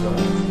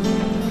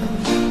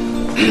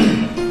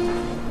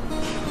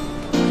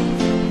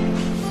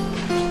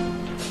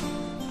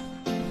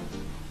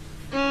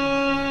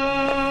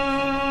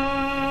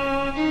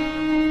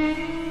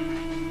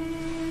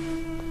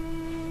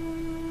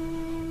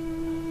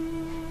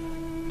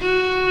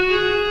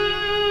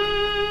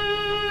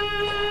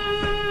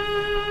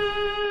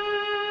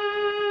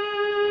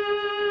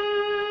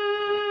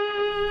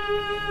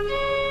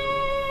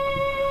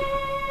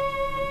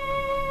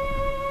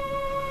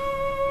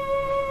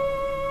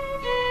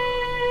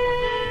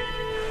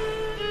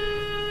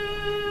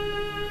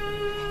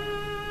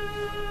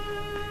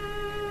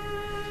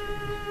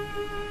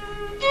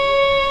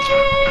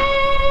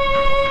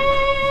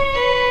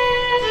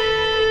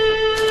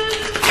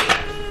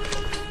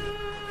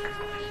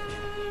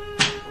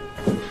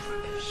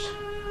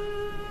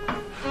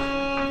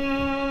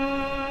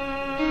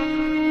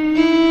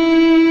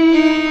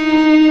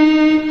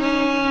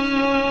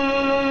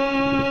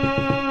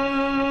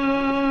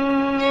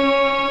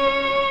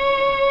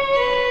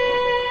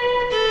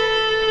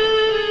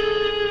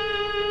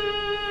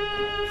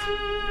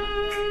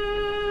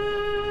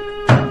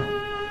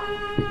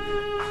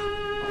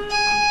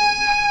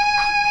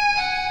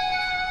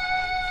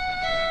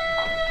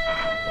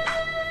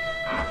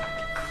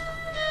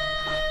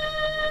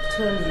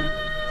 Tony,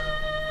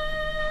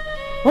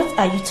 what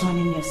are you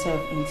turning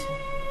yourself into?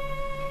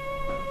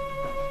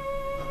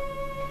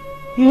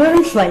 You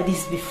weren't like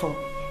this before.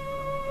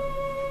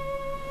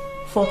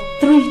 For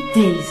 3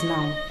 days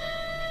now,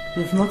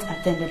 you've not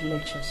attended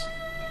lectures.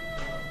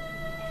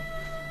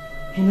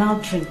 You now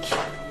drink,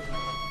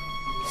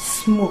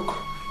 smoke,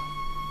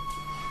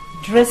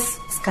 dress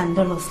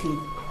scandalously.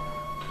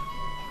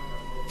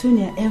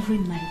 Tonya, every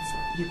night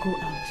you go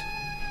out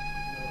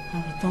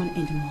and return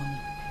in the morning.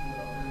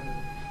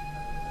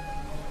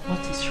 What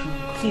is wrong?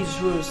 Please,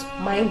 Rose,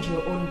 mind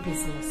your own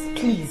business.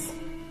 Please.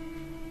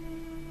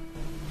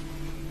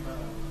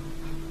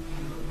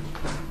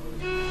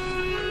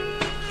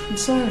 I'm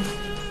sorry.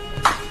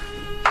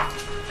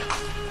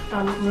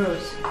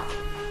 Rose.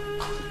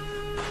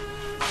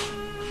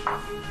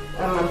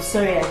 I'm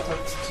sorry I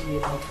talked to you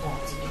about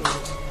that.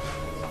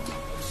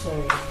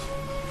 Sorry.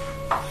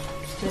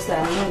 It's just that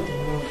I'm not in the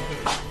mood.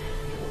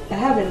 I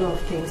have a lot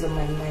of things on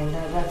my mind.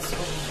 That's all.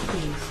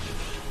 Please.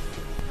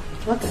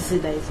 What is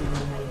it that is in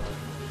your mind?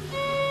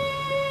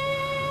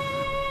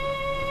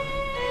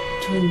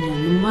 Tonya,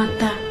 no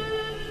matter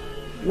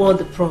what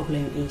the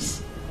problem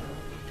is,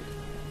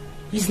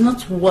 it's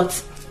not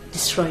worth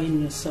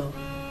destroying yourself.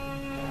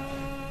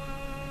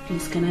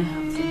 Please, can I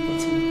have some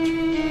bottle of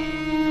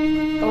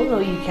drink? Oh no,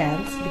 you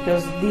can't,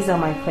 because these are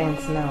my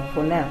friends now,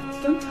 for now.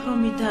 Don't tell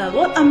me that.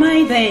 What am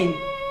I then?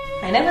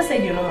 I never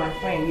said you're not my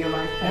friend, you're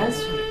my friend.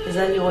 That's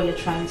exactly what you're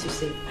trying to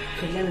say.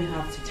 Okay, let me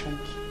have the drink,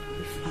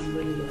 if I'm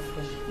really your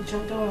friend.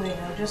 John, don't worry,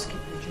 I'll just keep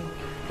the drink.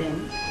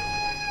 Then,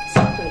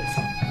 separate.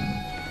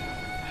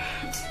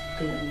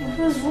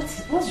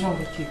 What's wrong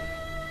with you?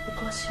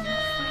 Because you're my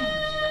friend.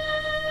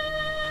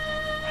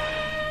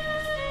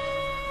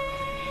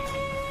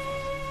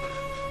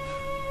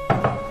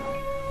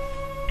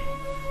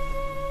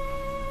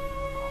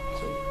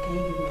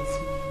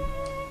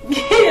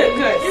 You're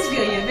good. It's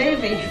good. You're very,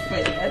 very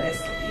funny,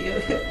 honestly.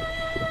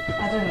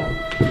 I don't know.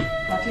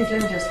 But please, let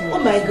me just finish. Oh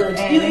my God.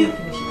 Let me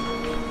finish it.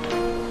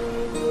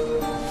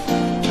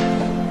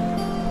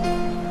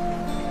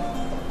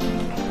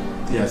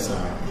 Yes,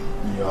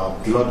 your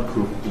blood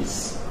group is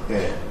A,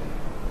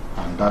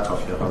 and that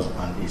of your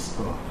husband is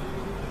O.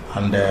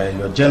 And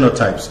your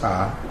genotypes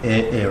are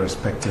AA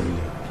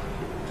respectively.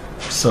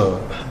 So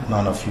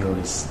none of you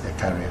is a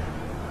carrier.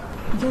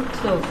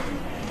 Doctor,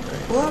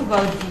 what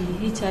about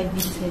the HIV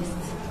test?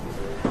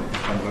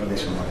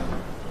 Congratulations, madam.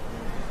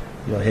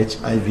 Your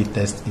HIV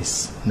test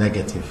is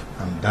negative,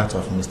 and that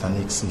of Mr.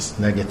 Nix is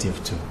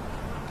negative too.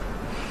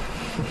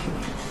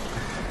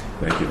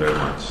 Thank you very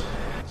much.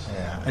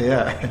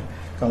 Yeah.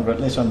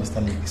 Congratulations,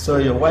 Mr. Nick. So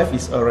your wife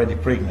is already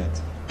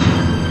pregnant.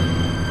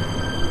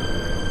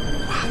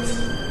 What?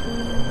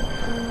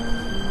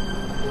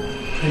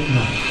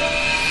 Pregnant?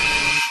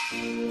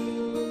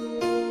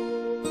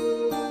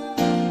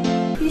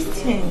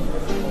 Christian.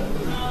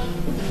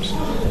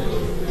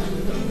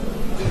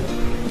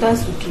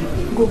 That's okay.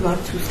 Go back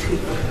to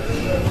sleep.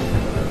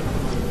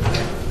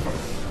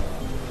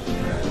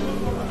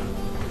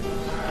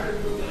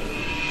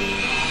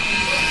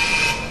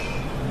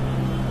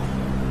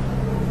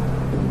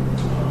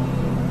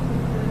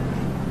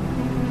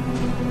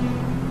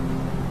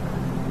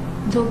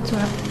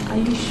 Doctor, are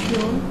you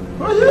sure?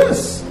 Oh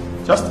yes,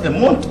 just a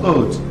month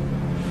old.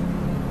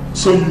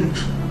 So you...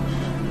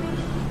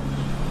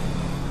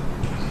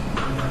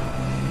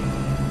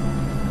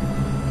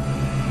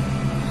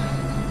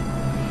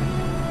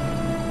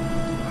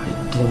 I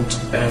don't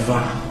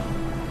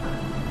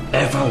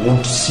ever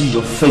want to see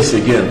your face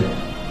again.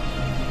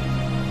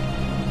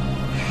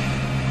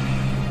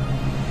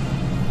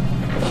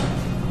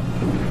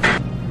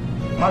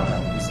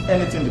 Madam, is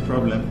anything the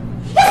problem?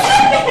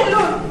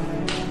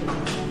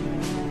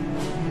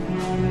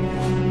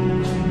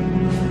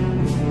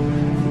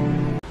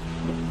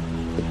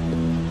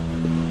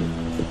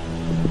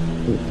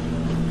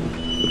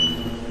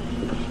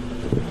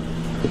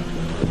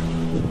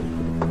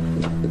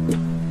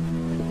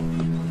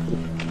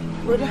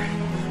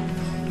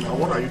 Now,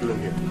 what are you doing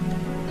here?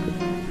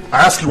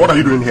 I ask you, what are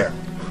you doing here?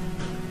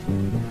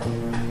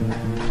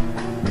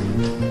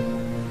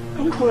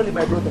 Are you calling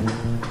my brother?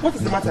 What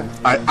is the matter?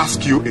 I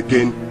ask you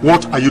again,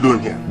 what are you doing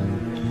here?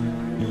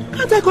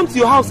 Can't I come to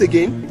your house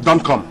again?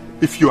 Don't come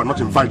if you are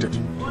not invited.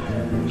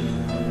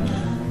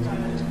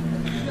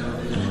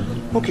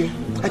 Okay,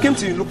 I came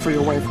to look for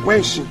your wife. Where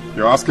is she?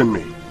 You're asking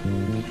me.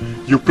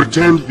 You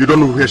pretend you don't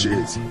know where she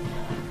is.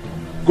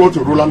 Go to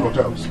Roland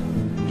Hotels.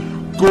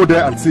 Go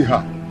there and see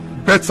her.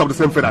 Birds of the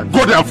same feather.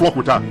 Go there and flock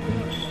with her.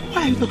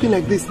 Why are you talking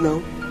like this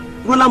now?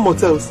 Roland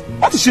Motels.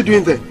 What is she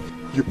doing there?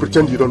 You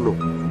pretend you don't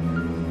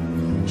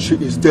know. She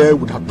is there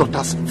with her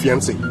daughter's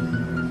fiancé,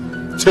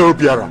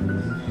 talebearer.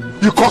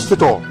 You caused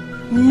it all.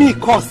 Me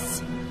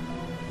caused?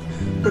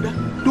 Brother,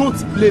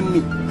 don't blame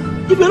me.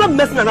 If you're not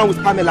messing around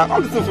with Pamela,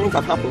 all these things wouldn't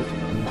have happened.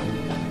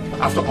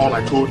 After all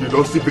I told you,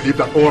 don't still believe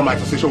that all my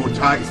association with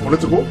her is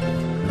political?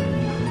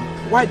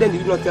 Why then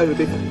did you not tell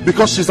Rebecca?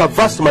 Because she's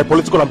adverse to my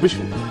political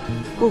ambition.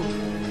 Oh,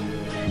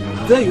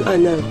 there you are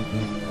now.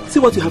 See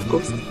what you have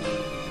caused.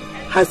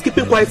 Has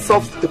keeping quiet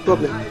solved the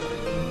problem?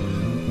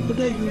 But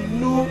then you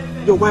know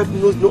your wife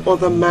knows no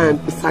other man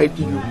beside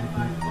you.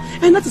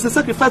 And that is a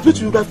sacrifice which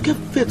you would have kept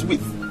faith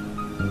with.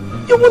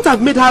 You wouldn't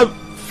have made her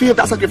feel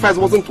that sacrifice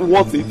wasn't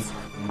worth it.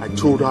 I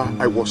told her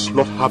I was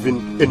not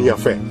having any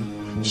affair.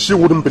 She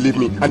wouldn't believe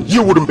me, and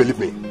you wouldn't believe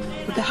me.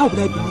 But how would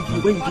I believe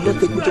you when you did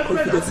not take me to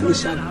confidence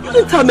initially? You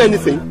didn't tell me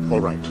anything.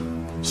 All right.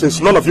 Since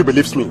none of you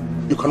believes me,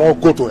 you can all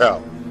go to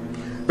hell.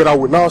 But I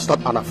will now start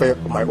an affair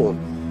of my own.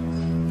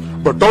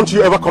 But don't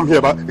you ever come here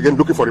again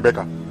looking for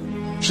Rebecca.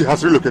 She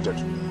has relocated.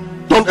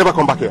 Don't ever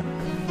come back here.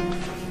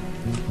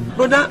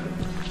 Brother,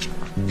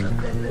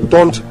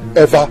 don't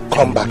ever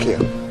come back here.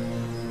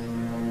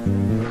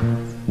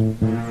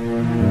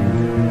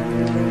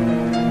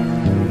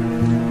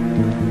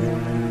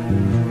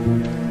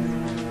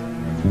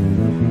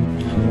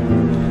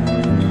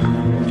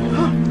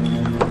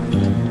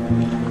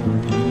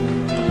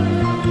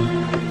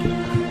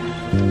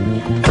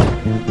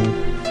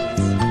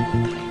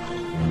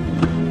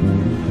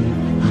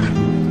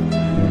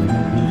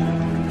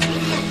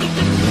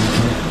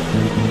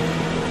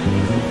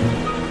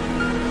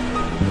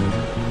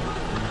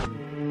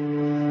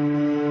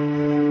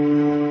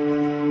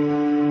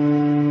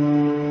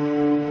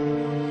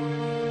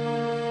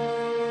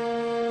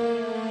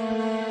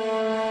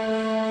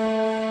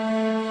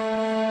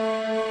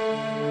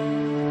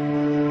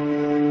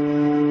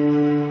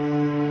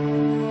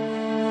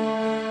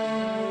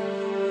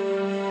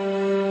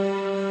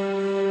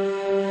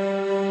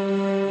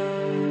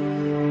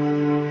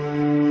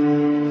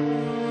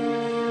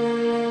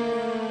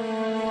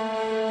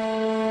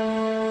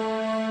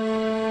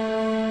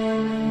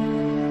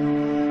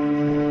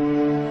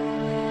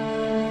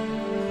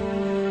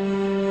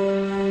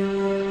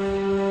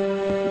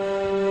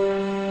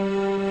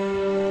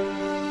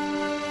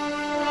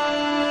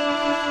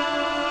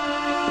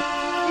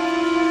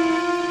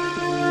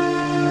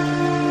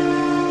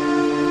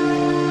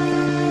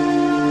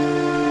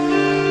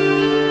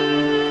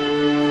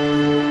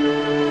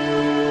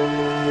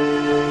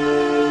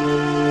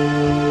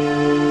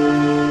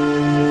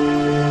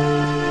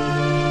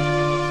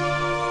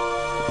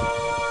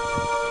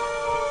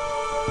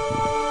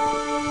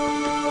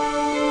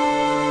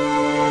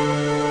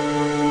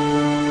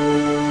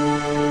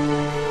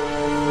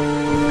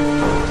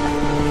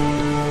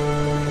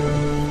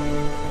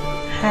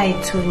 Hi,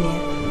 Tonya.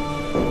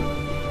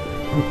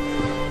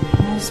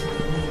 What's my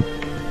name?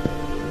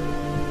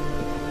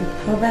 You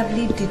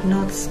probably did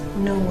not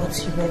know what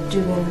you were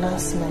doing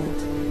last night.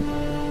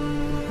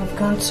 I've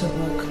gone to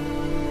work.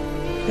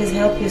 Please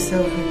help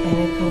yourself with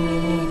anything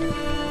you need.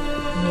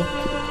 Nick.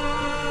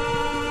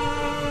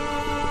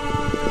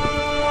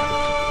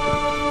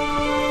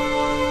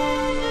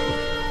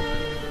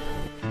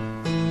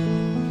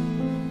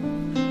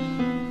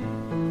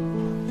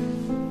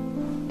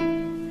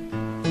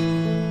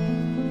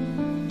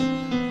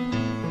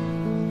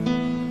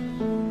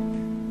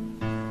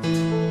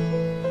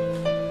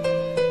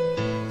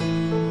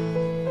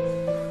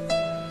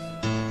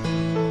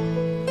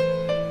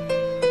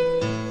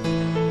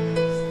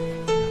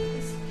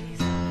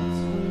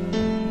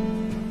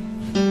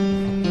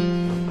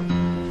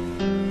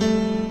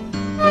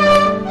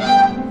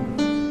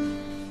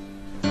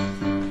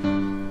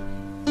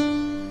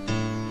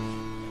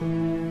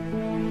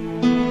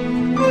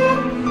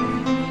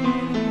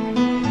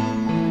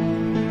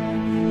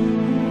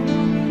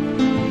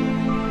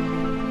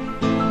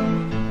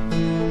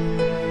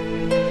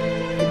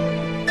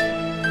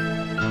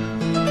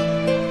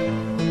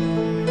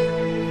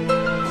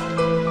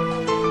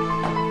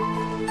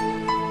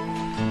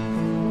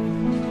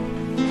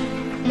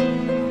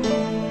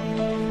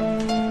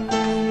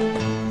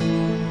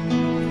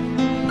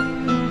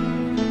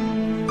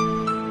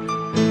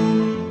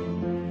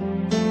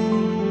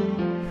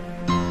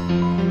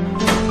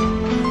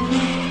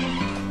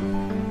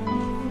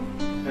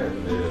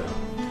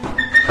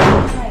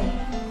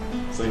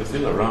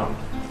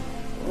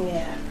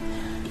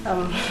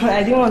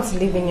 I didn't want to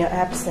leave in your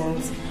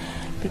absence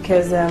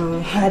because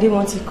I didn't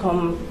want to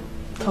come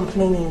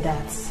complaining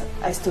that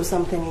I stole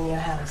something in your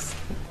house.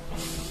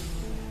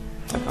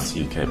 I can see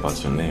you care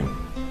about your name.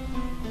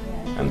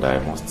 Yeah. And I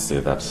must say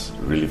that's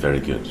really very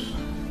good.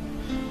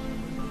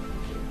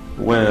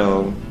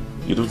 Well,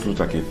 you don't look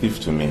like a thief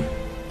to me,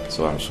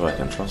 so I'm sure I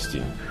can trust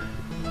you.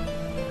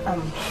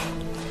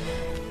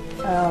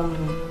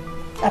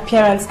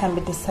 Appearance can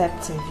be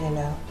deceptive, you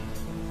know.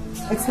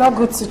 It's not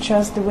good to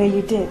trust the way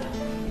you did.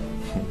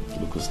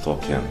 Look who's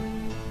talking.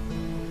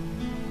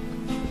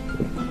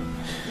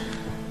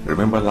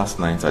 Remember last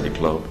night at the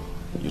club?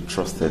 You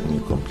trusted me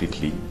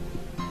completely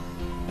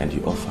and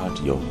you offered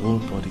your whole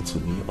body to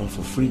me all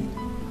for free.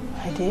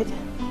 I did?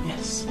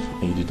 Yes.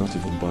 And you did not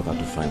even bother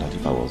to find out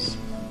if I was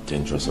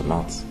dangerous or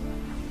not.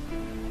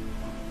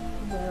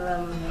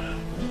 Well,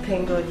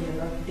 thank God you're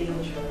not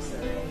dangerous,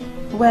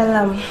 alright?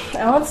 Well,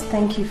 I want to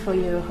thank you for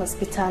your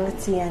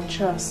hospitality and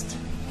trust.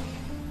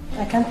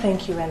 I can't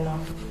thank you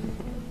enough.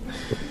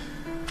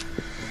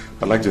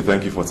 I'd like to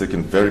thank you for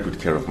taking very good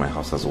care of my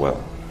house as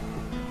well.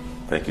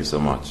 Thank you so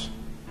much.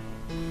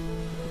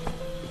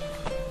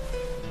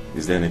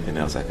 Is there anything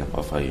else I can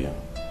offer you?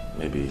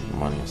 Maybe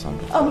money or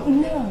something? Oh,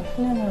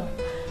 no.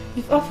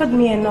 You've offered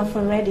me enough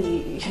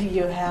already.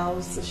 Your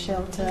house, the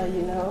shelter,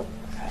 you know.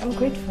 I'm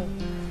grateful.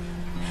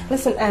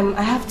 Listen,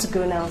 I have to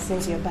go now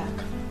since you're back.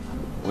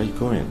 Where are you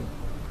going?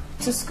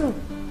 To school.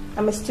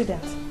 I'm a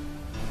student.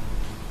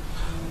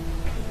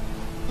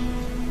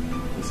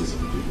 This is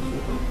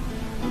beautiful.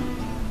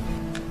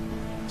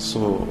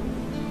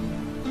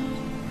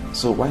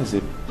 So why is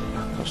it...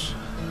 Gosh.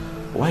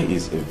 Why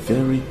is a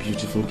very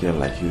beautiful girl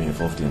like you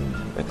involved in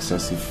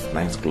excessive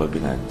night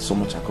clubbing and so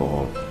much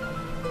alcohol?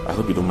 I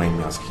hope you don't mind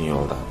me asking you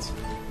all that.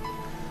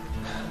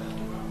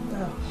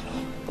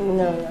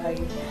 No, I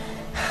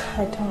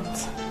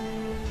don't.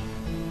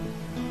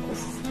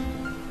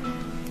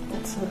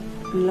 It's a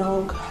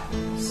long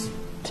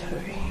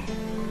story.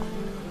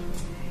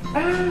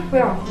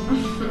 Well,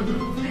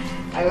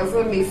 I was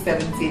only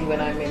 17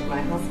 when I met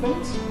my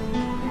husband.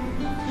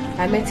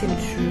 I met him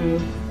through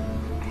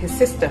his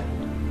sister,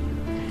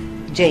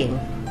 Jane,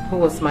 who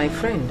was my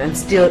friend and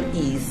still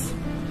is.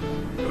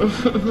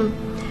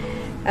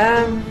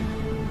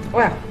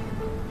 Well,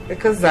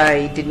 because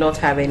I did not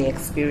have any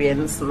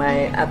experience,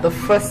 at the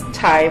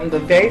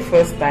very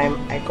first time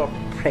I got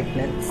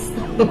pregnant.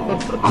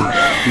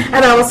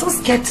 And I was so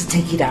scared to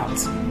take it out.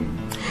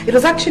 It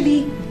was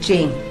actually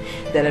Jane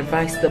that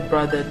advised the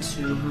brother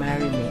to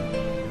marry me.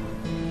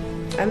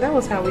 And that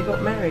was how we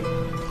got married.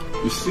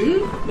 You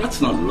see,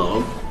 that's not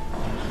love.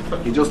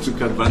 He just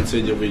took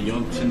advantage of a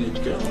young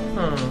teenage girl.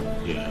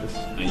 Yes,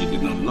 and you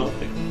did not love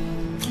him.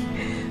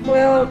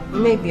 Well,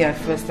 maybe at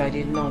first I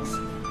did not.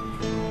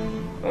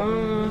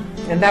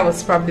 And that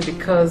was probably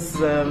because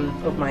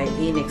of my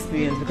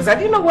inexperience. Because I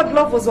didn't know what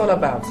love was all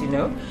about, you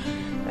know.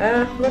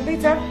 But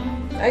later,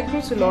 I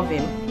grew to love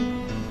him.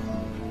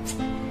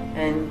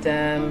 And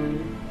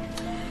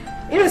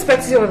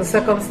irrespective of the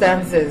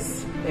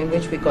circumstances in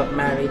which we got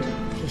married,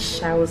 he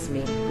showers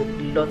me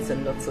with lots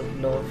and lots of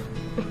love.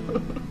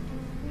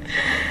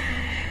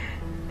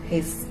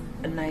 He's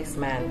a nice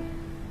man.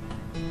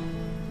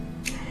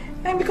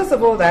 And because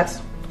of all that,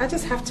 I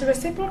just have to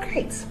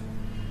reciprocate.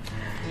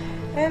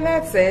 And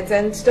that's it.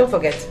 And don't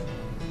forget,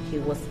 he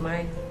was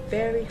my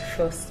very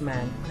first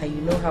man. And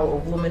you know how a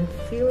woman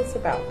feels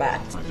about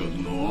that. I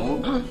don't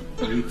know.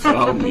 You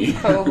tell me.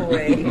 Go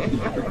away.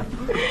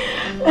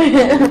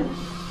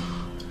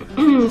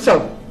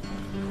 So,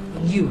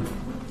 you.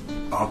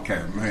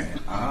 Okay, man.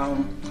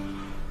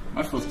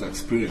 My first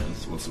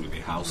experience was with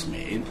a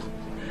housemaid.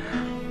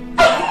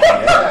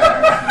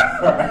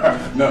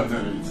 No,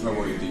 it's not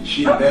what you did.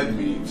 She led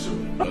me into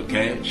it.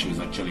 Okay? She was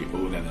actually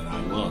older than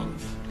I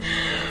was.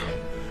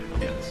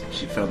 Yes,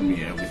 she fed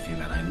me everything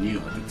that I knew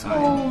at the time.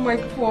 Oh, my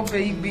poor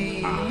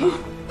baby.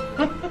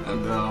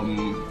 And I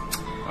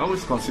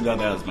always considered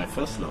that as my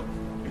first love.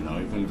 You know,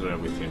 even though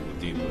everything we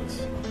did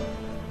was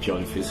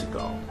purely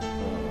physical.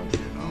 You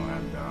know,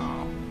 and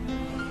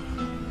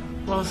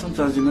well,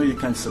 sometimes, you know, you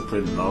can't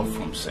separate love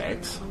from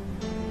sex.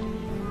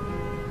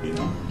 You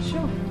know?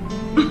 Sure.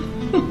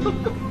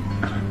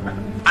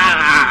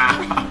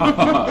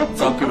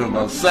 Talking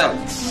about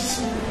sex.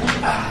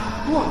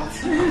 What?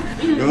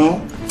 You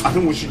know, I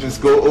think we should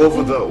just go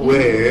over that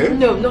way.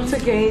 No, not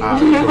again.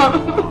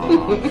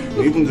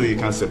 Even though you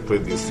can't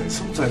separate these things,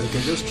 sometimes you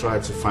can just try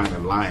to find a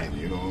line,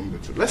 you know.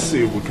 Let's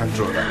see if we can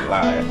draw that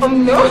line. Oh,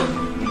 no.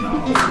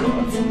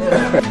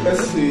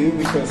 Let's see if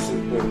we can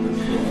separate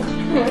this one.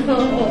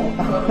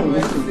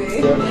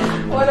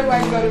 What have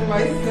I gotten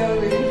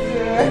myself into?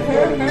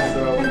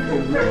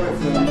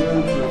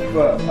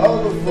 All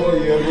the 4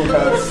 years we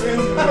had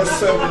since we were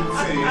 17.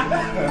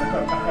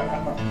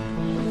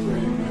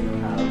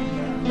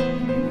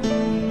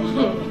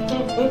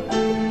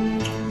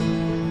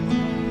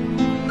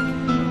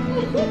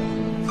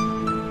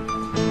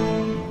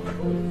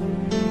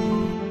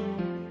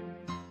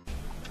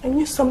 I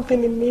knew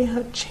something in me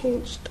had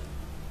changed.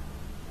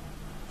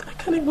 I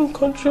can't even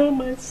control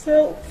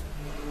myself.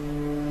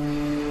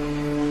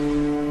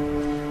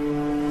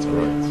 It's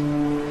alright.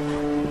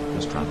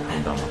 Just try and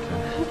calm down,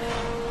 okay?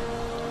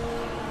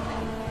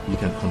 You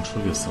can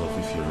control yourself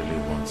if you really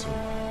want to.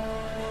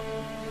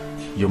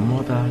 Your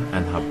mother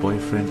and her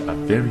boyfriend are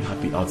very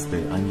happy out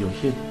there and you're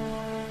here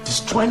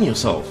destroying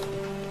yourself.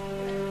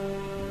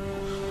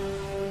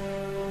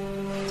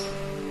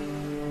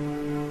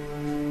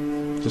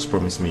 Just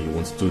promise me you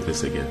won't do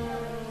this again.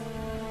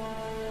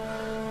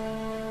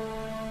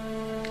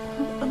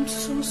 I'm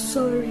so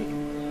sorry.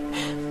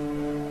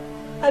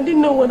 I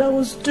didn't know what I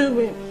was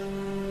doing.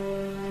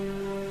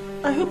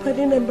 I hope I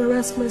didn't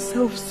embarrass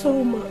myself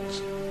so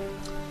much.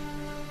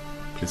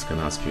 Please, can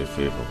I ask you a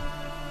favor?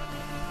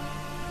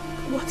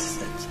 What is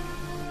it?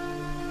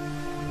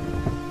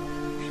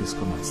 Please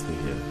come and stay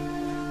here.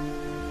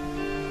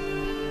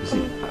 You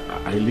see,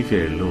 I live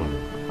here alone.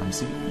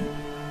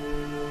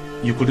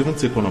 You could even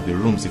take one of the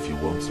rooms if you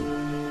want to.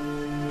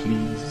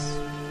 please.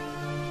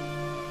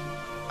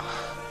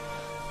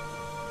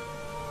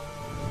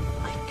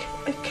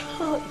 I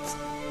can't.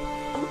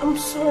 I'm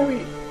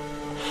sorry.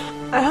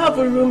 I have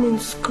a room in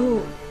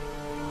school.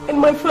 And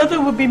my father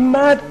would be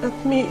mad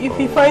at me if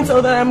he finds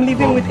out that I'm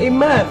living with a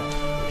man.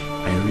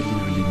 I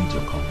really need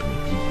your company,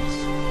 please.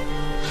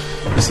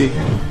 You see,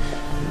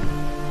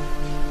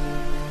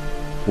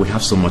 we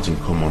have so much in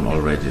common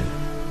already.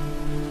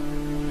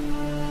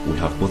 We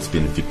have both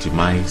been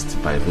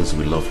victimized by those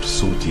we loved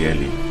so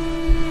dearly.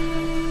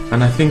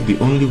 And I think the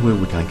only way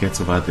we can get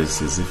over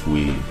this is if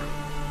we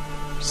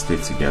stay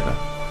together.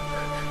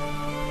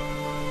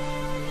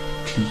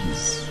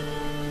 Please,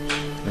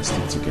 let's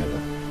stay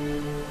together.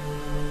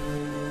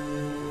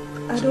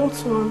 I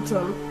don't want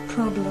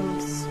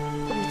problems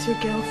with your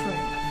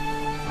girlfriend.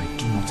 I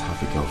do not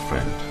have a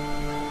girlfriend.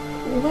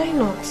 Why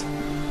not?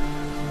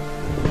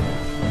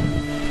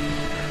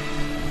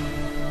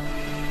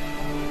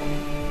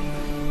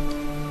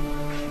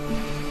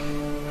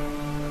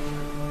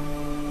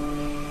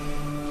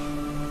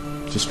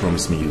 Just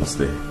promise me you'll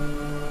stay,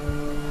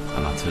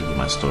 and I'll tell you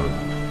my story.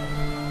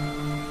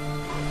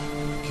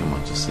 Come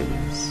on, just say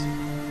yes.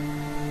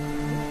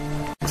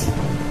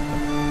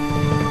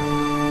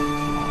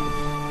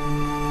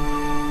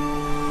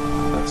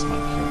 That's my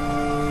kid.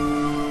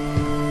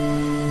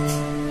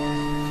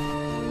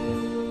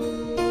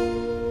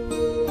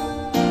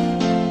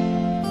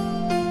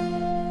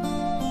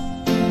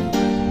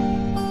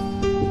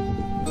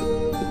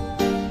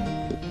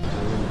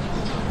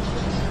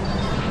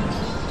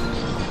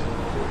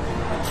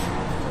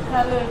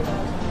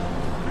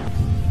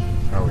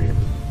 How are you?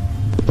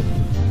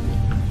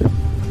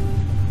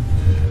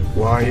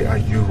 Why are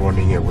you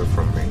running away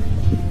from me?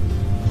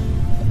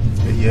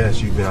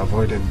 Yes, you've been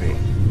avoiding me.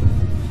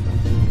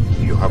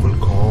 You haven't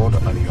called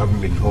and you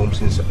haven't been home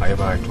since I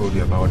told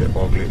you about the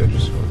ugly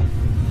episode.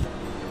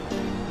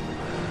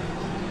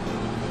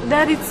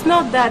 Dad, it's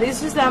not that.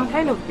 It's just that I'm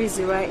kind of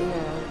busy right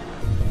now.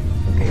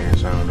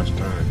 Yes, I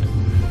understand.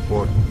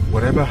 But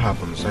whatever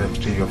happens, I am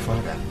still your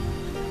father.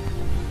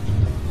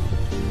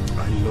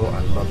 I know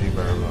I love you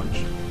very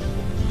much.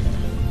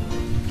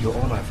 You're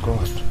all I've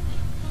got.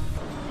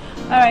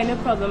 Alright, no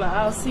problem.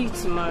 I'll see you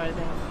tomorrow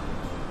then.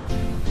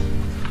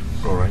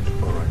 Alright.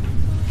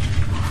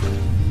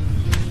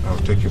 I'll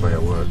take you by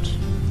your words.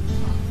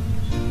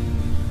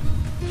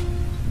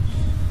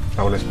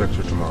 I will expect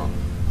you tomorrow.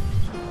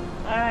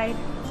 Alright.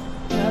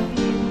 Love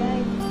you.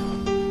 Bye.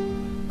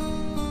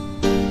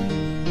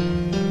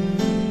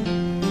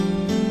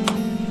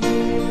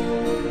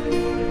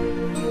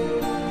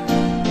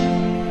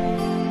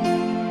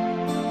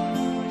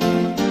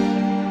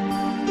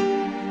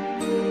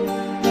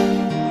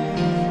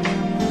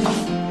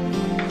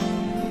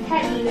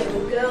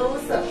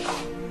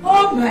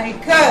 Oh my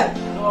God!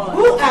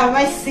 Who am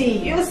I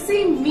seeing? You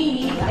see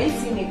me. Are you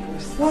seeing a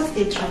person? What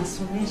a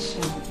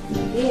transformation!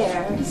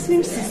 Yeah. It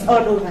seems it's all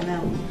over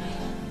now.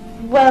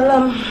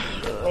 Well,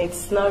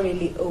 it's not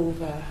really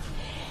over.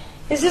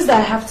 It's just that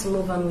I have to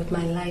move on with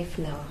my life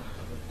now.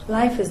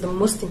 Life is the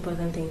most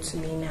important thing to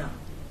me now.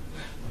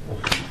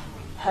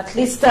 At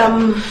least, I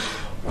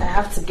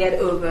have to get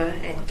over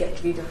and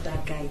get rid of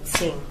that guy,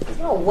 Tim. It's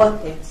not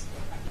worth it.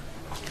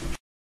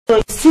 So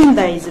it seems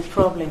there is a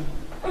problem.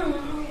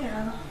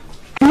 Yeah.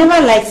 I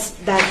never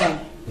liked that guy.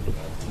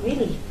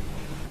 Really?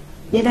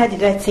 Neither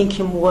did I think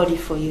him worthy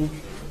for you.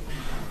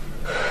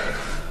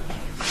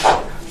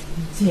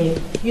 Dear,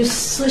 you're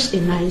such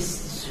a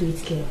nice,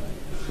 sweet girl.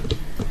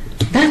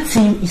 That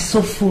Tim is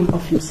so full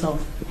of himself.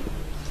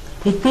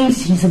 He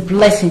thinks he's a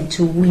blessing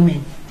to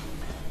women.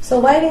 So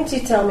why didn't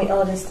you tell me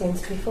all these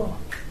things before?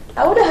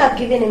 I wouldn't have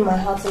given him my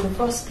heart in the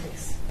first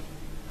place.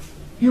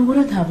 You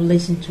wouldn't have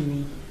listened to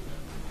me.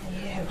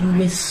 Yeah, You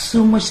were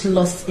so much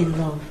lost in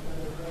love.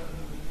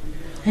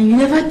 And you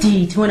never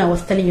did when I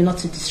was telling you not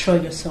to destroy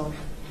yourself.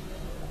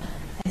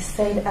 I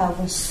said I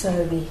was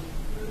sorry.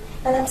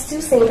 And I'm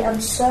still saying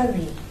I'm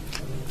sorry.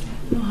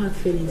 No hard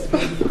feelings.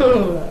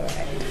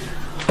 Alright.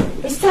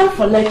 It's time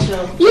for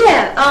lecture.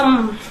 Yeah,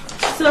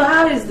 so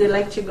how is the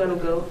lecture gonna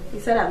go? You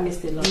said I've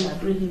missed a lot.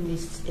 I've really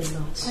missed a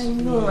lot. I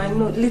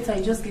know. Later,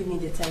 you just give me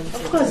the time.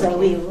 Of course I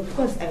will.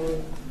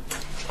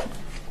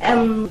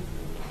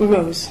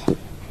 Rose,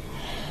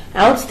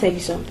 I want to tell you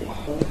something.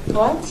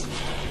 What?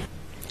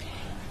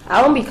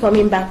 I won't be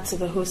coming back to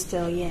the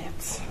hostel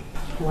yet.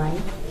 Why?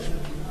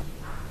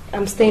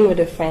 I'm staying with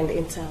a friend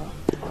in town.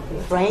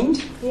 A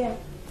friend? Yeah.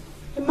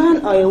 A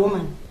man or a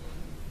woman?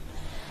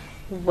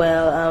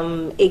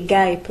 Well, a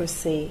guy per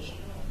se.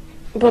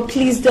 But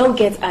please don't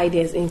get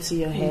ideas into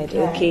your head,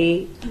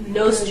 okay?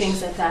 No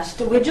strings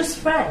attached. We're just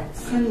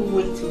friends. I can't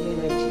wait to hear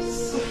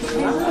this.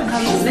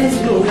 Let's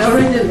go. We're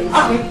already late.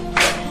 Okay.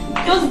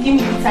 Just give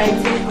me the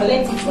time to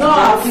collect it.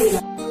 No,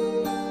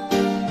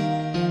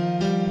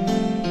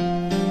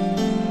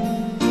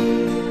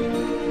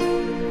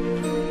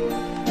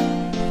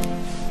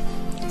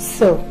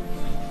 So,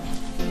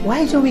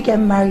 why don't we get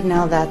married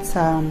now that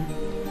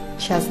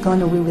she has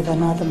gone away with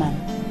another man?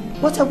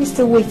 What are we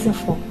still waiting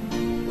for?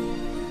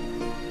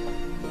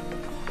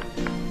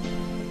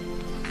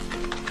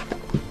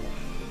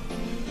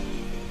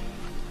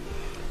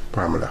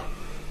 Pamela,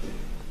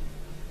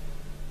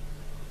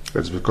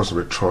 it's because of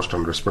the trust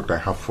and respect I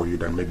have for you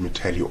that made me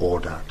tell you all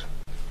that.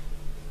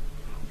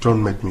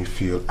 Don't make me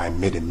feel I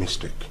made a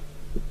mistake.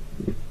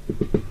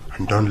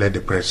 And don't let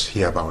the press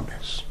hear about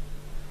this.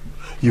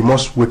 You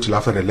must wait till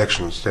after the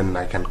elections, then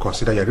I can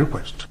consider your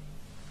request.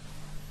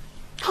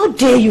 How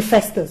dare you,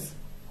 Festus?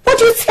 What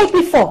do you take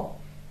me for?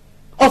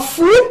 A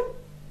fool?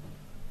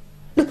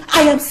 Look,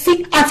 I am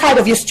sick and tired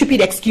of your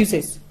stupid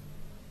excuses.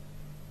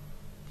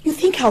 You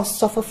think I'll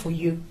suffer for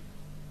you?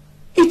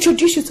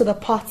 Introduce you to the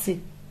party.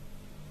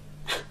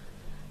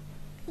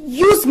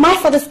 Use my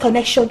father's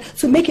connection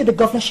to make you the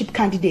governorship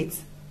candidate.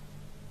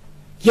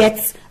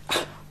 Yet,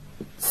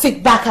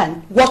 sit back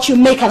and watch you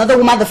make another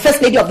woman the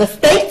first lady of the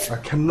state? I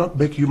cannot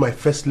make you my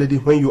first lady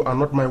when you are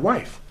not my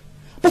wife.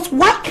 But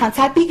why can't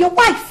I be your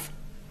wife?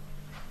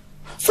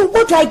 So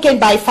what do I gain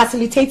by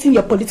facilitating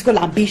your political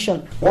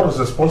ambition? What does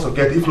the sponsor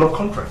get if not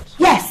contracts?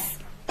 Yes,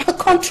 a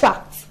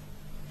contract.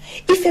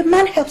 If a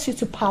man helps you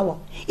to power,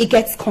 he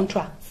gets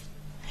contracts.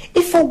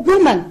 If a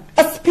woman,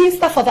 a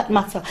spinster for that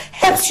matter,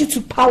 helps you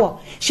to power,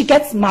 she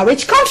gets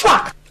marriage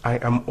contract. I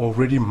am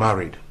already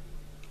married.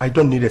 I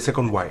don't need a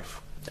second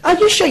wife. Are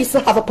you sure you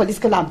still have a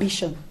political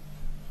ambition?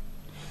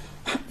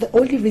 The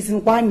only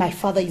reason why my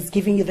father is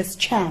giving you this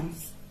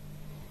chance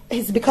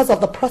is because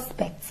of the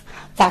prospect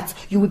that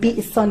you will be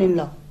his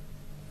son-in-law.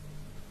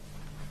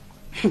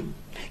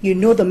 You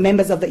know the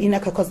members of the inner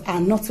caucus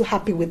are not too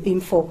happy with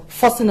him for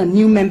forcing a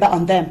new member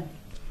on them.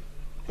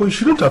 Well, you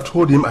shouldn't have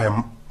told him I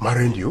am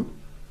marrying you.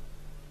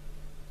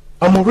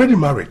 I'm already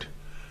married.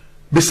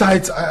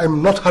 Besides,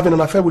 I'm not having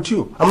an affair with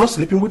you. I'm not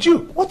sleeping with you.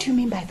 What do you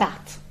mean by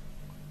that?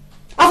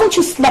 Haven't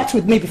you slept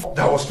with me before?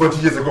 That was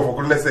 20 years ago,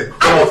 for goodness sake.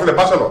 When I was in a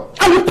bachelor.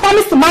 And you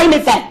promised to marry me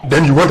then?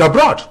 Then you went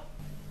abroad.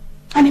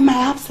 And in my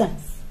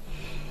absence,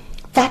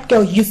 that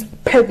girl used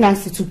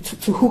pregnancy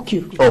to hook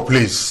you. Oh,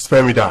 please,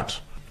 spare me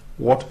that.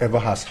 Whatever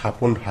has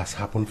happened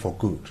for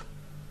good.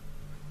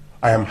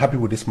 I am happy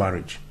with this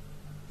marriage.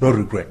 No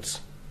regrets.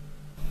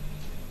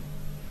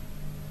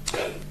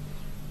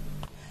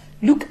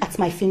 Look at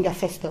my finger,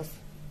 Festus.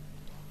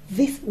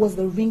 This was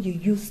the ring you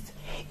used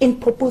in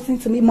proposing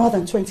to me more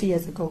than 20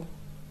 years ago.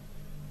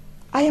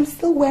 I am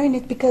still wearing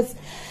it because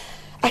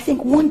I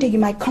think one day you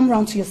might come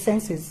round to your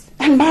senses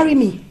and marry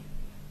me.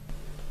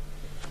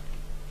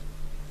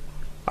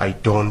 I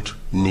don't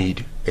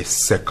need a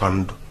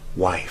second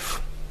wife.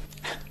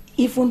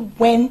 Even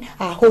when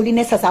Her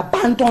Holiness has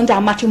abandoned our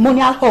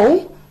matrimonial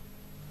home?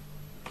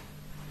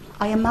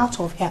 I am out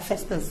of here,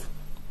 Festus.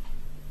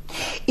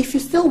 If you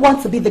still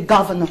want to be the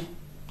governor,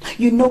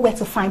 you know where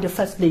to find the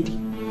first lady.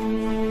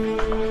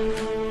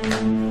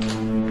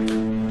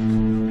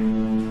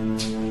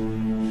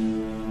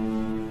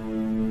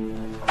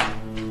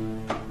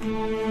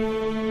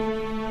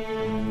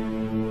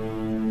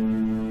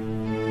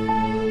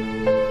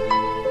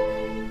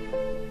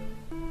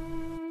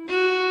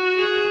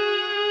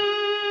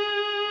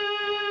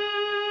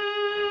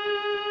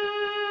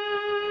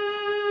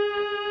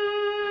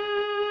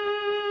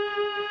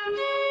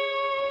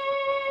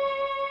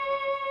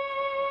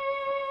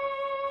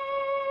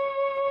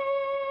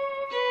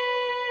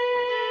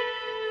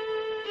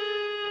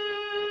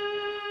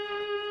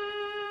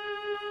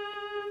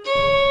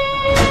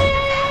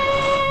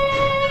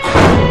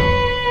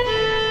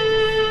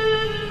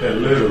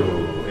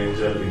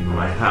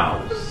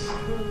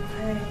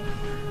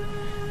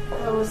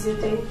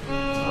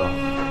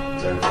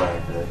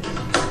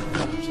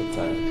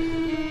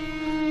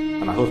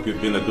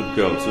 Been a good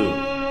girl too.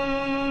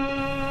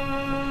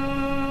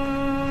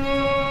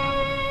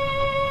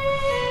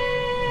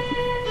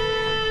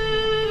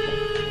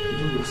 You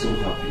don't look so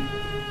happy.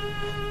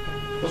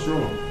 What's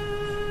wrong?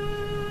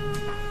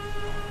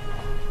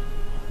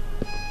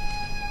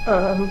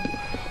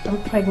 I'm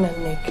pregnant,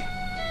 Nick.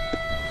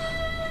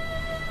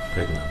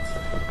 Pregnant?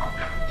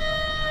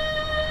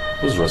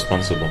 Who's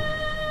responsible?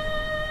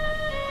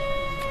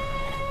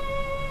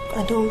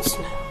 I don't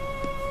know.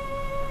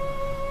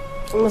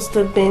 It must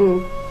have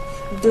been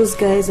those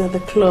guys at the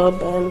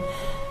club and,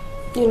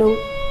 you know,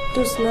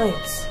 those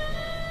nights.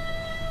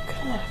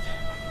 God.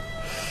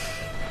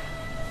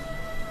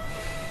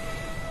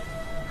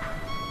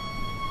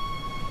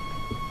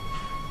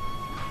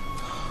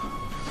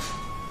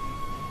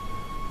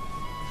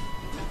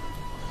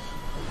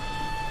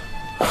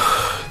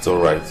 It's all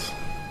right.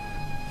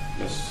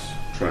 Just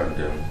try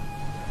and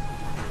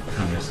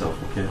calm yourself,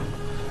 okay?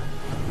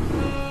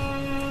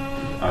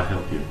 I'll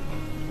help you,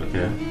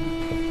 okay?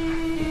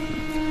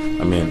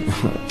 I mean,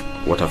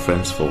 what are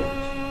friends for?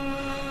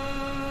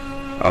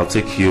 I'll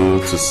take you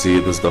to see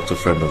this doctor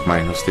friend of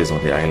mine who stays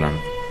on the island.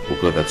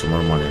 We'll go there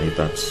tomorrow morning if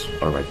that's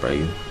alright by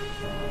you.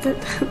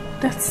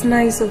 That's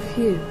nice of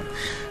you.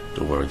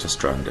 Don't worry,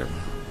 just try and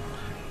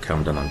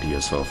calm down and be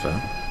yourself,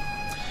 eh?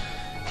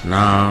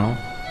 Now,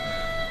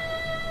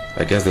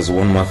 I guess there's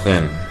one more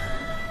thing.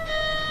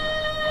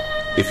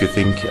 If you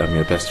think I'm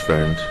your best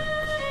friend,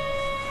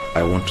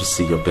 I want to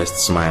see your best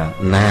smile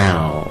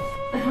now.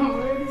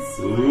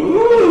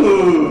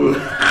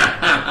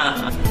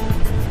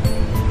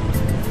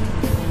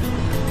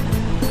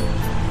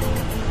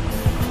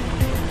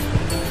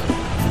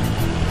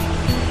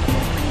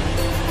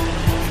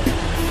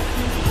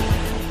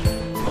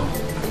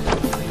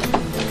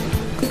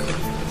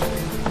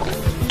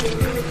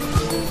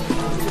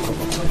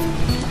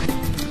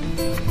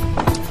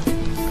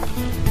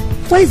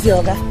 Where is the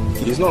Oga?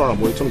 He's not around,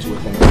 but he told me to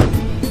welcome you.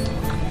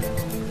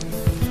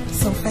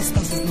 So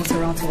Festus is not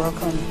around to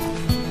welcome me.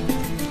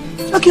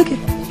 Okay.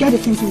 Get the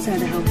things inside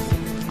the house.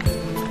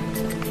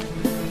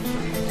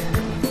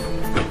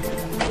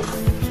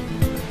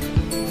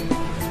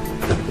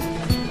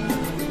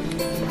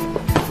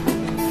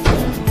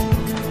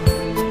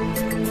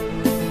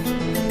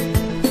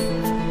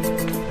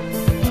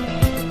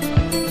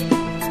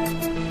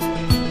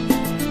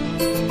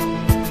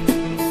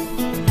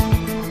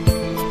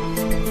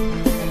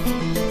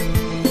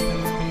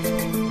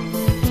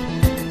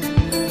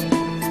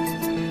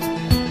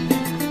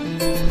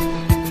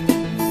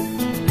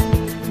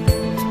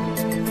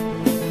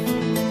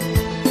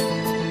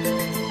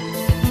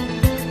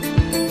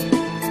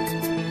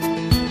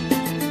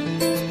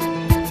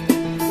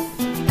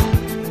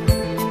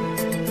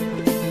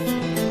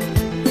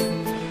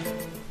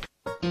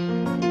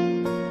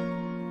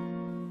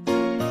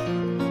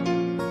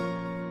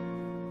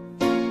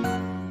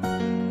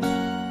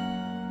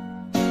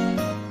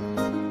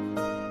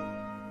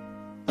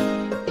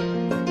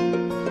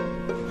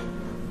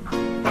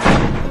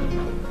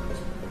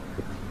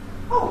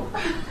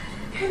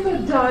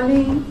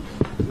 Darling,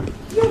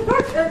 you're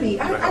back early.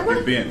 Where have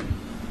you been?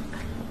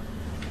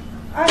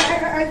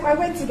 I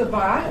went to the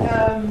bar.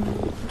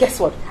 Guess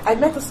what? I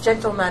met this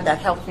gentleman that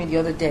helped me the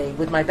other day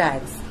with my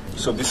bags.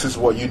 So this is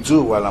what you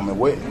do while I'm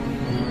away?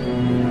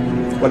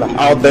 Well, I'm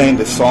out there in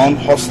the sun,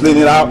 hustling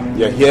it out.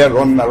 You're here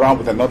running around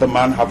with another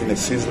man having a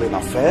sizzling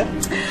affair?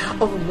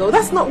 Oh, no,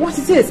 that's not what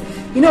it is.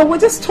 You know, we're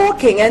just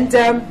talking and,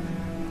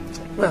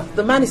 well,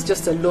 the man is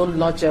just a lone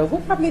lodger who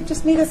probably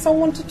just needed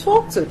someone to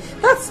talk to.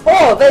 That's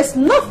all. There's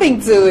nothing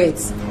to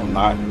it. Oh,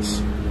 nice.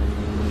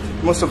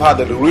 You must have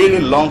had a really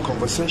long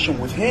conversation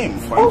with him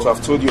for him to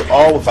have told you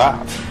all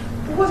that.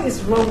 What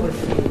is wrong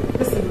with you?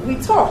 Listen, we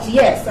talked,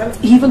 yes. And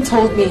he even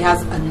told me he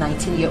has a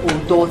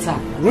 19-year-old daughter.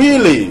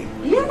 Really?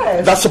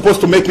 Yes. That's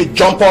supposed to make me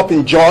jump up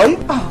in joy?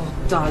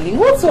 Oh, darling,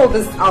 what's all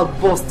this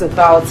outburst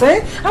about,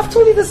 eh? I've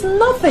told you there's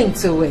nothing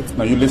to it.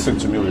 Now you listen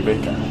to me,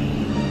 Rebecca.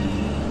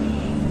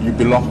 You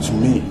belong to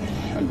me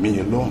and me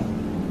alone.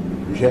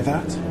 You hear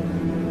that?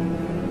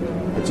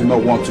 I do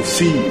not want to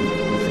see you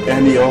with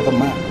any other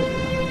man.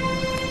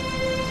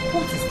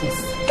 What is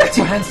this? Get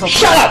your hands off.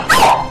 Shut up!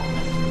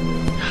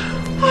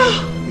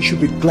 You should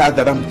be glad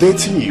that I'm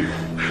dating you.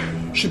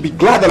 You should be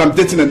glad that I'm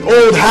dating an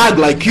old hag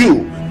like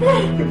you.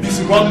 You're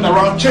busy running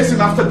around chasing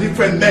after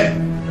different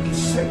men. Like a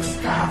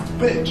sex-starved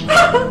bitch.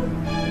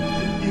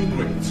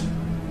 Ingrate.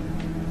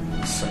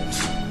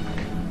 Sex.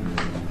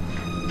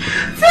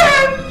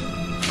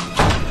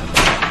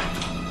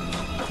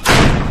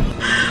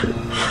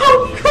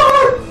 Oh,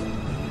 God!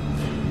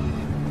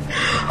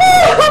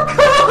 Oh,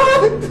 God!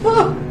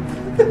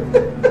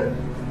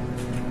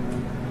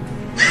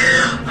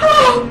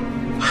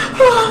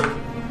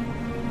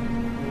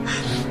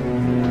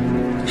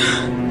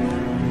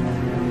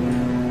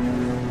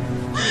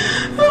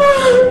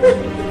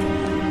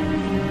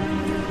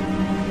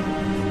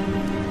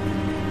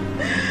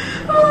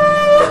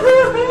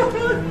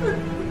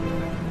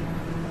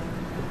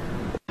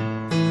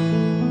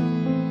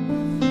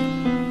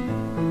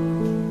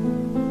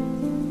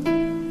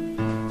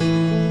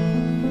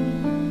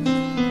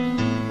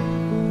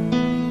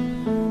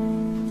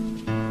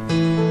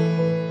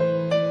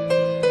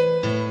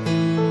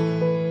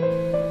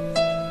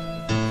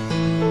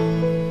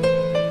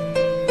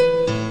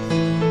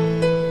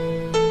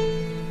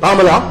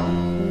 Pamela?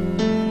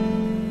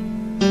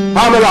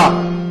 Pamela!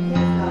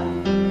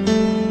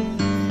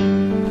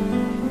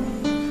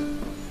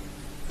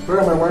 Where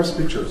are my wife's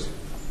pictures?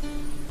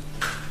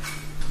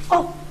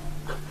 Oh,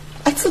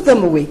 I took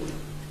them away.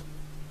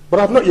 But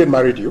I've not yet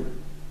married you.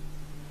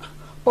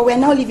 But we're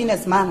now living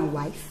as man and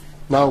wife.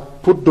 Now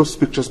put those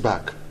pictures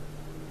back.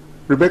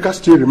 Rebecca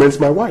still remains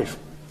my wife.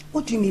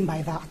 What do you mean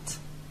by that?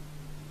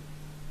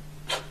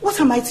 What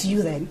am I to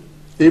you then?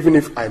 Even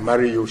if I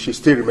marry you, she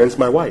still remains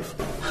my wife.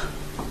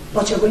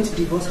 But you're going to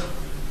divorce her.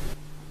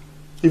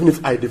 Even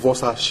if I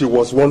divorce her, she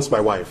was once my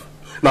wife.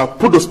 Now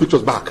put those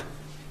pictures back.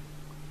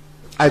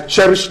 I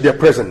cherish their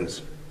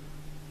presence.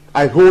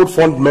 I hold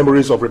fond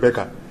memories of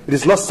Rebecca. It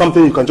is not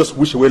something you can just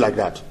wish away like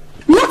that.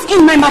 Not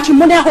in my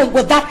matrimonial home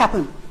will that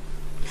happen.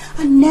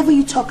 And never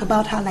you talk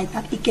about her like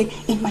that again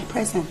in my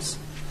presence.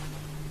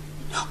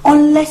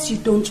 Unless you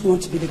don't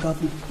want to be the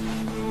governor.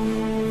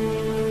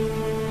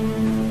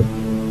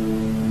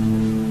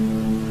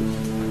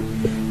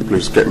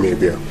 Please get me a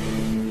beer.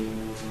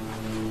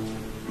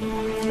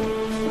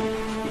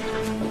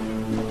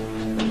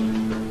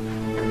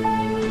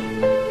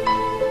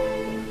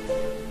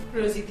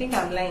 Rose, you think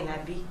I'm lying,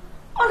 Abby?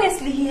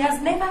 Honestly, he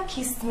has never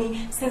kissed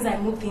me since I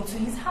moved into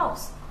his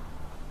house.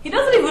 He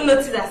doesn't even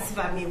notice as if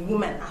I'm a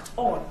woman at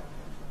all.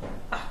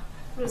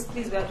 Rose,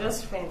 please, we are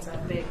just friends, I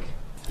beg.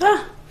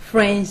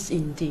 Friends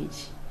indeed.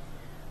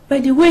 By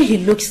the way he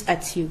looks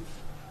at you,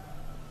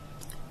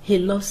 he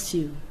loves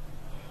you.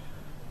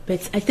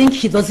 But I think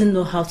he doesn't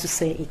know how to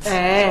say it.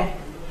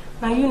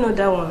 Now you know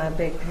that one, I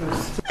beg,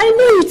 Rose. I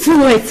know you too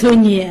well,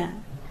 Tonya.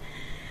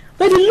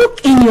 By the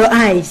look in your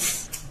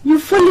eyes, You're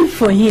falling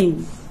for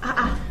him.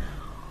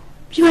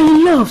 You are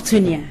in love,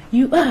 Tonya.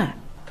 You are.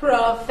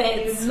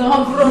 Prophet,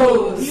 love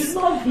Rose. You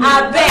love him.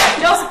 I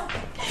beg, just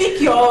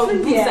pick your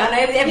books and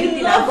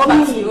everything and go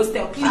back to the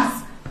hostel,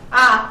 please.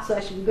 So I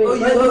should go.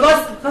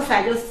 Because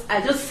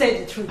I just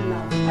said the truth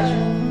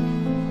now.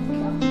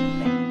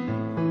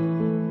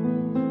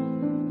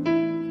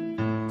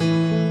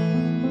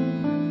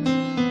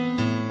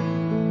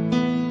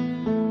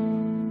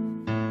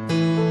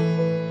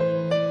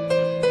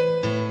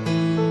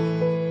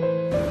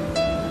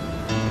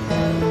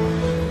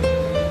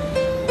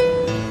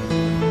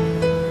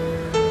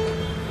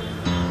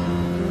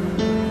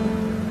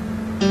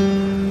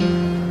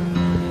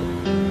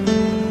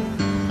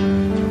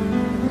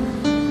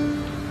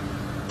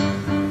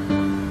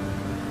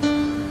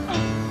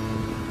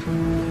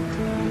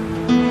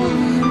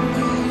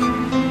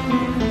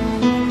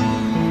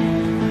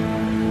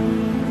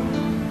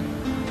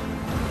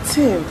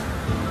 Tim.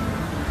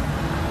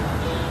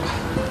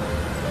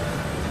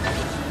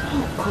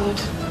 Oh God.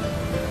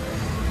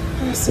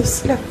 I must have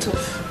slept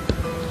off.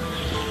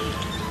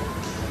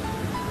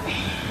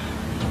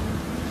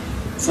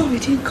 So we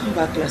didn't come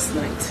back last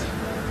night.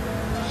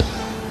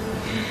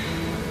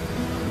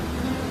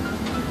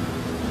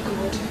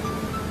 God.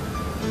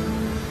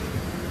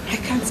 I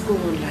can't go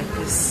on like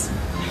this.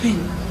 I mean,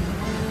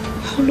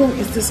 how long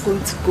is this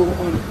going to go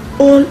on?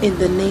 All in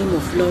the name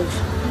of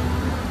love.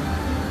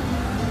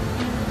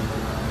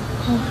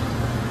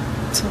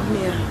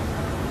 Tonya,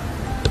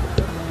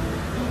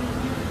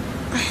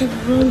 I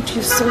have wronged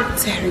you so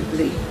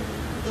terribly.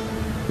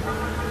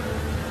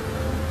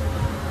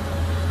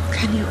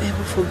 Can you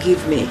ever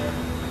forgive me?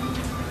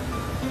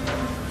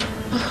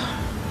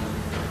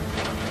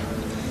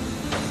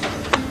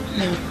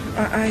 No,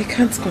 I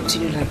can't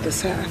continue like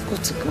this. I've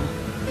got to go.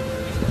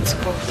 I've got to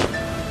go.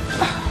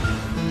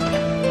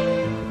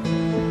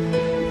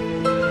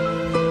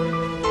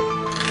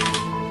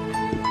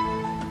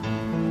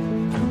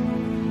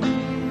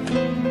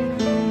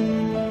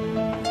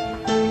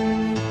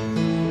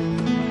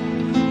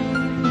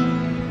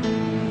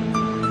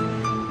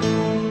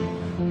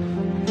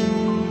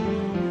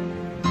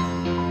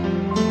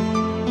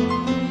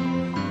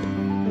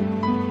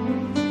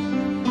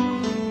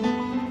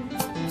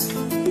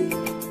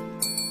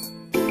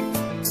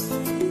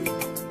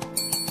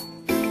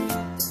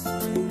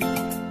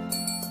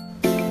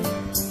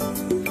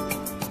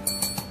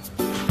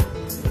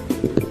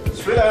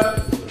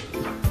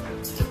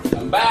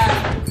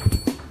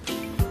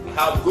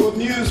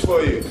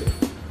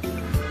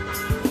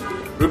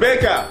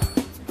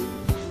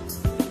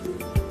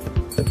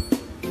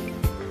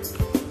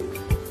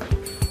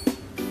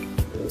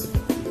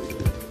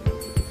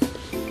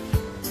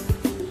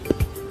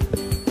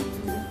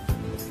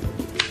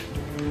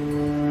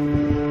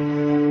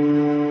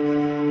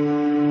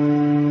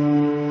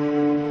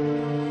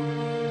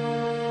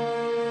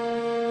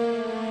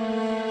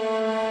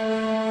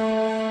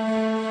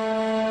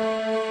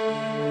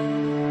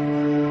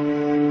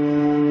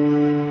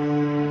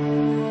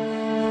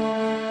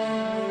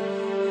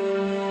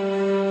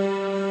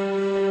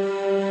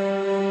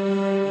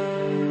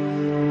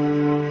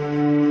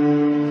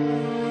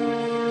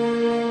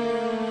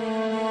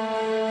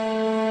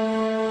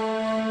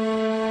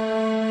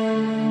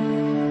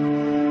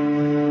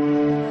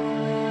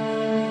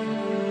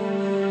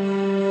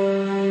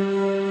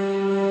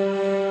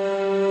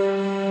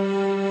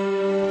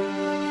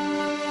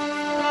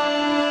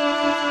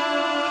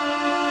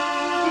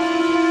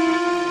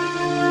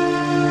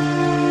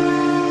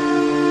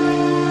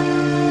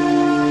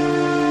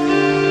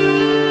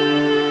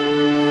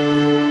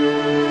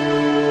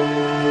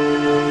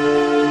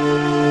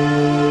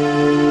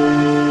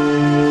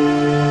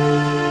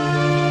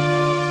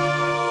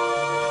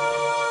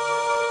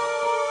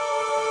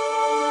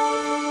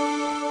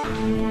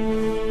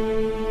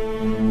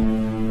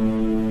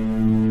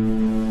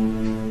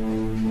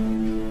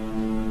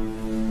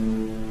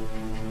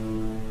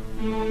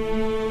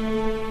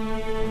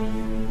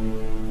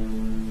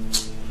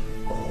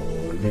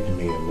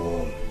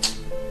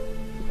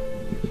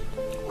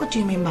 What do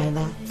you mean by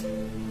that?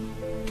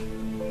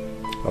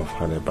 I've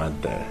had a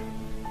bad day.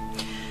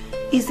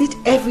 Is it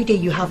every day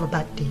you have a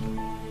bad day?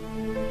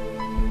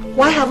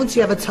 Why haven't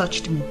you ever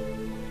touched me?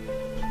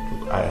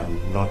 Look, I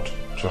am not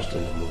just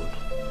in the mood.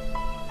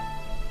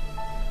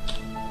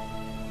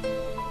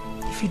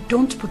 If you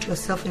don't put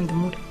yourself in the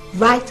mood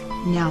right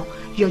now,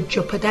 you're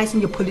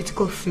jeopardizing your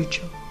political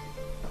future.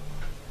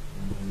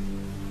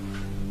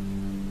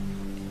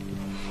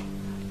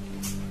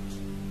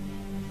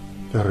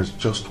 There is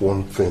just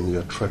one thing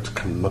your threat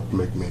cannot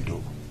make me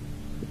do.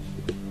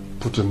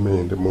 Putting me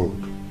in the mood.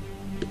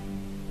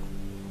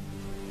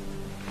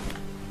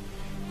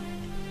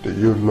 Do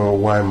you know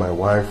why my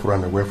wife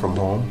ran away from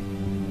home?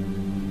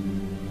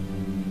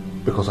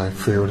 Because I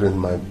failed in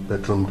my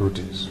bedroom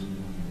duties.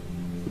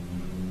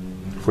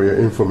 For your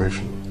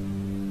information,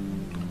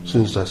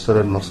 since I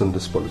started nursing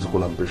this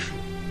political ambition,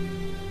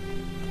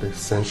 the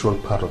sensual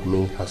part of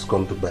me has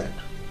gone to bed.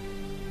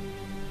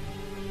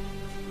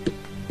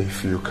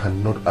 If you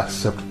cannot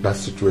accept that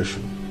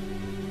situation,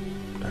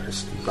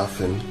 There's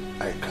nothing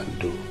I can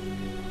do.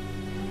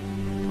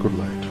 Good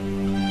night.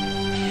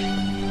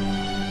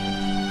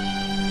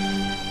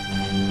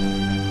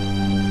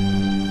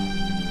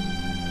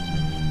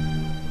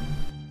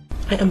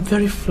 I am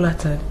very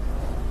flattered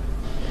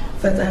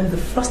that I am the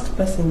first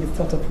person you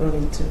thought of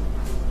running to.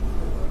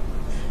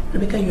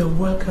 Rebecca, you are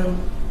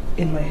welcome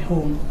in my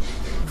home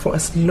for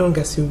as long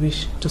as you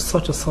wish to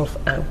sort yourself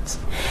out.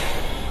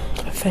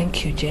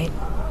 Thank you, Jane.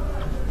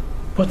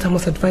 But I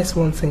must advise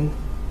one thing.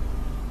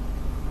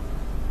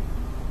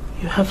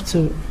 You have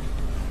to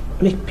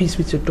make peace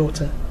with your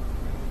daughter.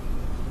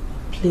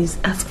 Please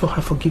ask for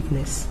her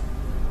forgiveness.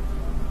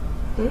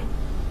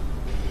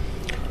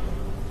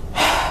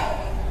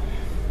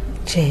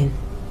 Jane,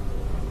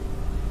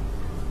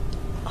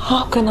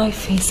 how can I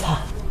face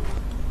her?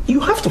 You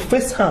have to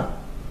face her.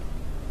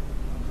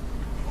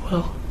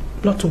 Well,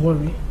 not to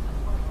worry.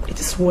 It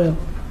is well.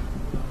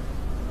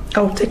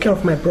 I will take care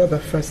of my brother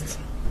first.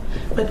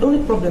 But the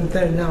only problem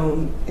there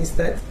now is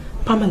that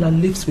Pamela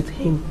lives with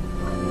him.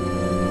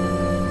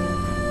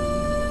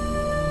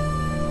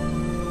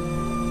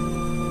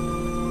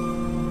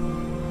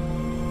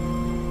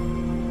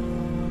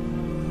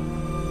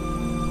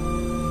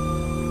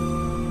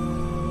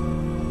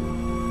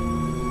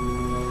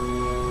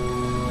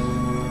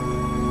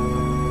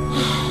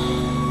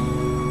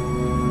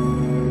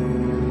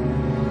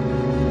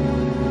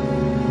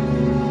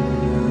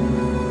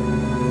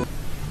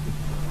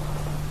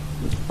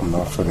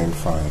 Feeling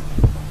fine.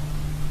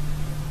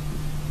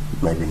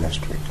 Maybe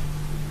next week.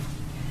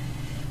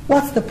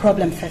 What's the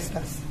problem,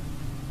 Festus?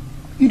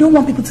 You don't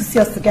want people to see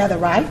us together,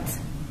 right?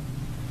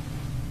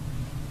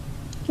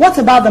 What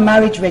about the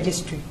marriage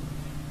registry?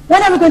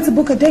 When are we going to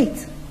book a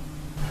date?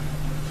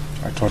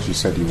 I thought you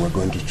said you were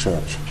going to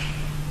church.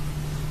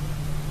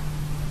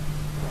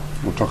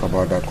 We'll talk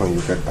about that when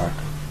you get back.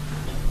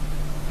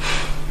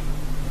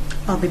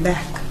 I'll be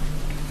back.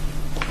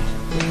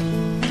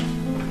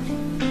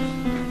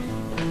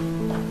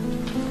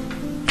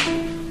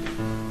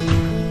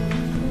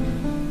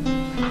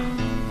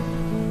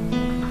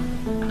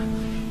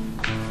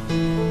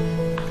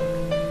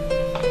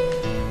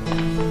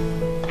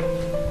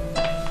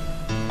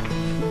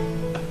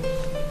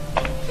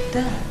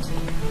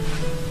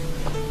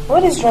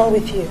 What is wrong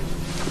with you?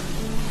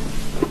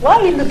 Why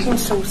are you looking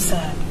so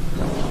sad?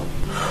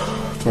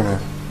 Tony,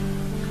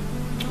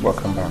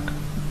 welcome back.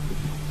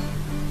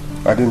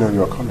 I didn't know you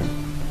were coming.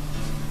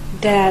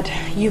 Dad,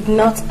 you've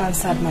not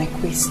answered my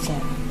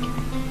question.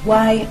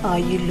 Why are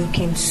you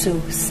looking so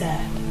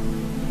sad?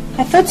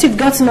 I thought you'd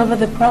gotten over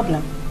the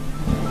problem.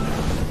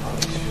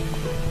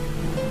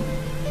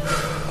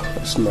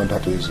 It's not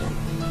that easy.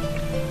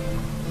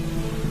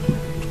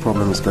 The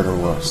problem is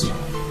getting worse.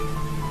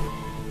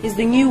 Is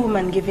the new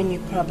woman giving you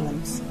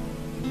problems?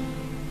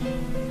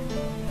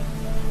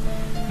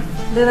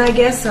 Then I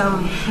guess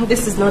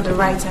this is not the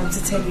right time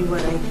to tell you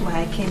why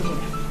I came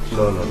here.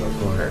 No,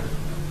 go ahead.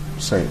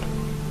 Say it.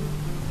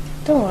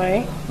 Don't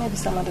worry, maybe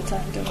some other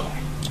time, don't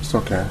worry. It's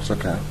okay.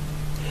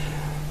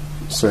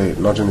 Say it,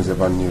 nothing is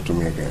ever new to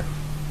me again.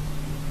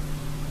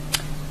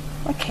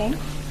 Okay.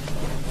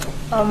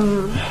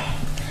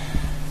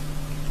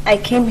 I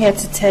came here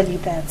to tell you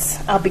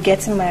that I'll be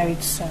getting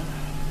married soon.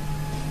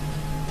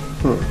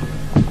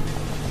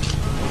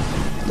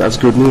 That's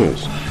good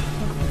news.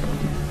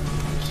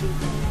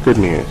 Good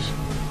news.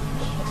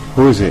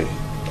 Who is he?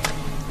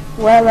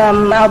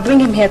 Well, I'll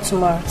bring him here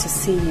tomorrow to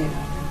see you.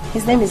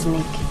 His name is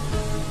Nick.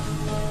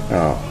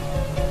 Oh,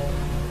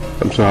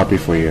 I'm so happy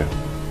for you.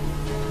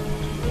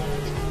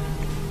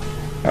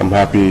 I'm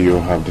happy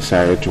you have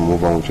decided to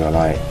move on with your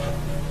life.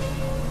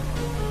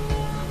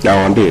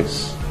 Now on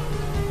this,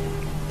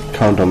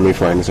 count on me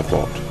for any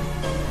support.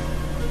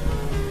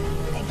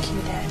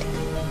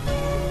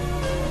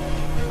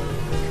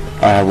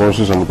 I have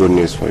also some good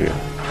news for you.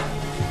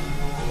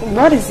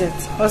 What is it?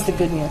 What's the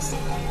good news?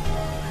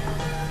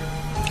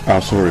 I'll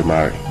soon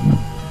remarry.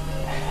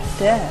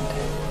 Dad.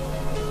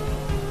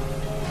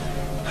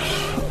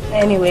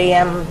 Anyway,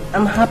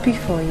 I'm happy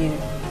for you.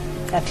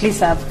 At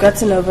least I've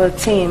gotten over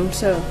Tim,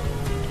 so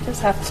I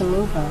just have to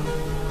move on.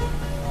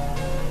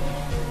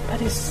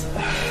 But it's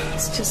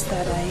just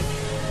that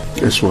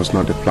This was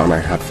not the plan I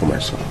had for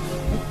myself.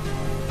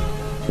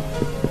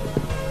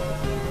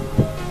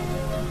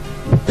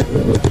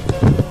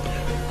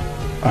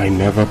 I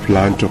never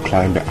planned to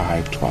climb the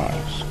eye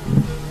twice.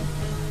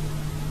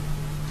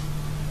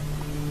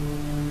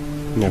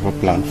 Never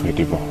planned for a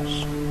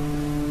divorce.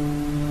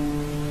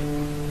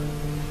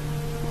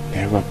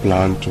 Never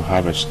planned to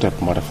have a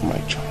stepmother for my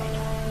child.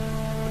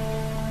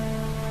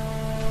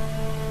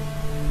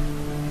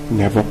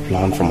 Never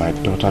planned for my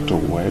daughter to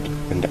wed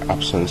in the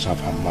absence of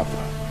her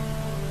mother.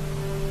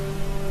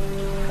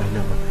 I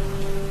never.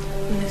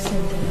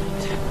 Listen,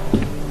 Dad.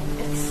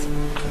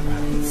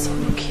 It's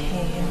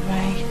okay,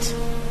 right?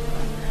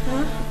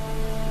 Huh?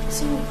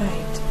 It's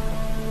alright.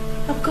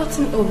 I've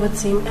gotten over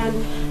Tim,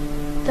 and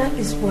that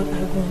is what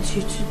I want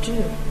you to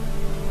do.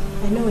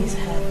 I know it's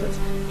hard, but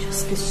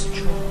just be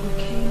strong,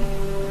 okay?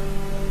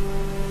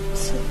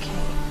 It's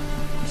okay.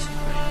 It's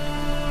alright.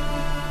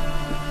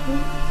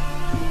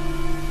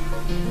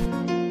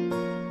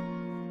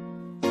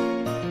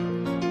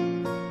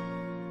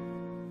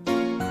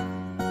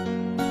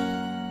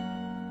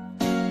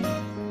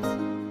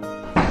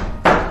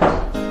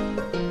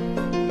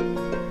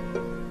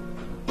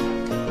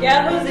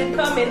 Yeah, who's it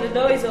coming? The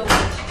door is open.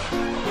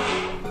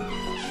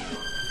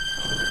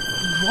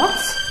 What?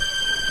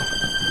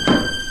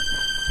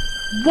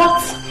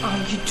 What are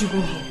you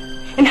doing here?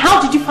 And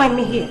how did you find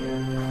me here?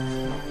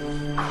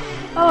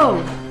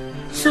 Oh,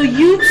 so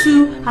you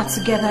two are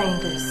together in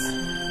this,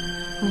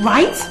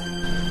 right?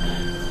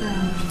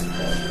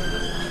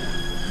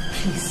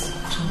 Please,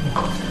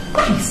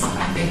 please,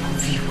 I beg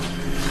of you.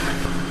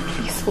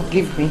 Please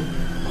forgive me.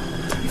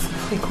 Please,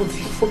 I beg of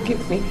you,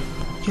 forgive me.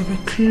 You're a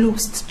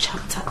closed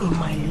chapter in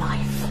my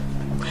life.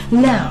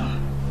 Now,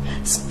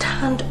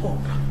 stand up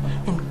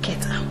and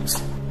get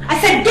out. I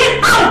said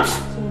get out!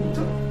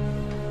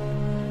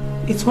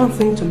 It's one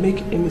thing to make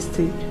a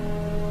mistake.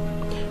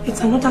 It's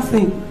another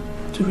thing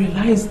to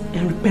realize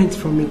and repent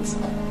from it.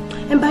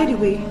 And by the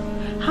way,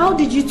 how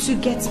did you two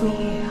get me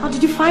here? How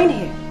did you find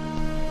here?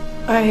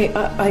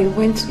 I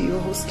went to your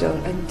hostel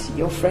and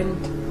your friend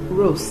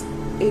Rose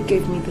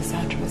gave me this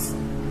address.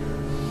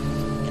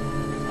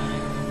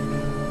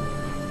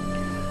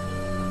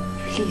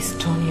 Please,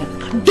 Tonya.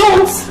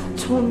 Don't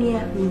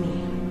Tonya me.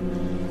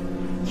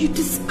 You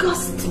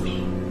disgust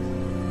me.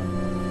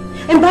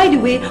 And by the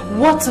way,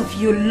 what of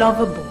your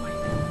lover boy?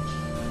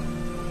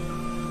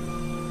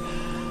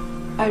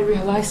 I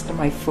realized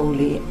my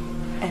folly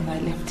and I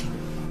left him.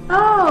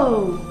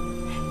 Oh,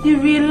 you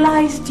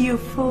realized your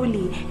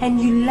folly and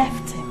you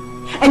left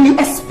him. And you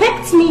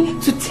expect me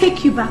to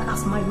take you back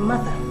as my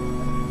mother.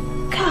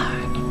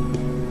 God,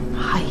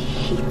 I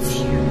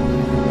hate you.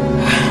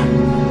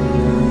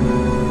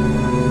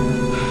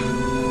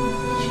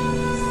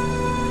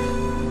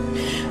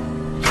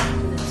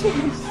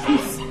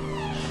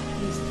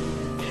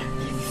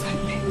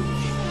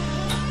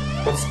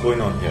 What's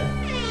going on here?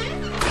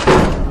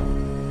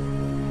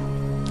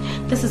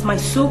 This is my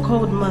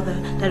so-called mother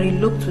that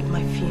eloped with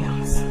my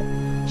fiancé.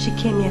 She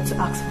came here to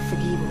ask for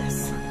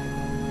forgiveness,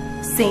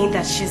 saying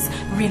that she's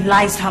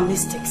realized her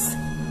mistakes.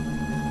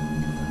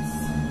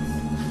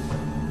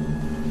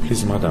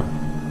 Please, madam.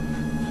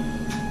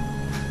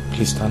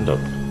 Please stand up.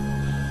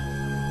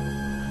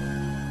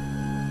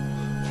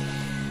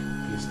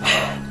 Please stand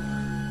up.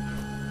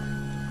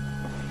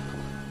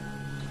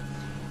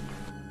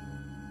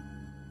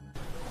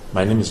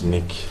 My name is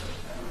Nick.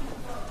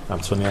 I'm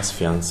Tonia's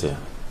fiancé.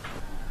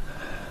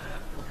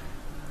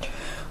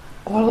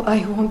 All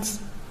I want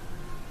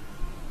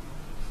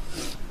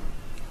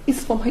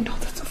is for my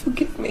daughter to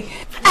forgive me.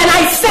 And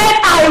I said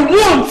I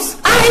won't!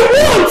 I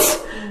won't!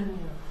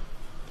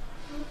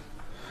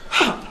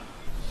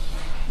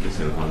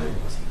 Listen, honey.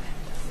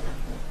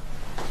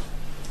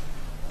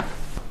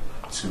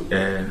 To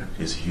err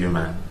is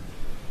human,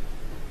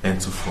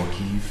 and to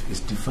forgive is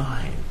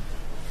divine.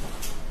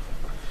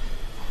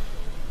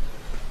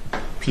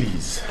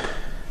 Please,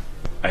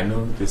 I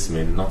know this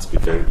may not be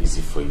very easy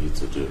for you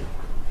to do,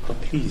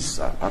 but please,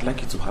 I'd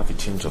like you to have a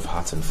change of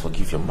heart and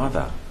forgive your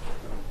mother.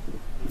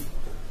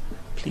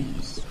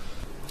 Please.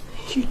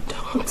 You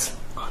don't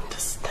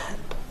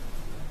understand.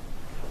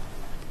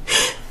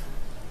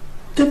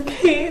 The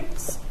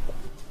pains,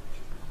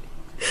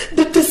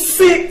 the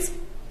deceit,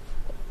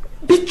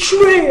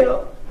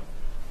 betrayal,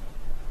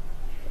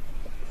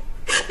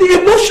 the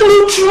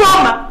emotional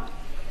trauma.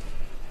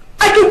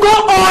 I can go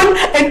on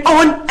and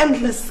on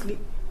endlessly.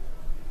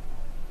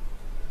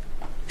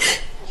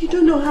 You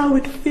don't know how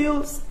it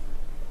feels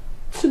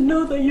to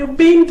know that you're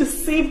being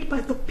deceived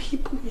by the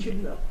people you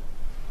love.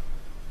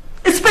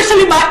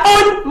 Especially my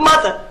own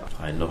mother.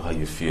 I know how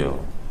you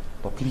feel,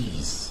 but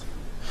please,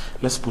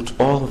 let's put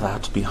all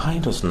that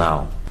behind us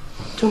now.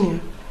 Tonya,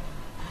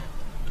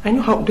 I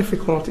know how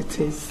difficult it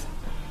is,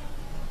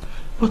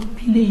 but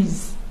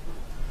please,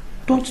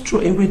 don't throw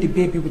away the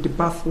baby with the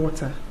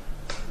bathwater.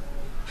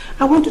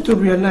 I want you to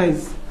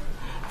realize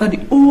that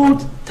the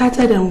old,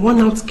 tattered and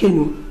worn-out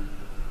canoe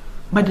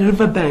by the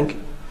riverbank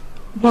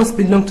once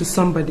belonged to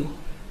somebody.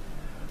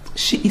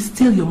 She is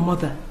still your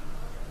mother.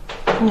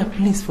 Tonya,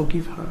 please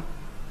forgive her.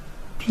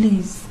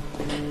 Please.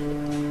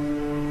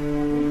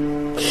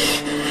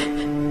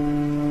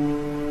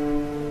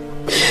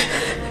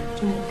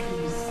 Tonya,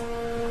 please.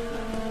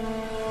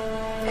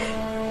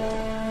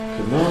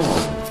 Come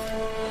on.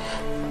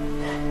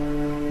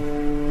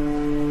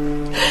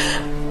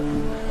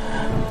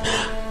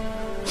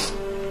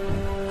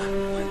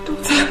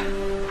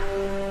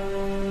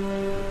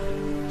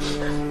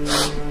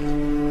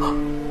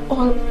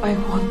 All I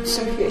want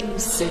to hear you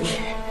say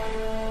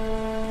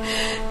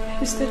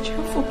is that you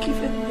have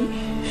forgiven me.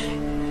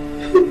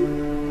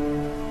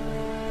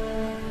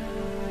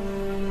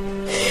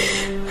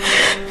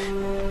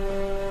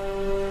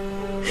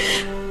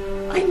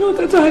 I know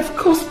that I've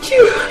caused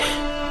you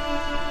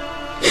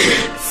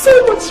so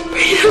much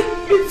pain and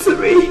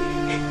misery.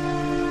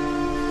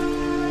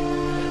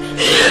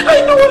 I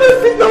know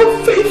I've been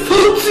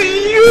unfaithful to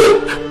you.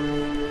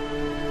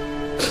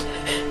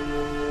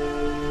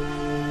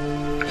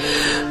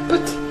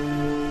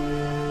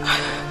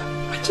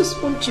 I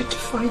just want you to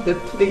find a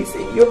place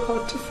in your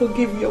heart to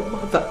forgive your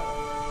mother.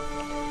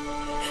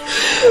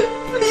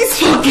 Please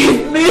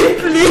forgive me,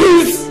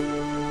 please.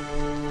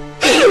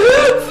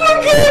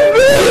 Forgive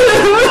me.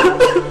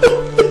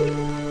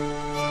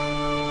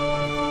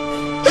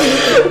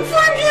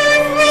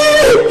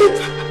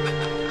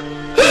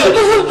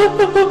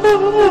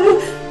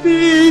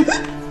 Please.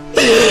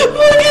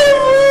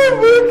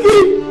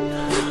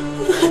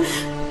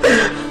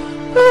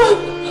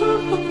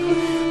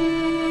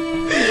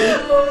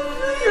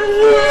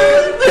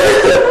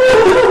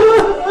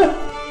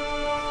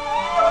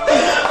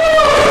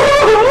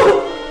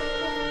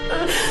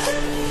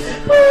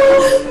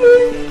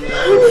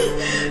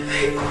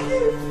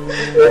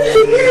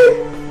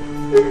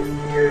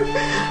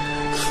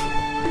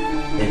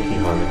 Thank you,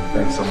 honey.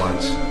 Thanks so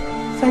much.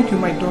 Thank you,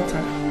 my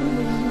daughter.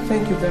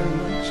 Thank you very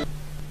much.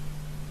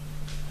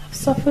 I've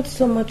suffered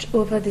so much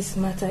over this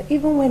matter,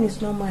 even when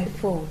it's not my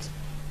fault.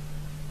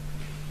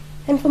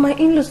 And for my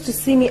in-laws to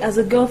see me as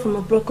a girl from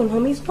a broken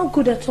home is not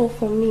good at all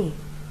for me.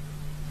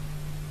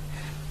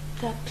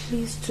 That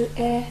please, to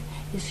err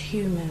is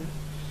human,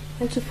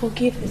 and to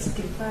forgive is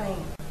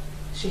divine.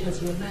 She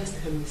has realized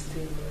her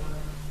mistake.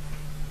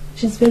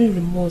 She's very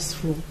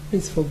remorseful.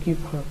 Please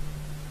forgive her.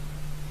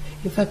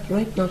 In fact,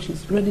 right now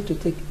she's ready to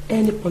take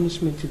any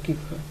punishment you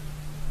give her.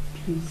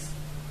 Please.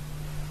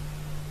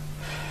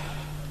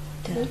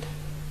 Dad,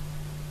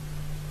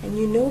 and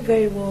you know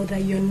very well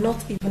that you're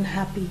not even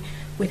happy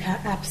with her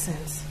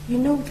absence. You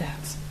know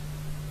that.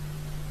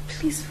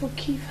 Please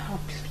forgive her,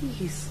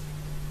 please.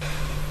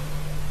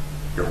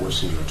 You're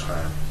wasting your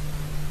time.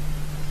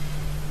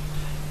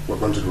 We're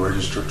going to the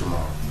registry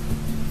tomorrow.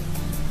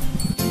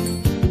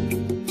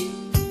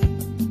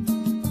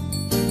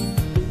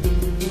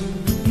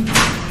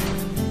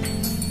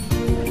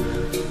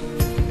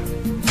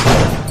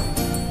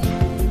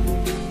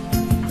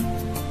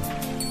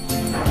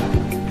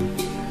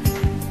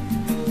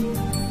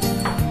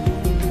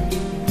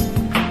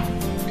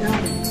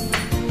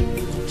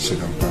 Sit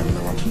down, Pam.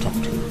 I want to talk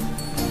to you.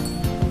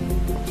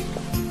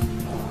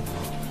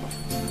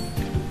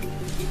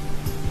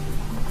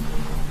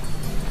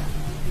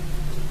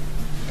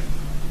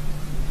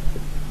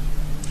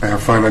 I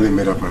have finally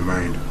made up my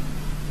mind.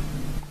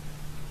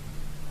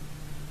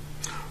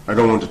 I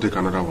don't want to take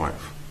another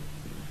wife.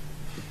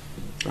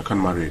 I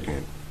can't marry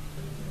again.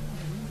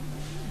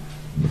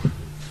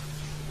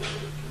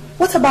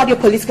 What about your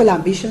political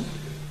ambition?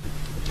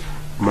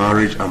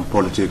 Marriage and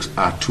politics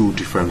are two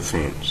different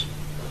things.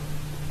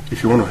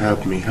 If you want to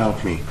help me,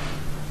 help me.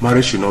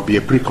 Marriage should not be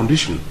a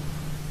precondition.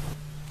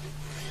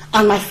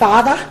 And my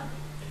father?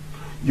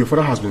 Your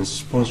father has been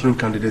sponsoring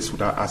candidates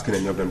without asking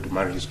any of them to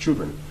marry his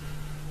children.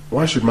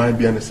 Why should mine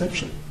be an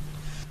exception?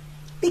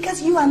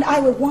 Because you and I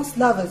were once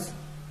lovers.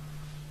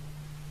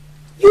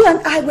 You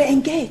and I were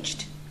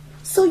engaged.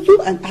 So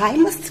you and I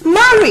must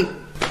marry.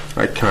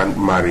 I can't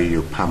marry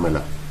you,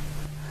 Pamela.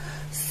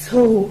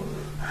 So,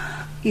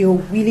 you're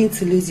willing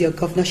to lose your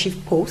governorship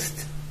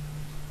post?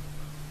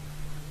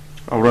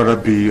 I'd rather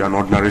be an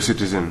ordinary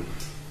citizen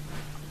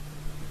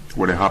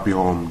with a happy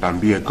home than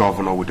be a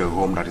governor with a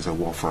home that is a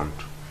war front.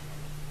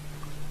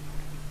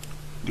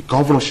 The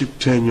governorship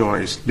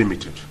tenure is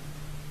limited.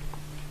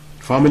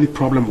 Family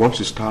problem, once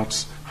it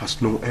starts,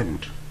 has no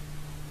end.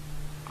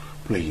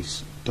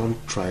 Please, don't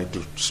try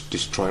to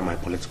destroy my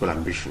political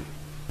ambition.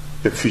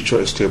 The future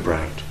is still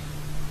bright.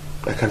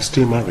 I can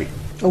still marry.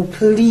 Oh,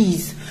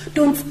 please,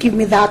 don't give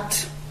me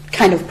that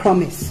kind of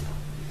promise.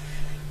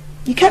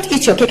 You can't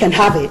eat your cake and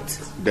have it.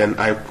 Then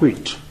I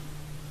quit.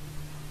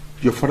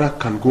 Your father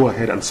can go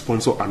ahead and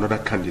sponsor another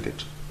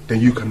candidate. Then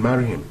you can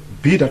marry him.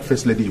 Be that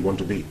first lady you want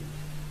to be.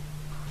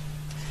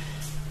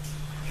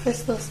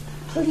 Festus,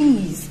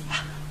 please.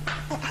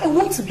 I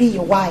want to be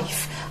your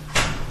wife.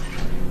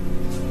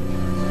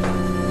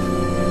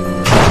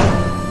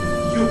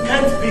 You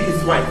can't be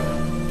his wife.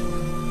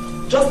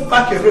 Just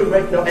pack your room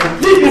right now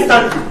and leave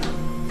instantly.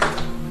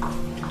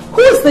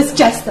 Who is this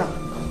jester?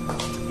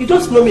 You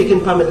don't know me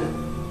again, Pamela.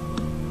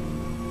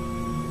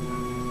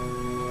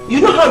 You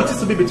know how it is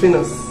to be between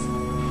us.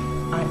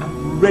 I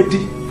am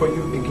ready for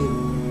you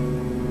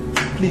again.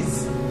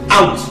 Please,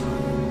 out.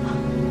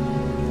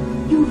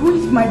 You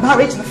ruined my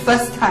marriage the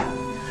first time.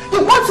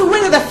 You want to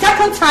ruin it the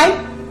second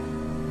time?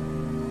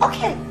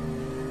 Okay.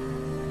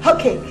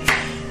 Okay.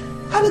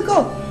 I will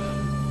go.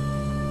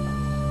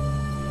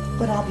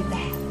 But I'll be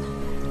back.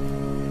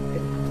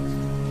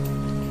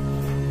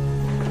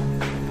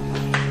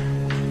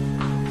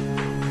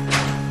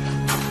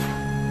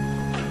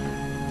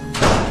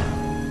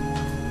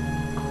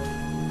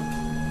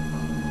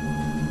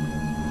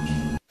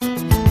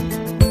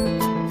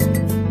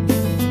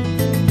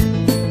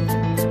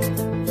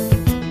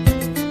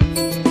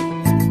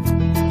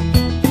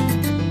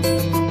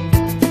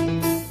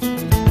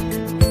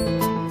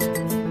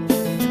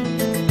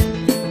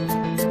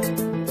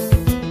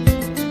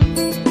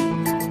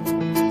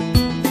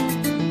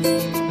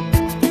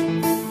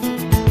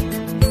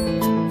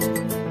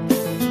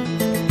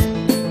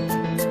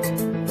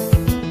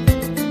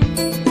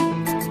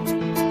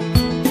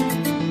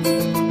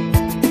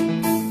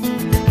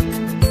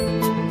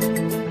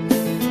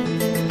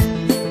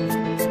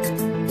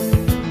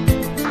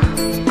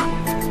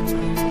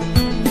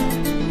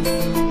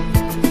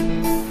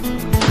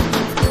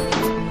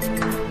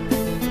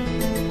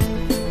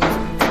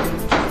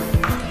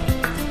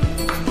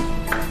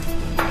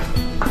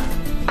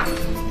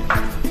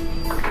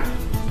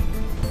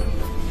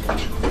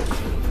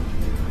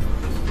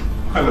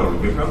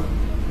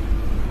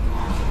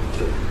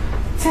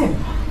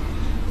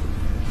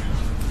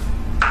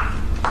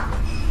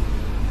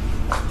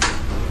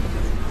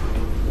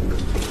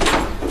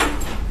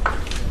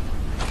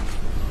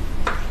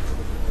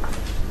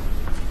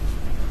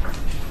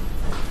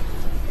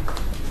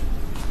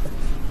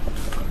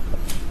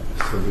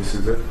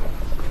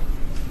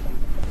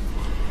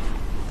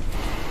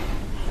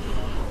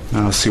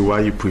 Now see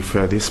why you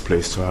prefer this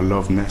place to our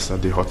love nest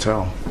at the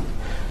hotel.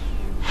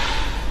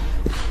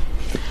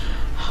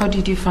 How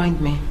did you find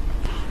me?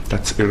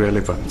 That's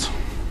irrelevant.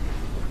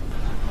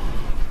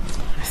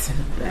 Listen,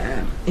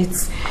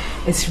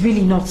 it's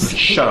really not...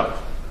 Shut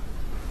up.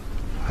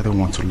 I don't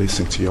want to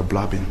listen to your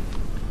blabbing.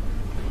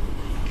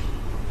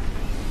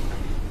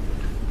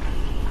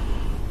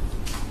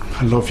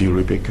 I love you,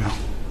 Rebecca.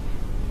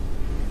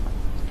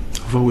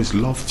 I've always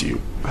loved you.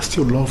 I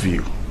still love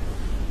you.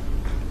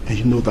 And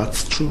you know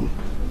that's true.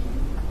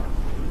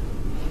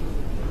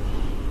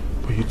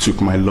 But you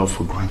took my love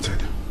for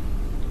granted.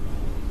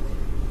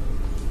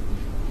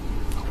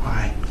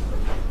 Why?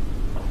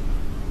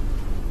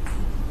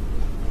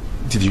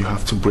 Did you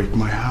have to break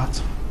my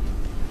heart?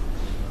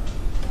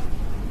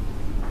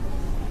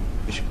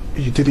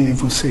 You didn't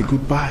even say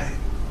goodbye.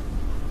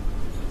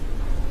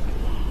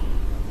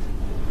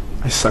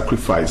 I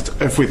sacrificed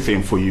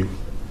everything for you.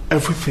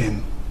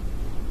 Everything.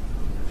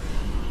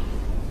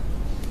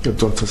 Your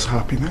daughter's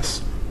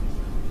happiness.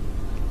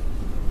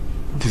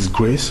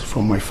 Disgrace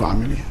from my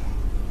family.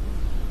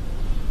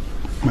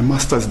 My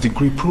master's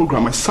degree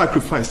program. I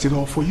sacrificed it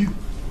all for you.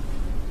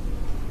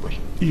 But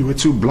you were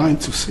too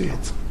blind to see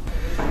it.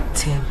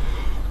 Tim,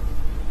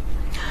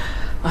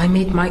 I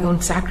made my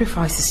own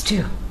sacrifices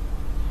too.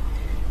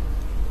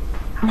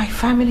 My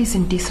family's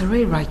in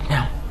disarray right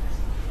now.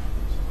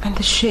 And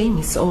the shame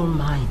is all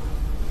mine.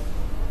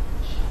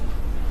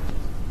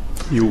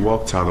 You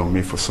walked out on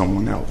me for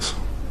someone else.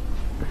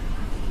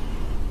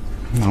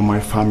 Now my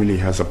family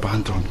has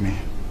abandoned me.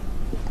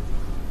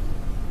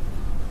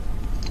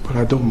 But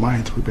I don't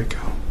mind, Rebecca.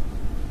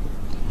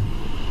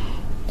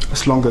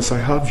 As long as I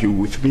have you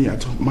with me, I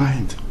don't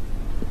mind.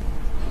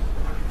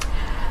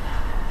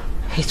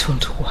 It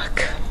won't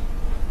work.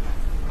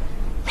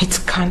 It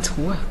can't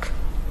work.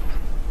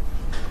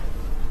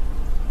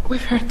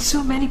 We've hurt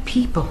so many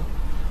people.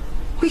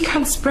 We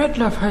can't spread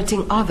love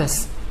hurting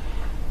others.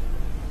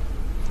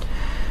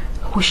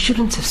 We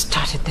shouldn't have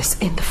started this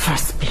in the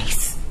first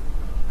place.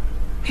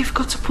 We've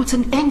got to put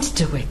an end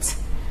to it.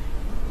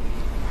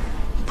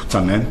 Put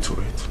an end to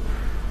it?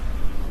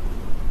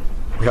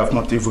 We have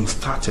not even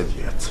started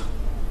yet.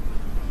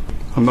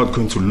 I'm not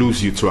going to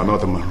lose you to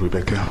another man,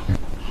 Rebecca.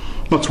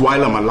 Not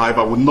while I'm alive.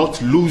 I will not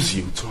lose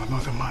you to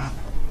another man.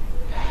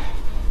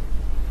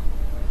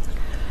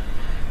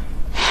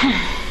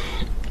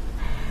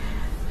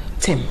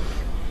 Tim,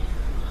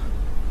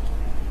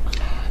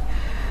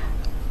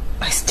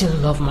 I still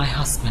love my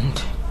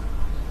husband.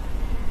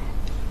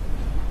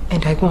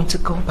 And I want to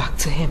go back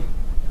to him.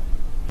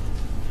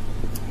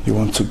 You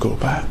want to go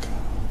back?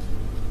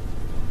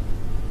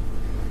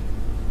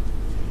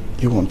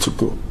 You want to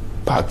go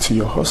back to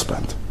your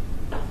husband?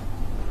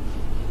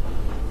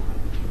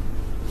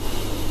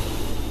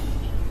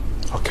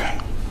 Okay.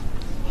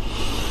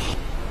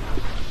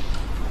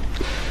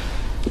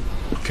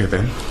 Okay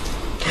then.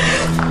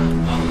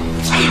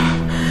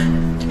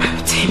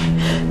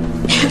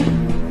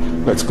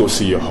 Tim. Let's go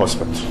see your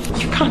husband.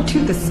 You can't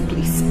do this,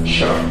 please.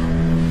 Sure.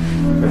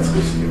 Let's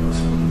go see your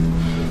husband.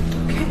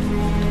 Okay.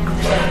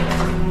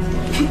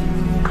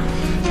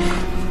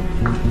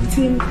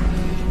 Tim.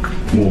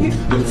 Move.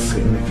 Don't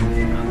say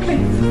anything.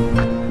 Okay.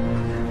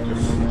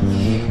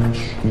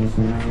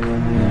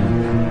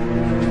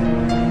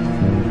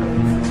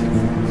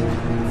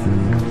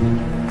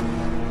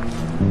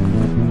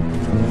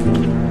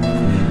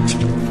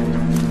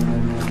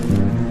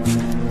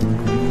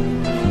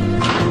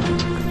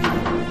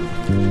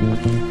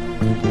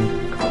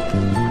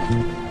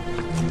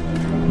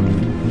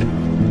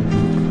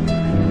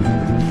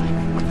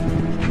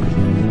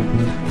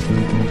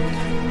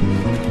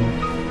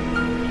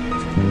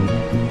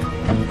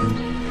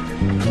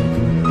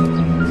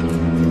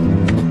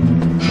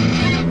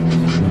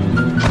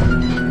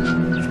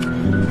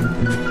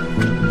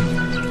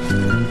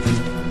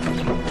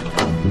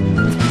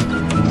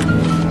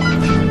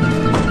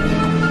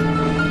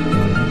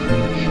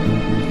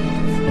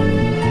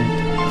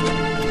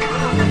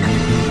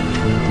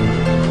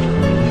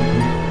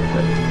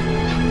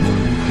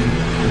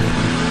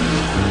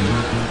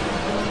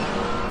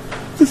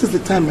 This is the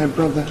time, my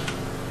brother.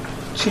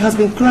 She has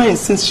been crying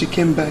since she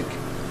came back.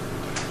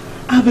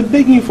 I've been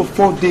begging you for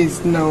 4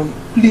 days now.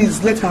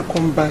 Please, let her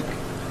come back.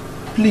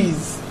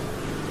 Please.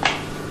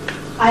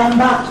 I am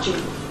back, Chidi.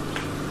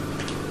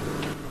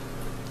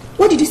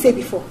 What did you say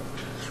before?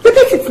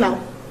 Repeat it now.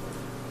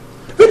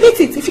 Repeat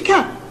it if you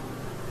can.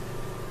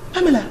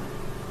 Pamela.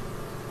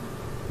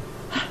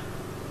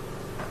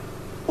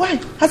 Why?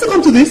 Has it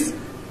come to this?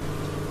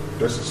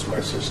 This is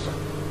my sister.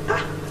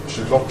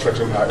 She's not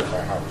threatening her in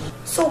my house.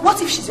 So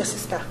what if she's your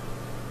sister?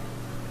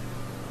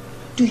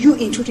 Do you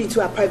intrude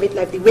into her private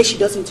life the way she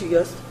does into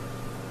yours?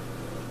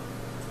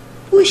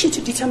 Who is she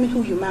to determine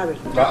who you marry?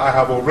 Now, I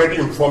have already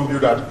informed you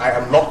that I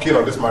am not keen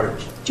on this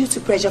marriage. Due to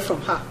pressure from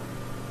her.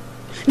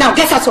 Now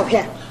get out of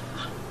here.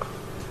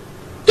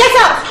 Get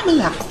out!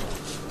 Pamela.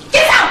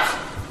 Get out!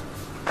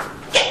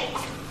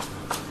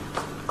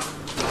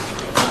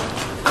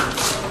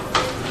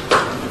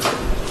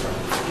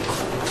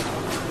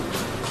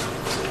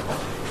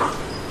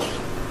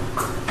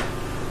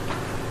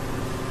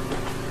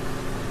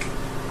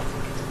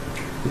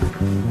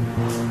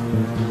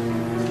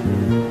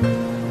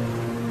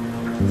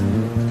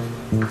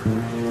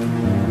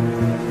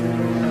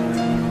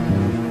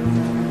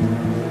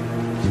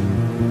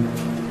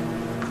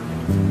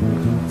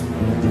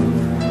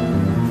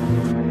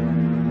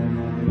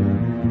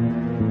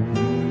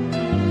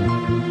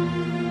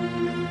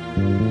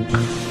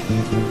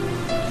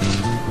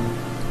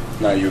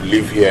 Can you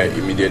leave here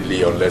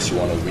immediately unless you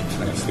want to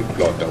witness the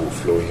blood that will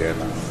flow here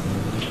now?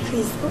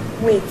 Please,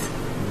 wait.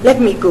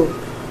 Let me go.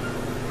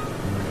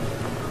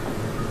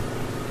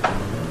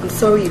 I'm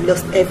sorry you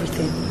lost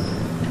everything.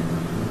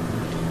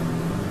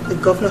 The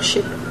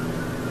governorship,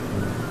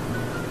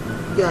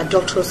 your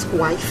daughter's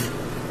wife,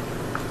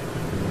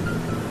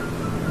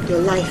 your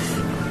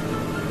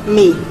life,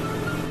 me.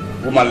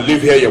 Woman,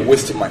 leave here, you're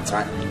wasting my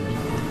time.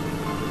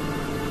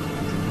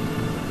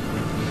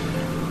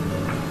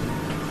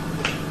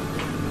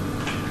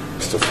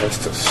 Mr.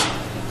 Festus,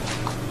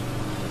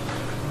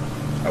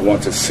 I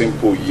want a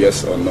simple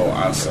yes or no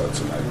answer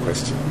to my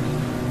question.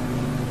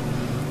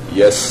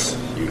 Yes,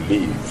 you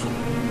leave.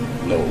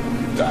 No,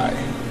 you die.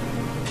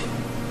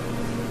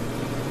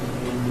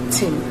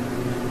 Tim,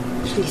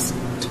 please,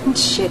 don't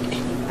shed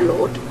any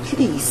blood,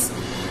 please.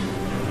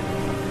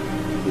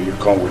 Will you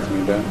come with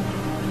me then?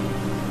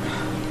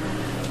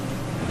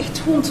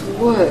 It won't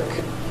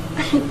work.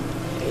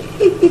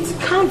 It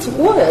can't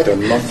work.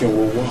 Then nothing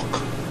will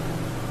work.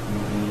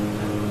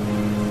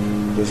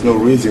 There's no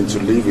reason to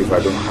leave if I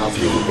don't have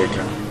you,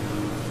 Rebecca.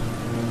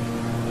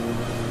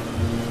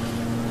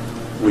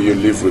 Will you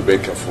leave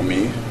Rebecca for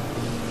me?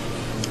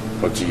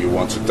 Or do you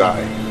want to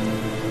die?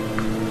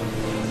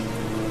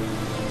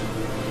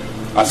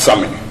 Answer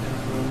me.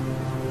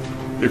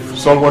 If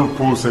someone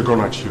pulls a gun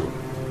at you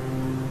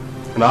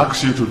and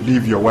asks you to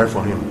leave your wife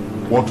for him,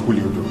 what will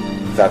you do?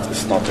 That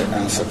is not the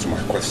answer to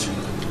my question.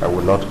 I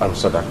will not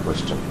answer that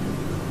question.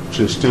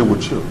 She'll stay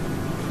with you.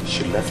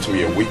 She left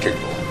me a week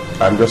ago.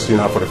 I'm just seeing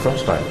her for the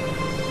first time.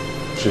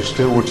 She'll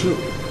stay with you.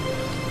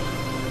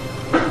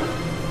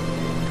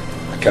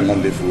 I cannot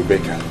leave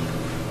Rebecca.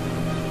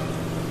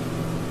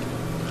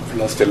 I've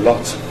lost a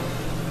lot.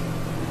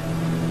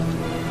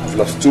 I've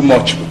lost too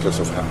much because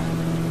of her.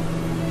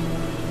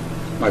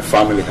 My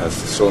family has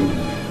disowned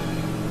me.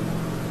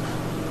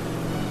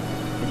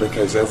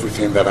 Rebecca is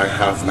everything that I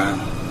have now.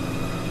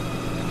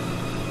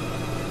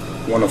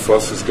 One of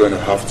us is going to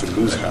have to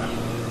lose her.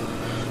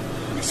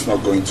 And it's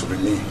not going to be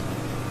me.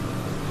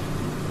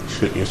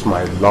 She is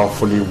my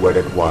lawfully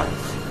wedded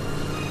wife.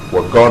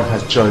 What God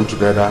has joined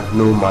together,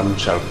 no man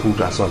shall put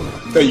asunder.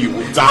 Then you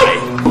will die.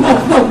 No.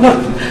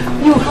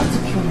 You have to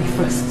kill me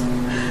first.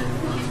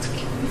 You have to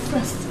kill me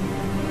first.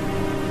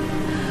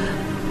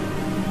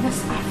 This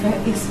affair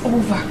is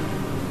over.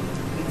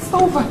 It's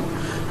over.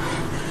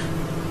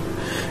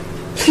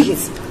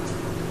 Please.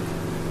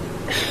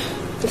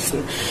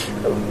 Listen,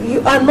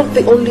 you are not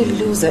the only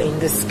loser in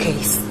this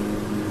case.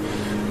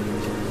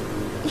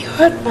 You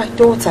hurt my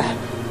daughter.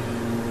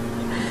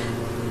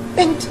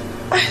 And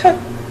I hurt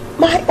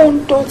my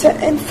own daughter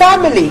and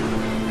family.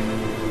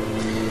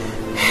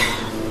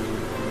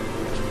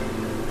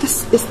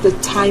 This is the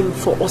time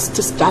for us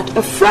to start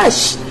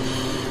afresh.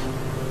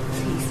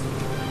 Please.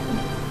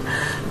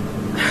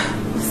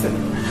 Listen.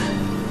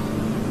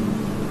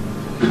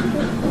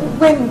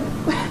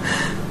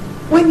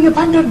 When you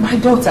abandoned my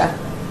daughter,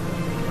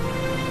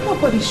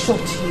 nobody shot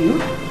you.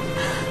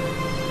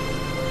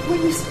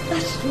 When you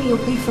snatched me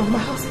away from my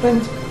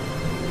husband,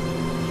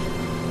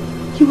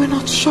 you were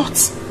not shot.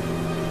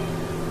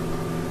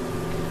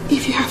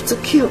 If you have to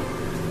kill,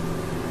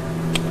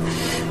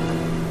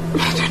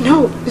 I don't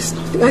know, there's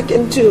nothing I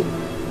can do.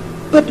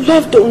 But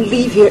love don't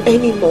live here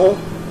anymore.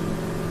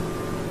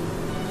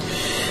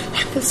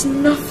 And there's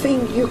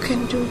nothing you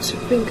can do to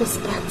bring us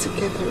back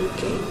together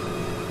again.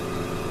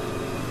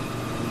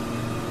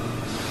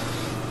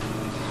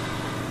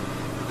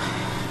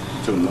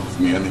 You don't love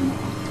me anymore.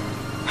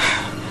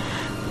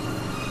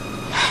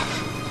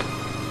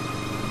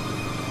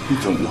 You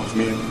don't love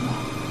me anymore.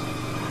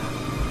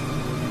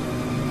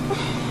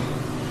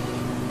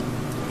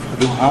 If I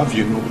don't have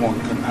you, no one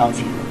can have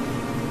you.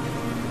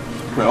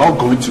 We're all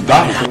going to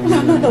die.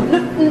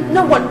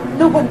 No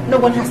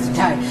one has to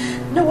die.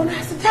 No one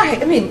has to die.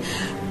 I mean,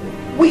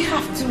 we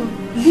have to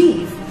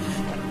leave.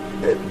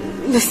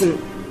 Listen,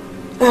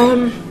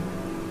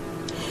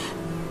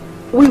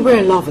 we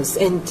were lovers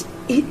and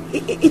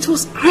it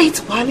was great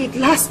while it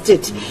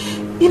lasted.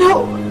 You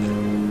know,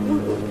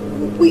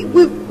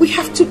 we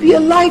have to be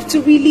alive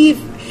to relive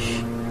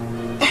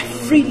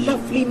every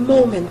lovely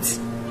moment.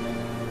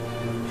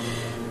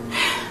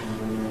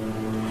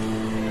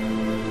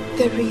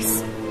 There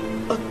is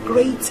a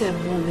greater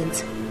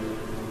moment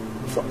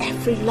for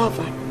every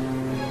lover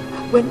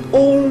when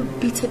all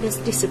bitterness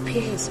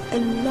disappears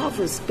and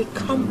lovers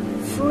become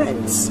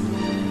friends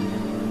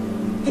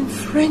and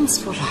friends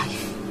for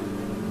life.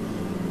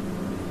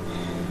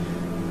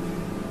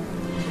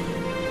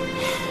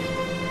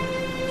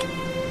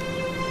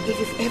 If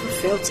you've ever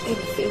felt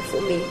anything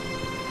for me,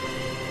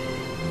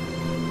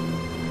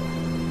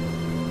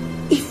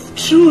 if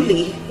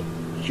truly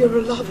you're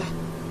a lover,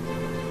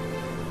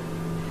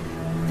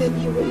 then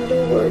you will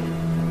know where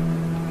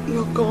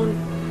you're gone.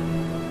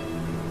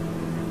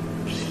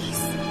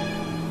 Please.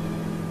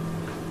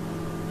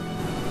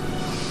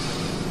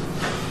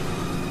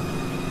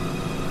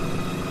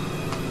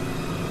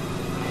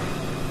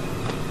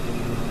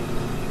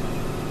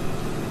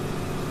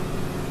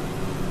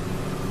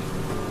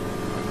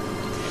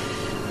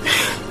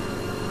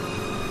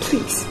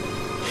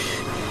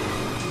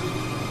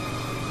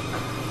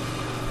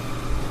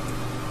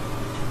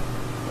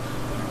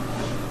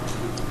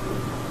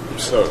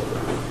 sorry.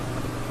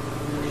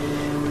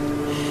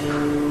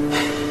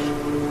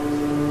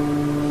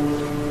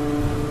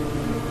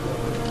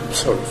 I'm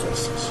sorry,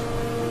 Festus.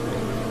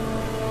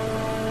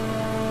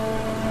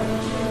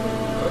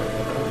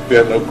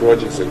 There are no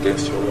grudges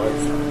against your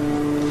wife.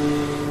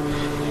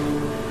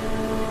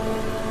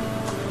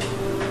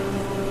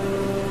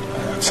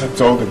 I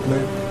accept all the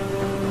blame.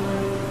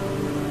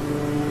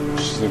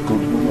 She's a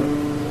good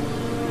woman.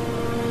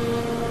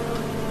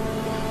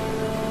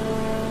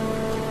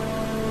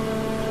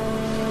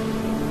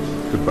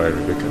 Goodbye,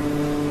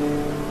 Rebecca.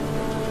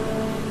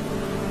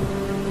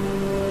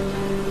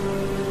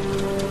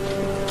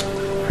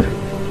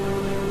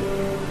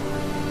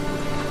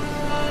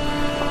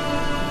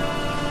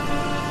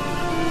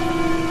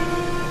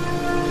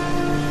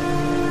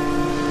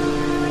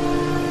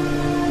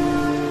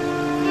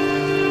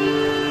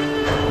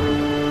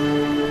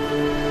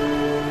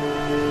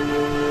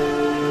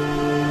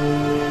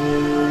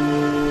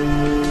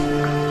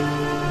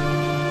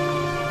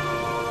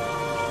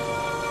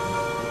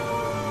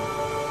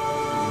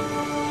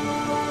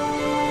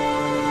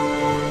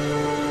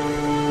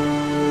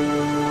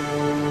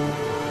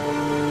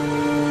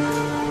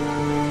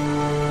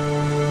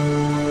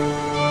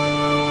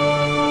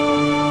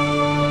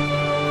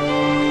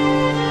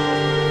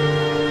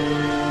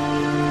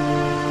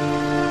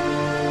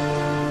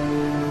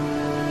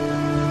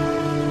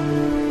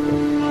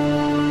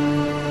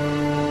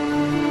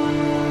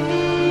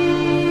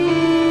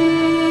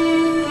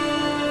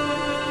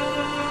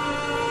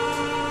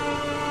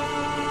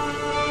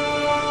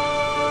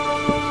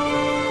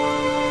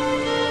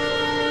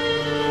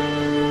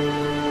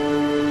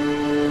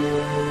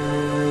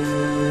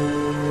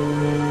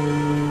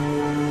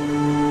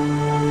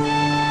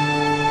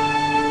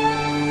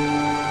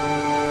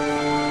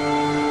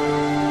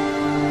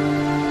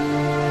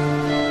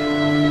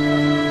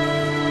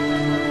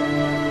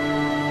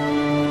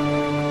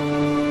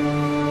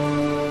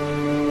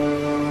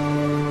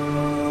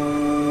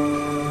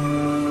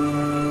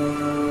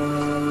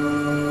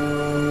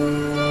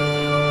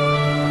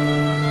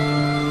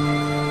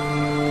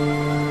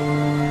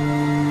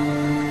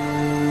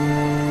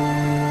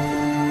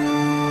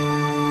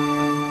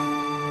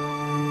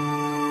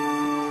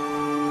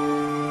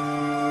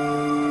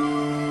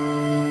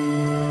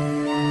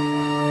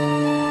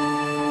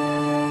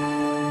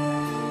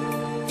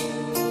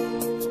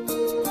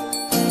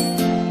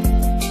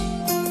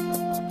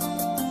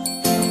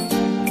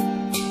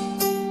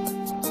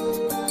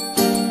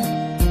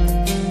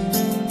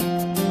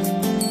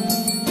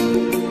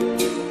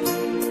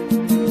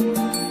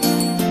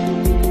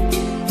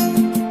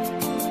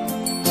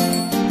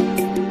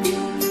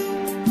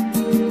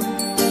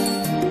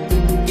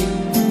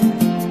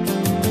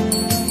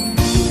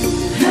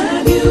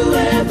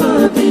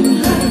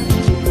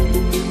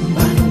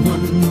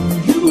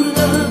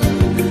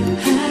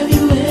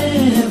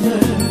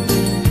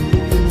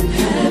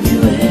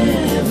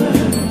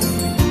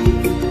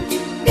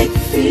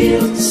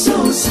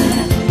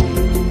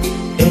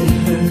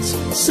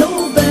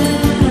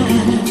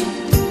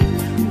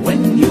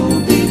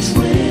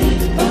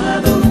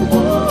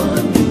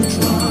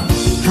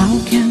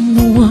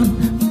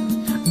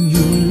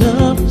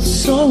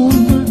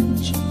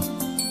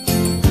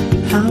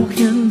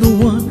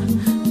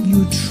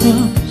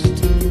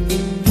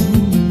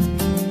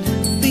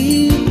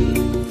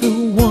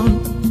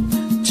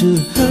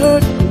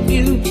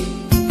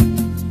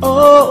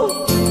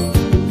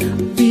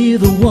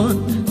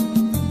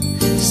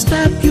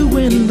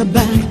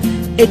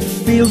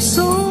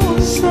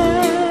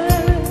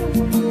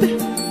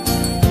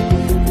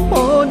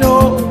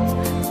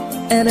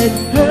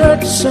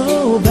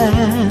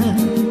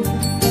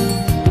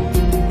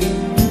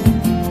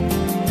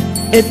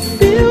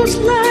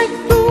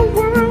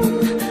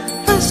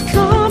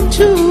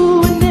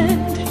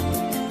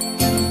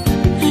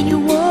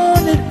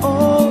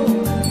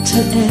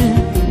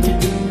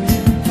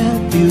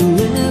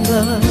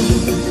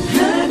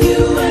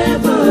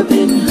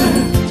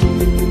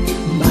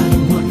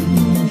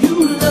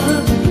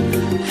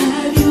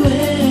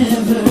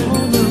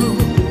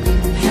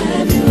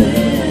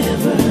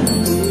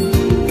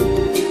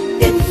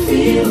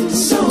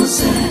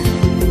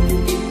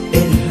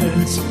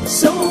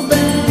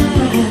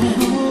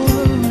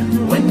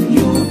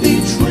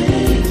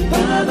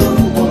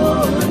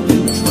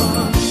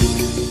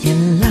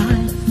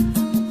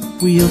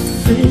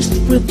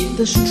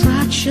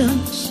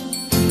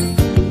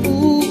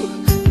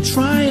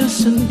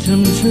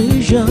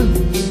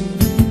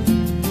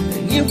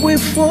 If we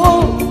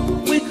fall,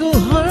 we could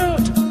hurt.